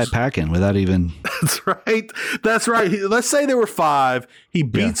 Sent a guy packing without even... That's right. Let's say there were 5. He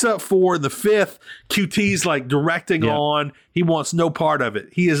beats up 4. The 5th, QT's like directing on. He wants no part of it.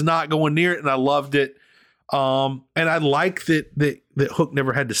 He is not going near it, and I loved it. And I like that Hook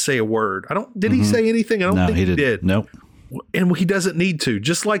never had to say a word. Did he say anything? I don't think he did. Nope. And he doesn't need to.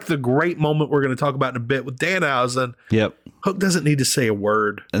 Just like the great moment we're going to talk about in a bit with Danhausen. Yep. Hook doesn't need to say a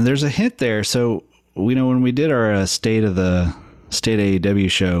word. And there's a hint there. So, when we did our State AEW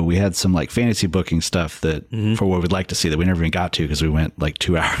show, we had some like fantasy booking stuff that for what we'd like to see that we never even got to because we went like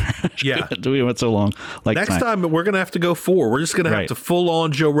 2 hours. Yeah. We went so long. Like next time we're going to have to go 4. We're just going to have to full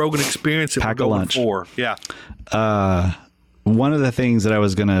on Joe Rogan experience it. Pack a lunch. 4. Yeah. One of the things that I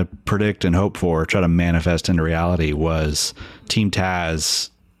was going to predict and hope for, try to manifest into reality, was Team Taz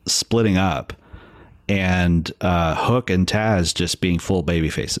splitting up and Hook and Taz just being full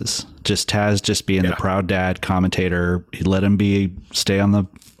baby faces. Just Taz just being the proud dad commentator. He let him stay on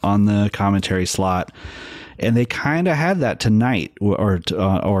the commentary slot. And they kind of had that tonight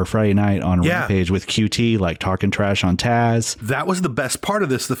or Friday night on Rampage with QT, like talking trash on Taz. That was the best part of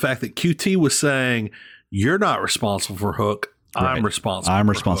this. The fact that QT was saying, you're not responsible for Hook. I'm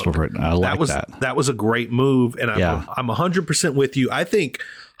responsible for it. I like that. That was a great move. And I'm 100% with you. I think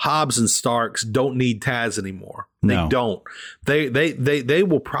Hobbs and Starks don't need Taz anymore. They don't. They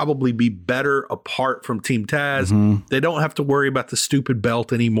will probably be better apart from Team Taz. They don't have to worry about the stupid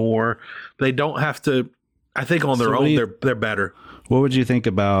belt anymore. They don't have to. I think on their own, they're better. What would you think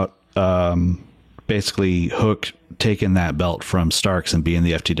about basically Hook taking that belt from Starks and being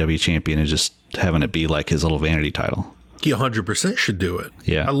the FTW champion and just having it be like his little vanity title. He 100% should do it.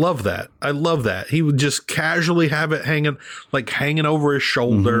 Yeah. I love that. He would just casually have it hanging over his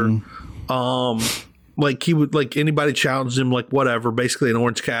shoulder. Like he would, like anybody challenged him, like whatever, basically an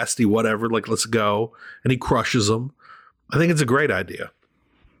Orange Cassidy, whatever, like let's go. And he crushes them. I think it's a great idea.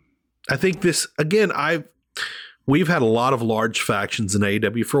 I think this, again, we've had a lot of large factions in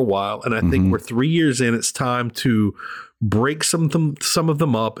AEW for a while, and I think we're 3 years in. It's time to break some of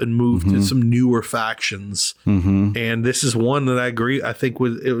them up and move to some newer factions. And this is one that I agree. I think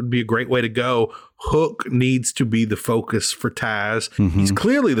it would be a great way to go. Hook needs to be the focus for Taz. He's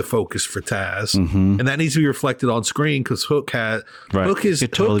clearly the focus for Taz, and that needs to be reflected on screen because Hook is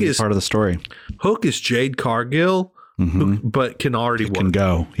part of the story. Hook is Jade Cargill, but can already work. Can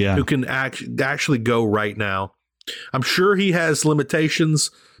go, yeah. Who can actually go right now. I'm sure he has limitations,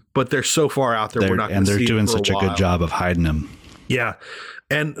 but they're so far out there. We're not going to see. And they're doing such a good job of hiding them. Yeah.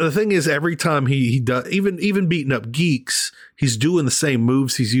 And the thing is, every time he does, even beating up geeks, he's doing the same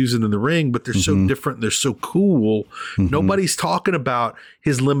moves he's using in the ring, but they're so different. They're so cool. Nobody's talking about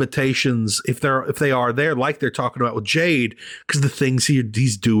his limitations if they are there, like they're talking about with Jade, because the things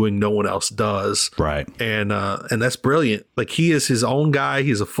he's doing, no one else does. Right. And that's brilliant. Like he is his own guy.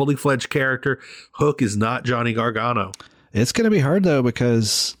 He's a fully fledged character. Hook is not Johnny Gargano. It's going to be hard though,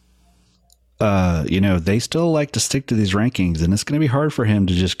 because they still like to stick to these rankings, and it's going to be hard for him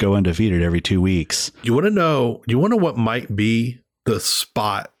to just go undefeated every 2 weeks. You want to know what might be the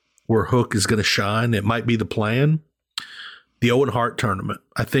spot where Hook is going to shine? It might be the plan. The Owen Hart tournament.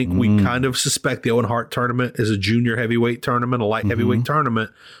 I think we kind of suspect the Owen Hart tournament is a junior heavyweight tournament, a light heavyweight tournament.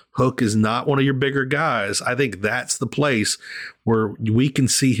 Hook is not one of your bigger guys. I think that's the place where we can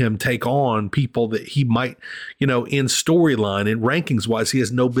see him take on people that he might, in storyline and rankings wise, he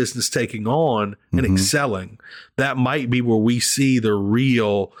has no business taking on and excelling. That might be where we see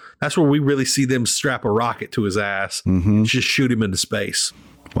that's where we really see them strap a rocket to his ass and just shoot him into space.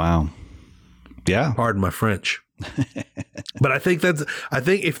 Wow. Yeah. Pardon my French. But I think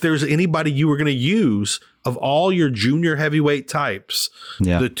if there's anybody you were going to use of all your junior heavyweight types,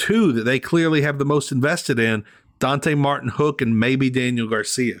 the two that they clearly have the most invested in, Dante Martin, Hook, and maybe Daniel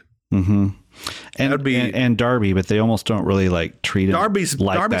Garcia. And Darby, but they almost don't really treat it. Darby's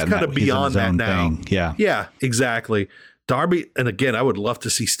kind of beyond that now. Thing. Yeah. Yeah, exactly. Darby, and again, I would love to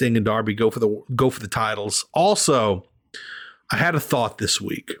see Sting and Darby go for the titles. Also, I had a thought this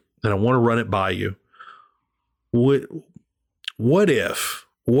week, and I want to run it by you. What if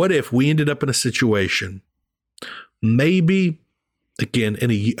we ended up in a situation, maybe again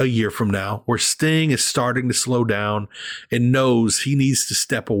in a year from now, where Sting is starting to slow down and knows he needs to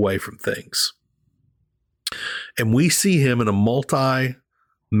step away from things, and we see him in a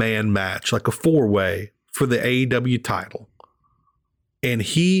multi-man match, like a 4-way for the AEW title, and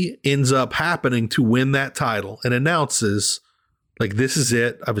he ends up happening to win that title and announces, this is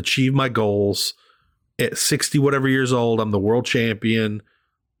it, I've achieved my goals. At 60 whatever years old, I'm the world champion.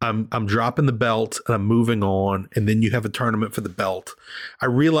 I'm dropping the belt and I'm moving on. And then you have a tournament for the belt. I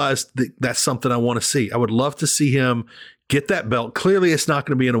realized that's something I want to see. I would love to see him get that belt. Clearly, it's not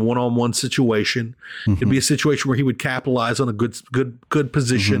going to be in a one-on-one situation. It'd be a situation where he would capitalize on a good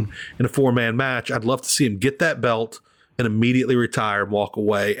position in a 4-man match. I'd love to see him get that belt and immediately retire and walk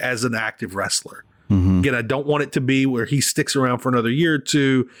away as an active wrestler. Again, I don't want it to be where he sticks around for another year or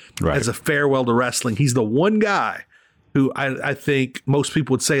two as a farewell to wrestling. He's the one guy who I think most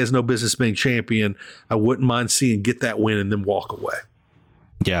people would say has no business being champion. I wouldn't mind seeing get that win and then walk away.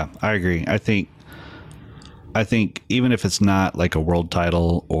 Yeah, I agree. I think even if it's not like a world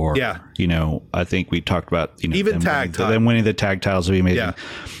title or, I think we talked about, even tag title. Them winning the tag titles would be amazing. Yeah.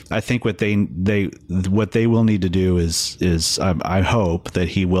 I think what they will need to do is I hope that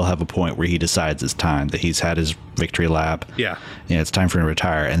he will have a point where he decides it's time, that he's had his victory lap. Yeah. And it's time for him to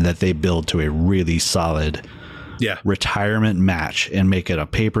retire, and that they build to a really solid retirement match and make it a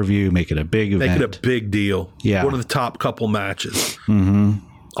pay-per-view, make it a big event. Make it a big deal. Yeah. One of the top couple matches.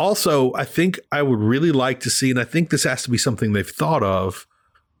 Also, I think I would really like to see, and I think this has to be something they've thought of.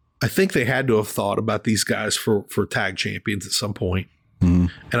 I think they had to have thought about these guys for tag champions at some point.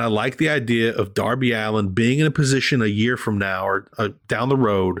 And I like the idea of Darby Allin being in a position a year from now or down the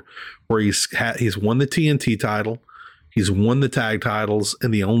road where he's won the TNT title, he's won the tag titles,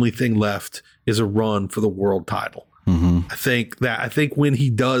 and the only thing left is a run for the world title. I think when he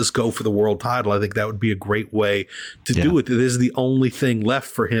does go for the world title, I think that would be a great way to do it. This is the only thing left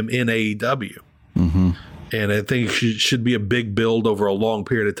for him in AEW. And I think it should be a big build over a long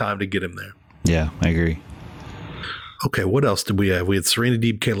period of time to get him there. Yeah, I agree. Okay, what else did we have? We had Serena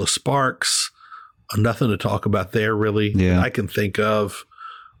Deeb, Kayla Sparks. Nothing to talk about there, really. Yeah. I can think of.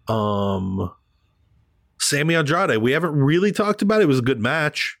 Sammy Andrade. We haven't really talked about it. It was a good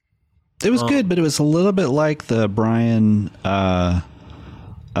match. It was good, but it was a little bit like the Brian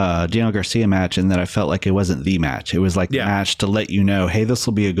Daniel Garcia match in that I felt like it wasn't the match. It was like the match to let you know, hey, this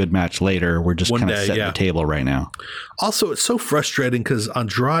will be a good match later. We're just kind of setting the table right now. Also, it's so frustrating because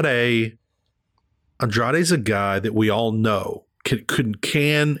Andrade's a guy that we all know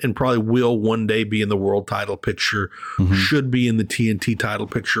can and probably will one day be in the world title picture, should be in the TNT title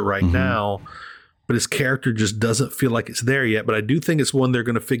picture right now. But his character just doesn't feel like it's there yet. But I do think it's one they're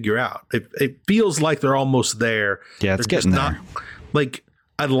going to figure out. It feels like they're almost there. Yeah, it's getting there. Like,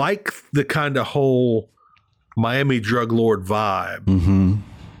 I like the kind of whole Miami drug lord vibe.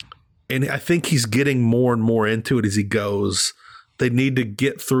 And I think he's getting more and more into it as he goes. They need to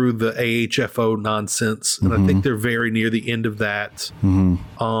get through the AHFO nonsense. And I think they're very near the end of that.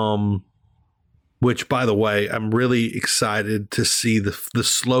 Which, by the way, I'm really excited to see the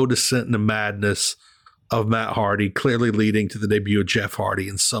slow descent into madness of Matt Hardy, clearly leading to the debut of Jeff Hardy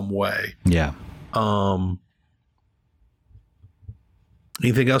in some way. Yeah.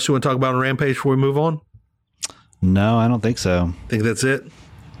 Anything else you want to talk about on Rampage before we move on? No, I don't think so. Think that's it?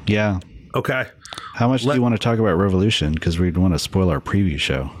 Yeah. Okay. How much do you want to talk about Revolution? Because we'd want to spoil our preview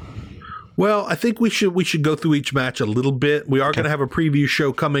show. Well, I think we should go through each match a little bit. We are going to have a preview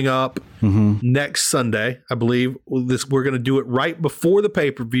show coming up next Sunday, I believe. We're going to do it right before the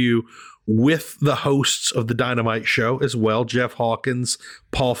pay-per-view with the hosts of the Dynamite show as well, Jeff Hawkins,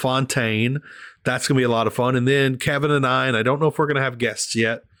 Paul Fontaine. That's going to be a lot of fun. And then Kevin and I don't know if we're going to have guests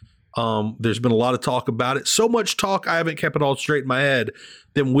yet. There's been a lot of talk about it. So much talk, I haven't kept it all straight in my head.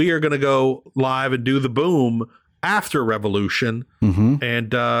 Then we are going to go live and do the Boom after Revolution.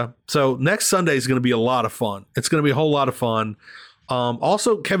 And so next Sunday is going to be a lot of fun. It's going to be a whole lot of fun.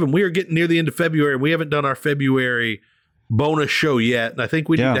 Also, Kevin, we are getting near the end of February, and we haven't done our February bonus show yet. And I think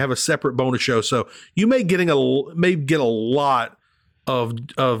we need to have a separate bonus show. So you may get a lot of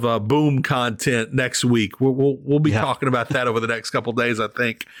Boom content next week. We'll be talking about that over the next couple of days, I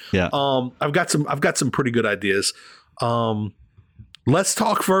think. Yeah. I've got some pretty good ideas. Let's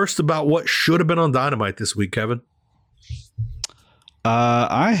talk first about what should have been on Dynamite this week, Kevin.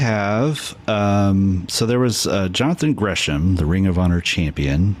 I have. So there was Jonathan Gresham, the Ring of Honor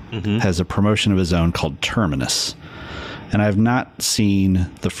champion, has a promotion of his own called Terminus. And I've not seen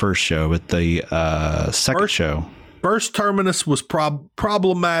the first show, but the second show. First Terminus was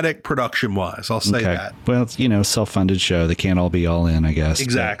problematic production-wise. I'll say that. Well, it's, self-funded show. They can't all be all in, I guess.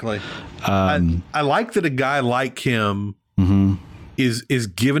 Exactly. I like that a guy like him is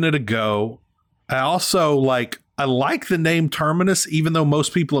giving it a go. I also I like the name Terminus, even though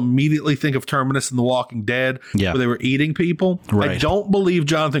most people immediately think of Terminus in The Walking Dead, where they were eating people. Right. I don't believe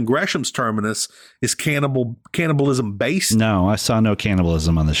Jonathan Gresham's Terminus is cannibalism based. No, I saw no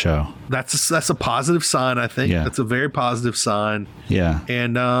cannibalism on the show. That's a positive sign, I think. Yeah. That's a very positive sign. Yeah.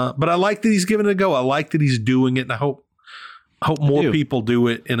 And but I like that he's giving it a go. I like that he's doing it, and I hope more people do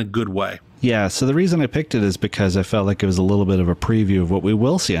it in a good way. Yeah, so the reason I picked it is because I felt like it was a little bit of a preview of what we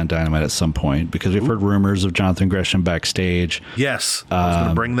will see on Dynamite at some point, because we've heard rumors of Jonathan Gresham backstage. Yes, I was going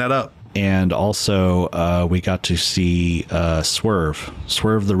to bring that up. And also we got to see Swerve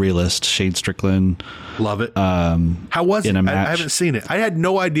the Realist, Shane Strickland. Love it. How was it? I haven't seen it. I had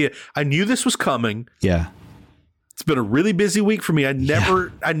no idea. I knew this was coming. Yeah. It's been a really busy week for me. I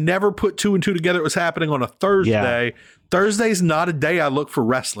never put two and two together. It was happening on a Thursday. Yeah. Thursday's not a day I look for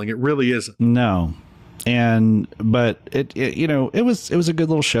wrestling. It really isn't. No. But it was a good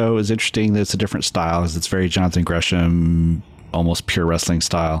little show. It was interesting that it's a different style, as it's very Jonathan Gresham, almost pure wrestling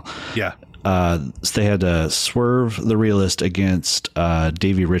style. Yeah. So they had Swerve the Realist against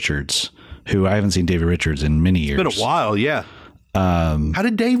Davey Richards, who I haven't seen Davey Richards in many years. It's been a while, yeah. How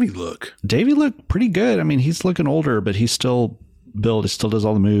did Davey look? Davey looked pretty good. I mean, he's looking older, but he's still built. He still does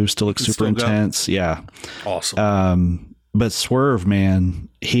all the moves. Still looks super intense. Yeah. Awesome. But Swerve, man,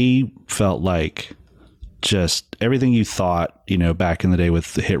 he felt like just everything you thought, back in the day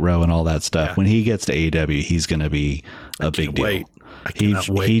with the Hit Row and all that stuff. Yeah. When he gets to AEW, he's going to be a big deal. I cannot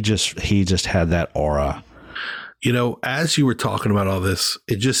wait. He just had that aura. As you were talking about all this,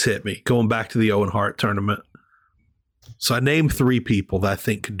 it just hit me going back to the Owen Hart tournament. So I named 3 people that I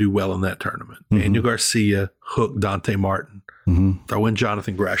think could do well in that tournament. Daniel Garcia, Hook, Dante Martin. Throw in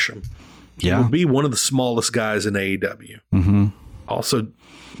Jonathan Gresham. Yeah. He would be one of the smallest guys in AEW. Also,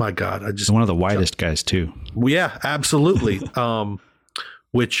 my God, one of the widest guys too. Well, yeah, absolutely.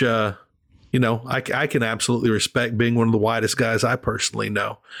 Which, I can absolutely respect being one of the widest guys I personally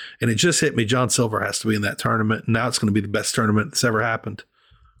know. And it just hit me. John Silver has to be in that tournament. And now it's going to be the best tournament that's ever happened.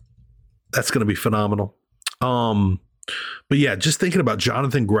 That's going to be phenomenal. But yeah, just thinking about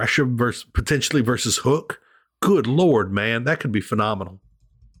Jonathan Gresham versus Hook. Good Lord, man, that could be phenomenal.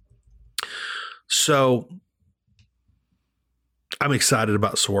 So I'm excited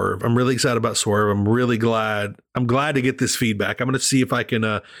about Swerve. I'm really excited about Swerve. I'm really glad. I'm glad to get this feedback. I'm going to see if I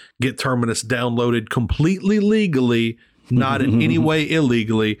can get Terminus downloaded completely legally, not in any way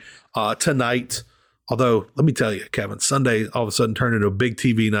illegally, tonight. Although, let me tell you, Kevin, Sunday all of a sudden turned into a big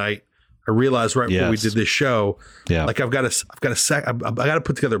TV night. I realized right before we did this show, like I've got to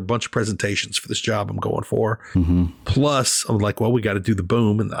put together a bunch of presentations for this job I'm going for. Plus, I'm like, well, we got to do the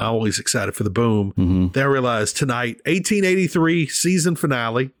Boom, and I'm always excited for the Boom. Then I realized tonight, 1883 season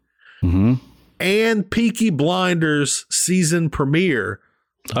finale, and Peaky Blinders season premiere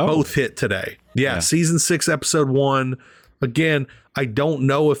both hit today. Yeah, season 6, episode 1. Again, I don't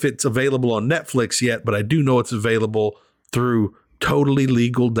know if it's available on Netflix yet, but I do know it's available through totally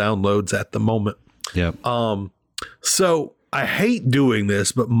legal downloads at the moment. Yep. So I hate doing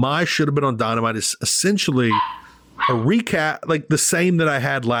this, but my Should Have Been on Dynamite is essentially a recap, like the same that I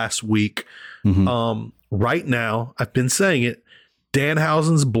had last week. Right now, I've been saying it.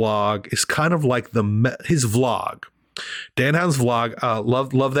 Danhausen's blog is kind of like his vlog. Danhausen's vlog,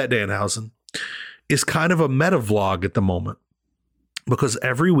 love that Danhausen, is kind of a meta vlog at the moment. Because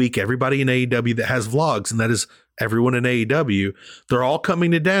every week, everybody in AEW that has vlogs, and that is everyone in AEW, they're all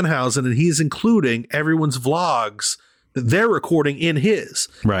coming to Danhausen, and he's including everyone's vlogs that they're recording in his.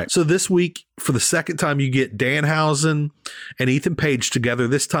 Right. So this week, for the second time, you get Danhausen and Ethan Page together.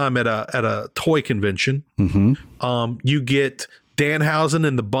 This time at a toy convention. You get Danhausen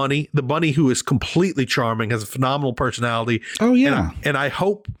and the bunny who is completely charming, has a phenomenal personality. Oh yeah. And I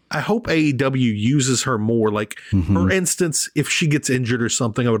hope AEW uses her more. Like for instance, if she gets injured or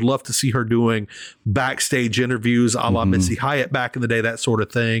something, I would love to see her doing backstage interviews a la Missy Hyatt back in the day, that sort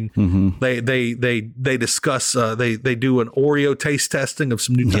of thing. They discuss, they do an Oreo taste testing of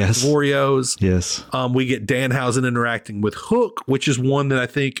some new types of Oreos. Yes. We get Danhausen interacting with Hook, which is one that I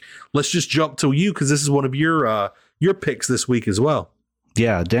think, let's just jump to you, because this is one of your picks this week as well.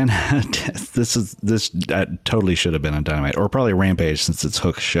 Yeah, this totally should have been on Dynamite, or probably Rampage, since it's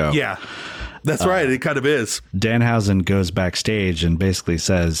Hook's show. Yeah, that's right. It kind of is. Danhausen goes backstage and basically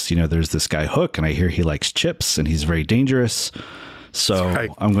says, there's this guy Hook, and I hear he likes chips and he's very dangerous. So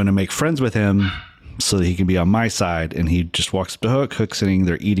I'm going to make friends with him so that he can be on my side. And he just walks up to Hook. Hook's sitting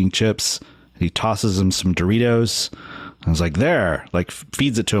there eating chips. And he tosses him some Doritos. I was like,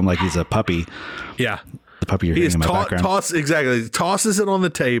 feeds it to him like he's a puppy. Yeah. The puppy you're hearing in my background. Tosses it on the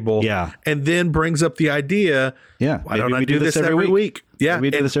table. Yeah. And then brings up the idea. Yeah. Why don't I do this every week? Yeah. We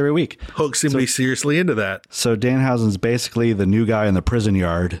do this every week. Hook seems to be seriously into that. So Danhausen's basically the new guy in the prison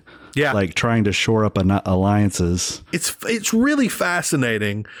yard. Yeah. Like trying to shore up alliances. It's really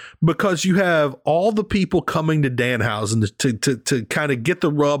fascinating because you have all the people coming to Danhausen to kind of get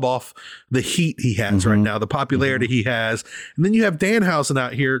the rub off the heat he has right now, the popularity he has. And then you have Danhausen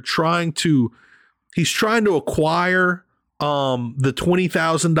out here trying to acquire the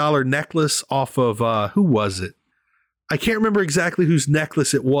 $20,000 necklace off of who was it? I can't remember exactly whose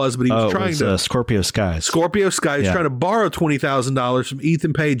necklace it was, but he was trying to Scorpio Sky. Scorpio Sky was trying to borrow $20,000 from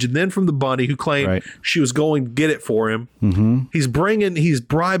Ethan Page and then from the bunny who claimed she was going to get it for him. He's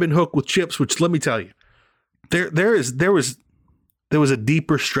bribing Hook with chips, which let me tell you, there was a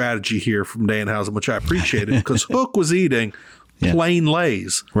deeper strategy here from Danhausen, which I appreciated because Hook was eating plain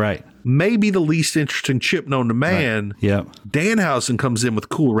Lay's. Right. Maybe the least interesting chip known to man. Right. Yep. Danhausen comes in with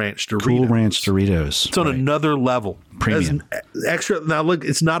Cool Ranch Doritos. Cool Ranch Doritos. It's on another level. Premium. Extra. Now look,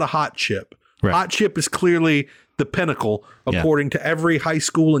 it's not a hot chip. Right. Hot chip is clearly the pinnacle, according to every high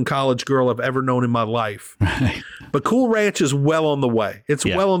school and college girl I've ever known in my life. Right. But Cool Ranch is well on the way. It's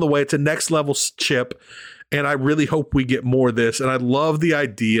well on the way. It's a next level chip. And I really hope we get more of this. And I love the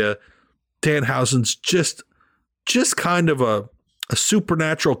idea. Danhausen's just kind of a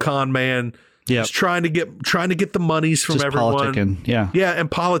supernatural con man. Yeah, just trying to get the monies from just everyone. Politicking,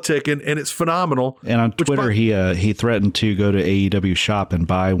 and politicking, and it's phenomenal. And on Twitter, he threatened to go to AEW shop and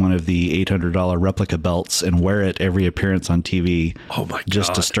buy one of the $800 replica belts and wear it every appearance on TV. Oh my god!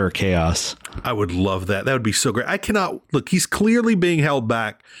 Just to stir chaos. I would love that. That would be so great. I cannot look. He's clearly being held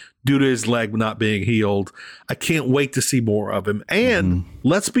back due to his leg not being healed. I can't wait to see more of him. And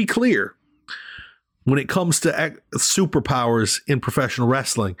let's be clear. When it comes to superpowers in professional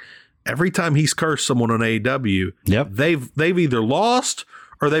wrestling, every time he's cursed someone on AEW, they've either lost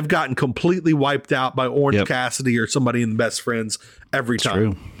or they've gotten completely wiped out by Orange Cassidy or somebody in the Best Friends every time.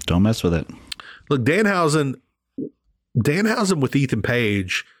 True. Don't mess with it. Look, Danhausen with Ethan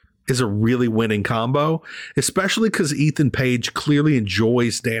Page is a really winning combo, especially because Ethan Page clearly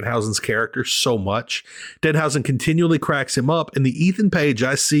enjoys Danhausen's character so much. Danhausen continually cracks him up, and the Ethan Page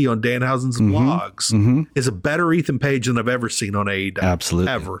I see on Danhausen's vlogs is a better Ethan Page than I've ever seen on AEW.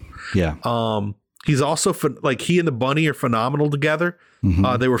 Absolutely. Ever. Yeah. He's also like he and the Bunny are phenomenal together.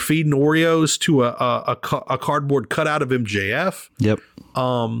 They were feeding Oreos to a cardboard cutout of MJF. Yep.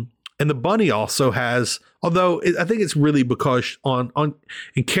 And the Bunny also has, although I think it's really because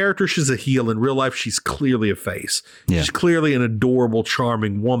in character she's a heel, in real life she's clearly a face. Yeah. She's clearly an adorable,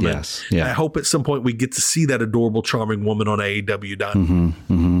 charming woman. Yes. Yeah. I hope at some point we get to see that adorable, charming woman on AEW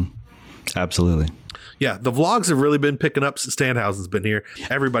done. Absolutely. Yeah, the vlogs have really been picking up since Danhausen's been here.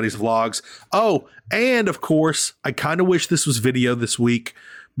 Everybody's vlogs. Oh, and of course, I kind of wish this was video this week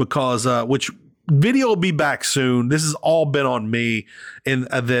because which video will be back soon. This has all been on me, and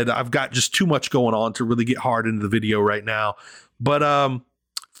that I've got just too much going on to really get hard into the video right now. But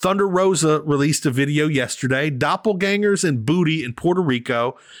Thunder Rosa released a video yesterday, Doppelgangers and Booty in Puerto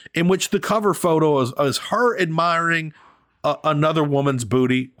Rico, in which the cover photo is her admiring another woman's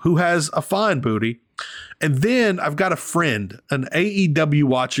booty who has a fine booty. And then I've got a friend, an AEW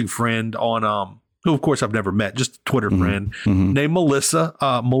watching friend on who of course I've never met, just a Twitter friend named Melissa,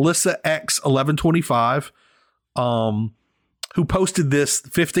 Melissa X 1125, who posted this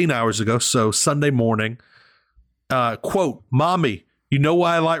 15 hours ago, so Sunday morning. Quote, "Mommy, you know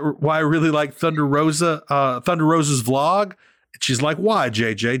why I really like Thunder Rosa's vlog?" And she's like, "Why,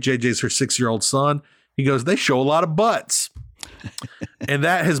 JJ?" JJ's her 6-year-old son. He goes, "They show a lot of butts." And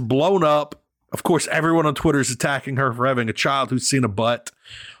that has blown up. Of course, everyone on Twitter is attacking her for having a child who's seen a butt.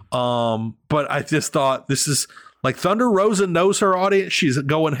 But I just thought this is like Thunder Rosa knows her audience. She's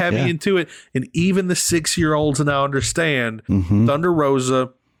going heavy into it. And even the 6-year-olds now understand Thunder Rosa,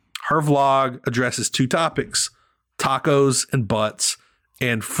 her vlog addresses 2 topics, tacos and butts.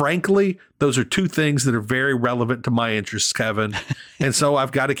 And frankly, those are 2 things that are very relevant to my interests, Kevin. And so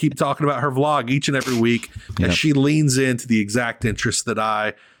I've got to keep talking about her vlog each and every week as she leans into the exact interests that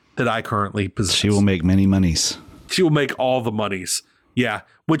I currently possess. She will make many monies. She will make all the monies. Yeah.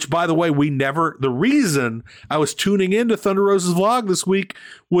 Which, by the way, the reason I was tuning into Thunder Rosa's vlog this week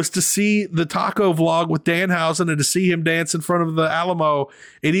was to see the taco vlog with Danhausen and to see him dance in front of the Alamo.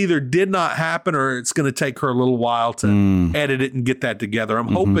 It either did not happen or it's going to take her a little while to edit it and get that together. I'm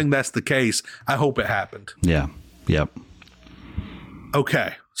hoping that's the case. I hope it happened. Yeah. Yep.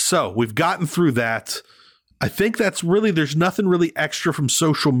 Okay. So we've gotten through that. I think there's nothing really extra from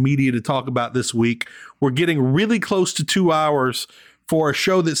social media to talk about this week. We're getting really close to 2 hours for a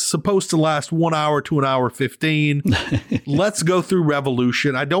show that's supposed to last 1 hour to 1 hour 15. Let's go through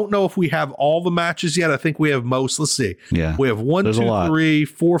Revolution. I don't know if we have all the matches yet. I think we have most. Let's see. Yeah. We have 1, 2, 3,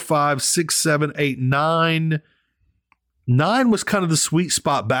 4, 5, 6, 7, 8, 9. 9 was kind of the sweet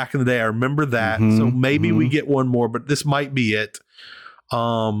spot back in the day. I remember that. So maybe we get one more, but this might be it.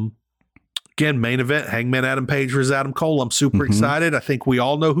 Again, main event, Hangman Adam Page versus Adam Cole. I'm super excited. I think we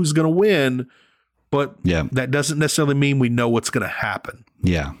all know who's going to win, but that doesn't necessarily mean we know what's going to happen.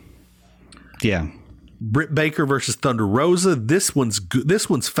 Yeah. Yeah. Britt Baker versus Thunder Rosa. This one's good. This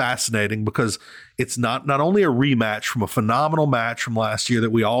one's fascinating because it's not only a rematch from a phenomenal match from last year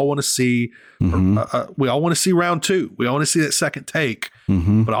that we all want to see. We all want to see round 2. We all want to see that second take.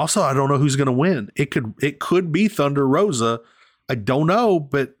 But also, I don't know who's going to win. It could be Thunder Rosa. I don't know,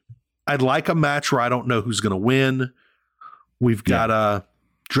 but I'd like a match where I don't know who's going to win. We've got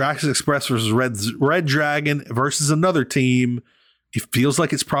Jurassic Express versus Red Dragon versus another team. It feels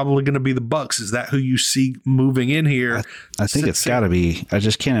like it's probably going to be the Bucks. Is that who you see moving in here? I think it's got to be. I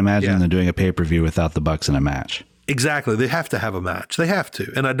just can't imagine them doing a pay-per-view without the Bucks in a match. Exactly. They have to have a match. They have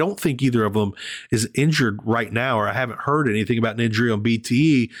to. And I don't think either of them is injured right now, or I haven't heard anything about an injury on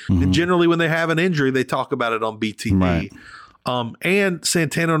BTE. And generally when they have an injury, they talk about it on BTE. Right. And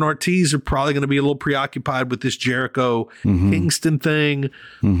Santana and Ortiz are probably going to be a little preoccupied with this Jericho Kingston thing,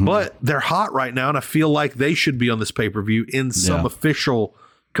 but they're hot right now. And I feel like they should be on this pay-per-view in some official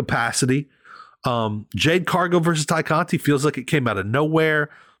capacity. Jade Cargill versus Ty Conti feels like it came out of nowhere.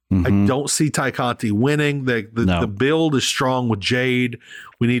 I don't see Ty Conti winning. The build is strong with Jade.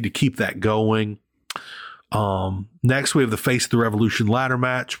 We need to keep that going. Next, we have the Face of the Revolution ladder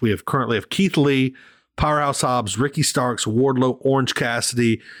match. We currently have Keith Lee, Powerhouse Hobbs, Ricky Starks, Wardlow, Orange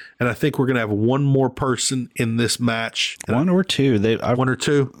Cassidy, and I think we're going to have one more person in this match. One or two. One or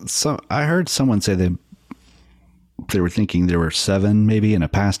two. So I heard someone say they were thinking there were 7 maybe in a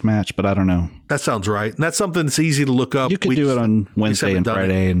past match, but I don't know. That sounds right. And that's something that's easy to look up. You could do it on Wednesday and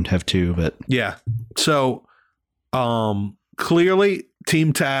Friday and have 2, but yeah. So clearly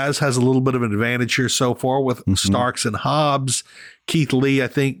Team Taz has a little bit of an advantage here so far with Starks and Hobbs. Keith Lee, I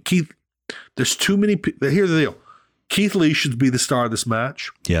think there's too many. Here's the deal. Keith Lee should be the star of this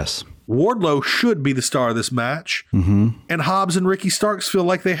match. Yes. Wardlow should be the star of this match. And Hobbs and Ricky Starks feel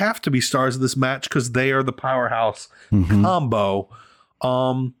like they have to be stars of this match because they are the powerhouse combo.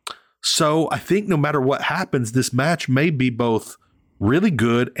 So I think no matter what happens, this match may be both really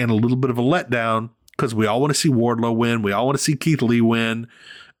good and a little bit of a letdown because we all want to see Wardlow win. We all want to see Keith Lee win.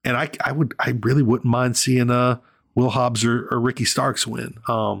 And I really wouldn't mind seeing Will Hobbs or Ricky Starks win.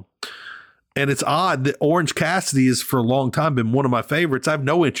 And it's odd that Orange Cassidy has for a long time been one of my favorites. I have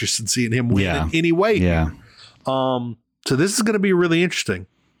no interest in seeing him win in any way. Yeah. So this is going to be really interesting.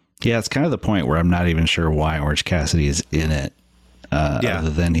 Yeah, it's kind of the point where I'm not even sure why Orange Cassidy is in it. Other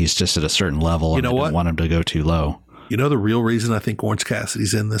than he's just at a certain level and I don't want him to go too low. You know the real reason I think Orange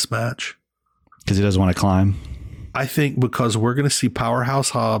Cassidy's in this match? Because he doesn't want to climb? I think because we're going to see Powerhouse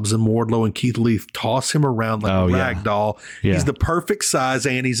Hobbs and Wardlow and Keith Lee toss him around like a rag doll. Yeah. He's the perfect size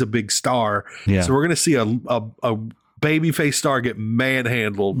and he's a big star. Yeah. So we're going to see a babyface star get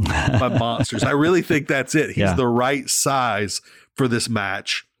manhandled by monsters. I really think that's it. He's the right size for this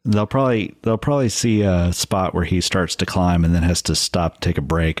match. They'll probably see a spot where he starts to climb and then has to stop, take a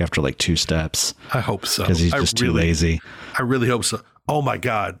break after like 2 steps. I hope so. Because he's just too lazy. I really hope so. Oh my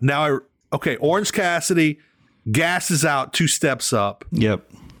God. Now Orange Cassidy gasses out 2 steps up. Yep.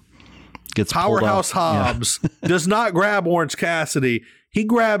 Gets Powerhouse Hobbs does not grab Orange Cassidy. He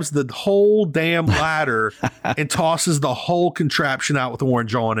grabs the whole damn ladder and tosses the whole contraption out with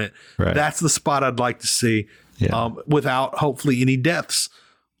Orange on it. Right. That's the spot I'd like to see without hopefully any deaths.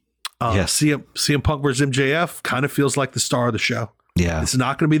 CM Punk versus MJF kind of feels like the star of the show. Yeah. It's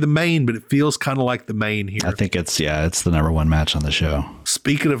not going to be the main, but it feels kind of like the main here. I think it's the number 1 match on the show.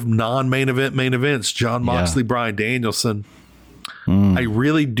 Speaking of non-main events, Jon Moxley, Bryan Danielson. I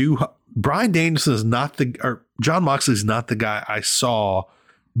really do. Bryan Danielson is Jon Moxley is not the guy I saw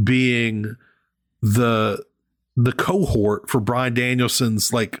being the cohort for Bryan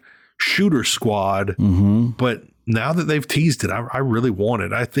Danielson's like shooter squad. But now that they've teased it, I really want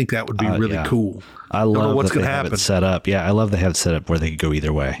it. I think that would be really cool. I love what's going to happen. Set up. Yeah, I love they have it set up where they could go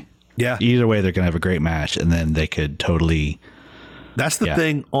either way. Yeah. Either way, they're going to have a great match, and then they could totally. That's the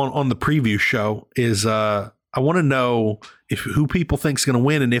thing on the preview show is I want to know who people think is going to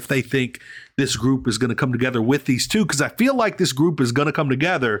win and if they think this group is going to come together with these two, because I feel like this group is going to come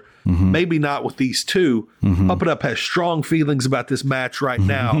together, maybe not with these two. Up It Up has strong feelings about this match right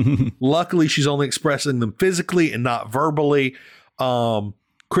now. Luckily, she's only expressing them physically and not verbally.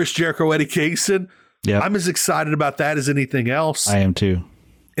 Chris Jericho, Eddie Kingston, I'm as excited about that as anything else. I am too.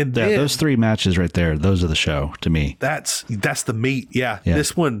 And then, those 3 matches right there, those are the show to me. That's the meat. Yeah.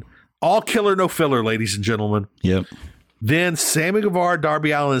 This one, all killer, no filler, ladies and gentlemen. Yep. Then Sammy Guevara,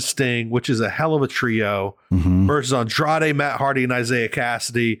 Darby Allin, and Sting, which is a hell of a trio, versus Andrade, Matt Hardy, and Isaiah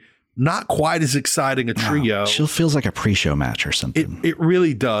Cassidy. Not quite as exciting a trio. It feels like a pre-show match or something. It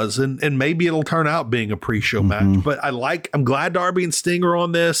really does, and maybe it'll turn out being a pre-show match. But I'm glad Darby and Sting are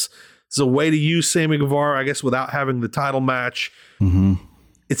on this. It's a way to use Sammy Guevara, I guess, without having the title match.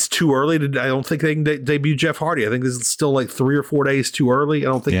 It's too early I don't think they can debut Jeff Hardy. I think this is still like 3 or 4 days too early. I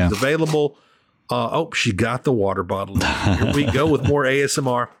don't think he's available. She got the water bottle. Here we go with more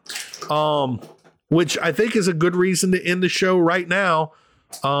ASMR, which I think is a good reason to end the show right now.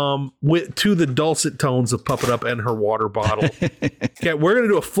 To the dulcet tones of Pup It Up and her water bottle. Okay, we're going to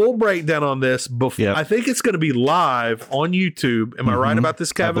do a full breakdown on this. I think it's going to be live on YouTube. Am I right about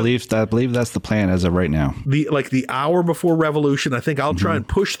this, Kevin? I believe that's the plan as of right now. The hour before Revolution. I think I'll try and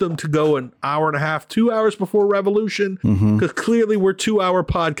push them to go an hour and a half, 2 hours before Revolution, because clearly we're 2-hour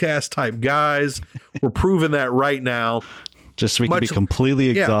podcast type guys. We're proving that right now. Just so we can be completely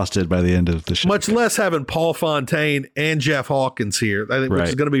exhausted by the end of the show. Much less having Paul Fontaine and Jeff Hawkins here, I think, which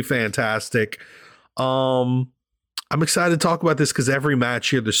is going to be fantastic. I'm excited to talk about this because every match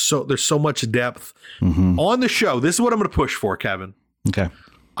here, there's so much depth on the show. This is what I'm going to push for, Kevin. Okay.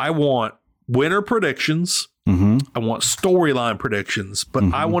 I want winner predictions. I want storyline predictions, but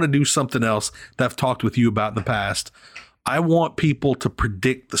I want to do something else that I've talked with you about in the past. I want people to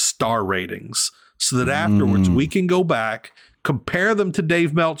predict the star ratings so that afterwards we can go back, compare them to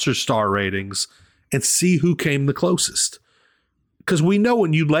Dave Meltzer's star ratings, and see who came the closest. Because we know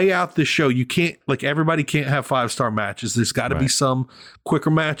when you lay out this show, you can't, like, everybody can't have 5-star matches. There's got to be some quicker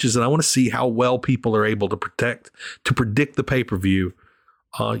matches, and I want to see how well people are able to predict the pay-per-view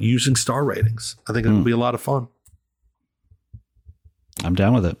using star ratings. I think it'll be a lot of fun. I'm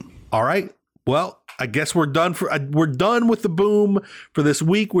down with it. All right. Well, I guess we're done with the boom for this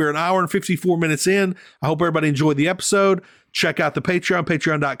week. We're an hour and 54 minutes in. I hope everybody enjoyed the episode. Check out the Patreon,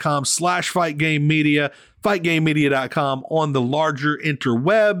 patreon.com/FightGameMedia, fightgamemedia.com on the larger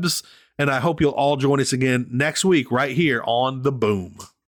interwebs. And I hope you'll all join us again next week right here on The Boom.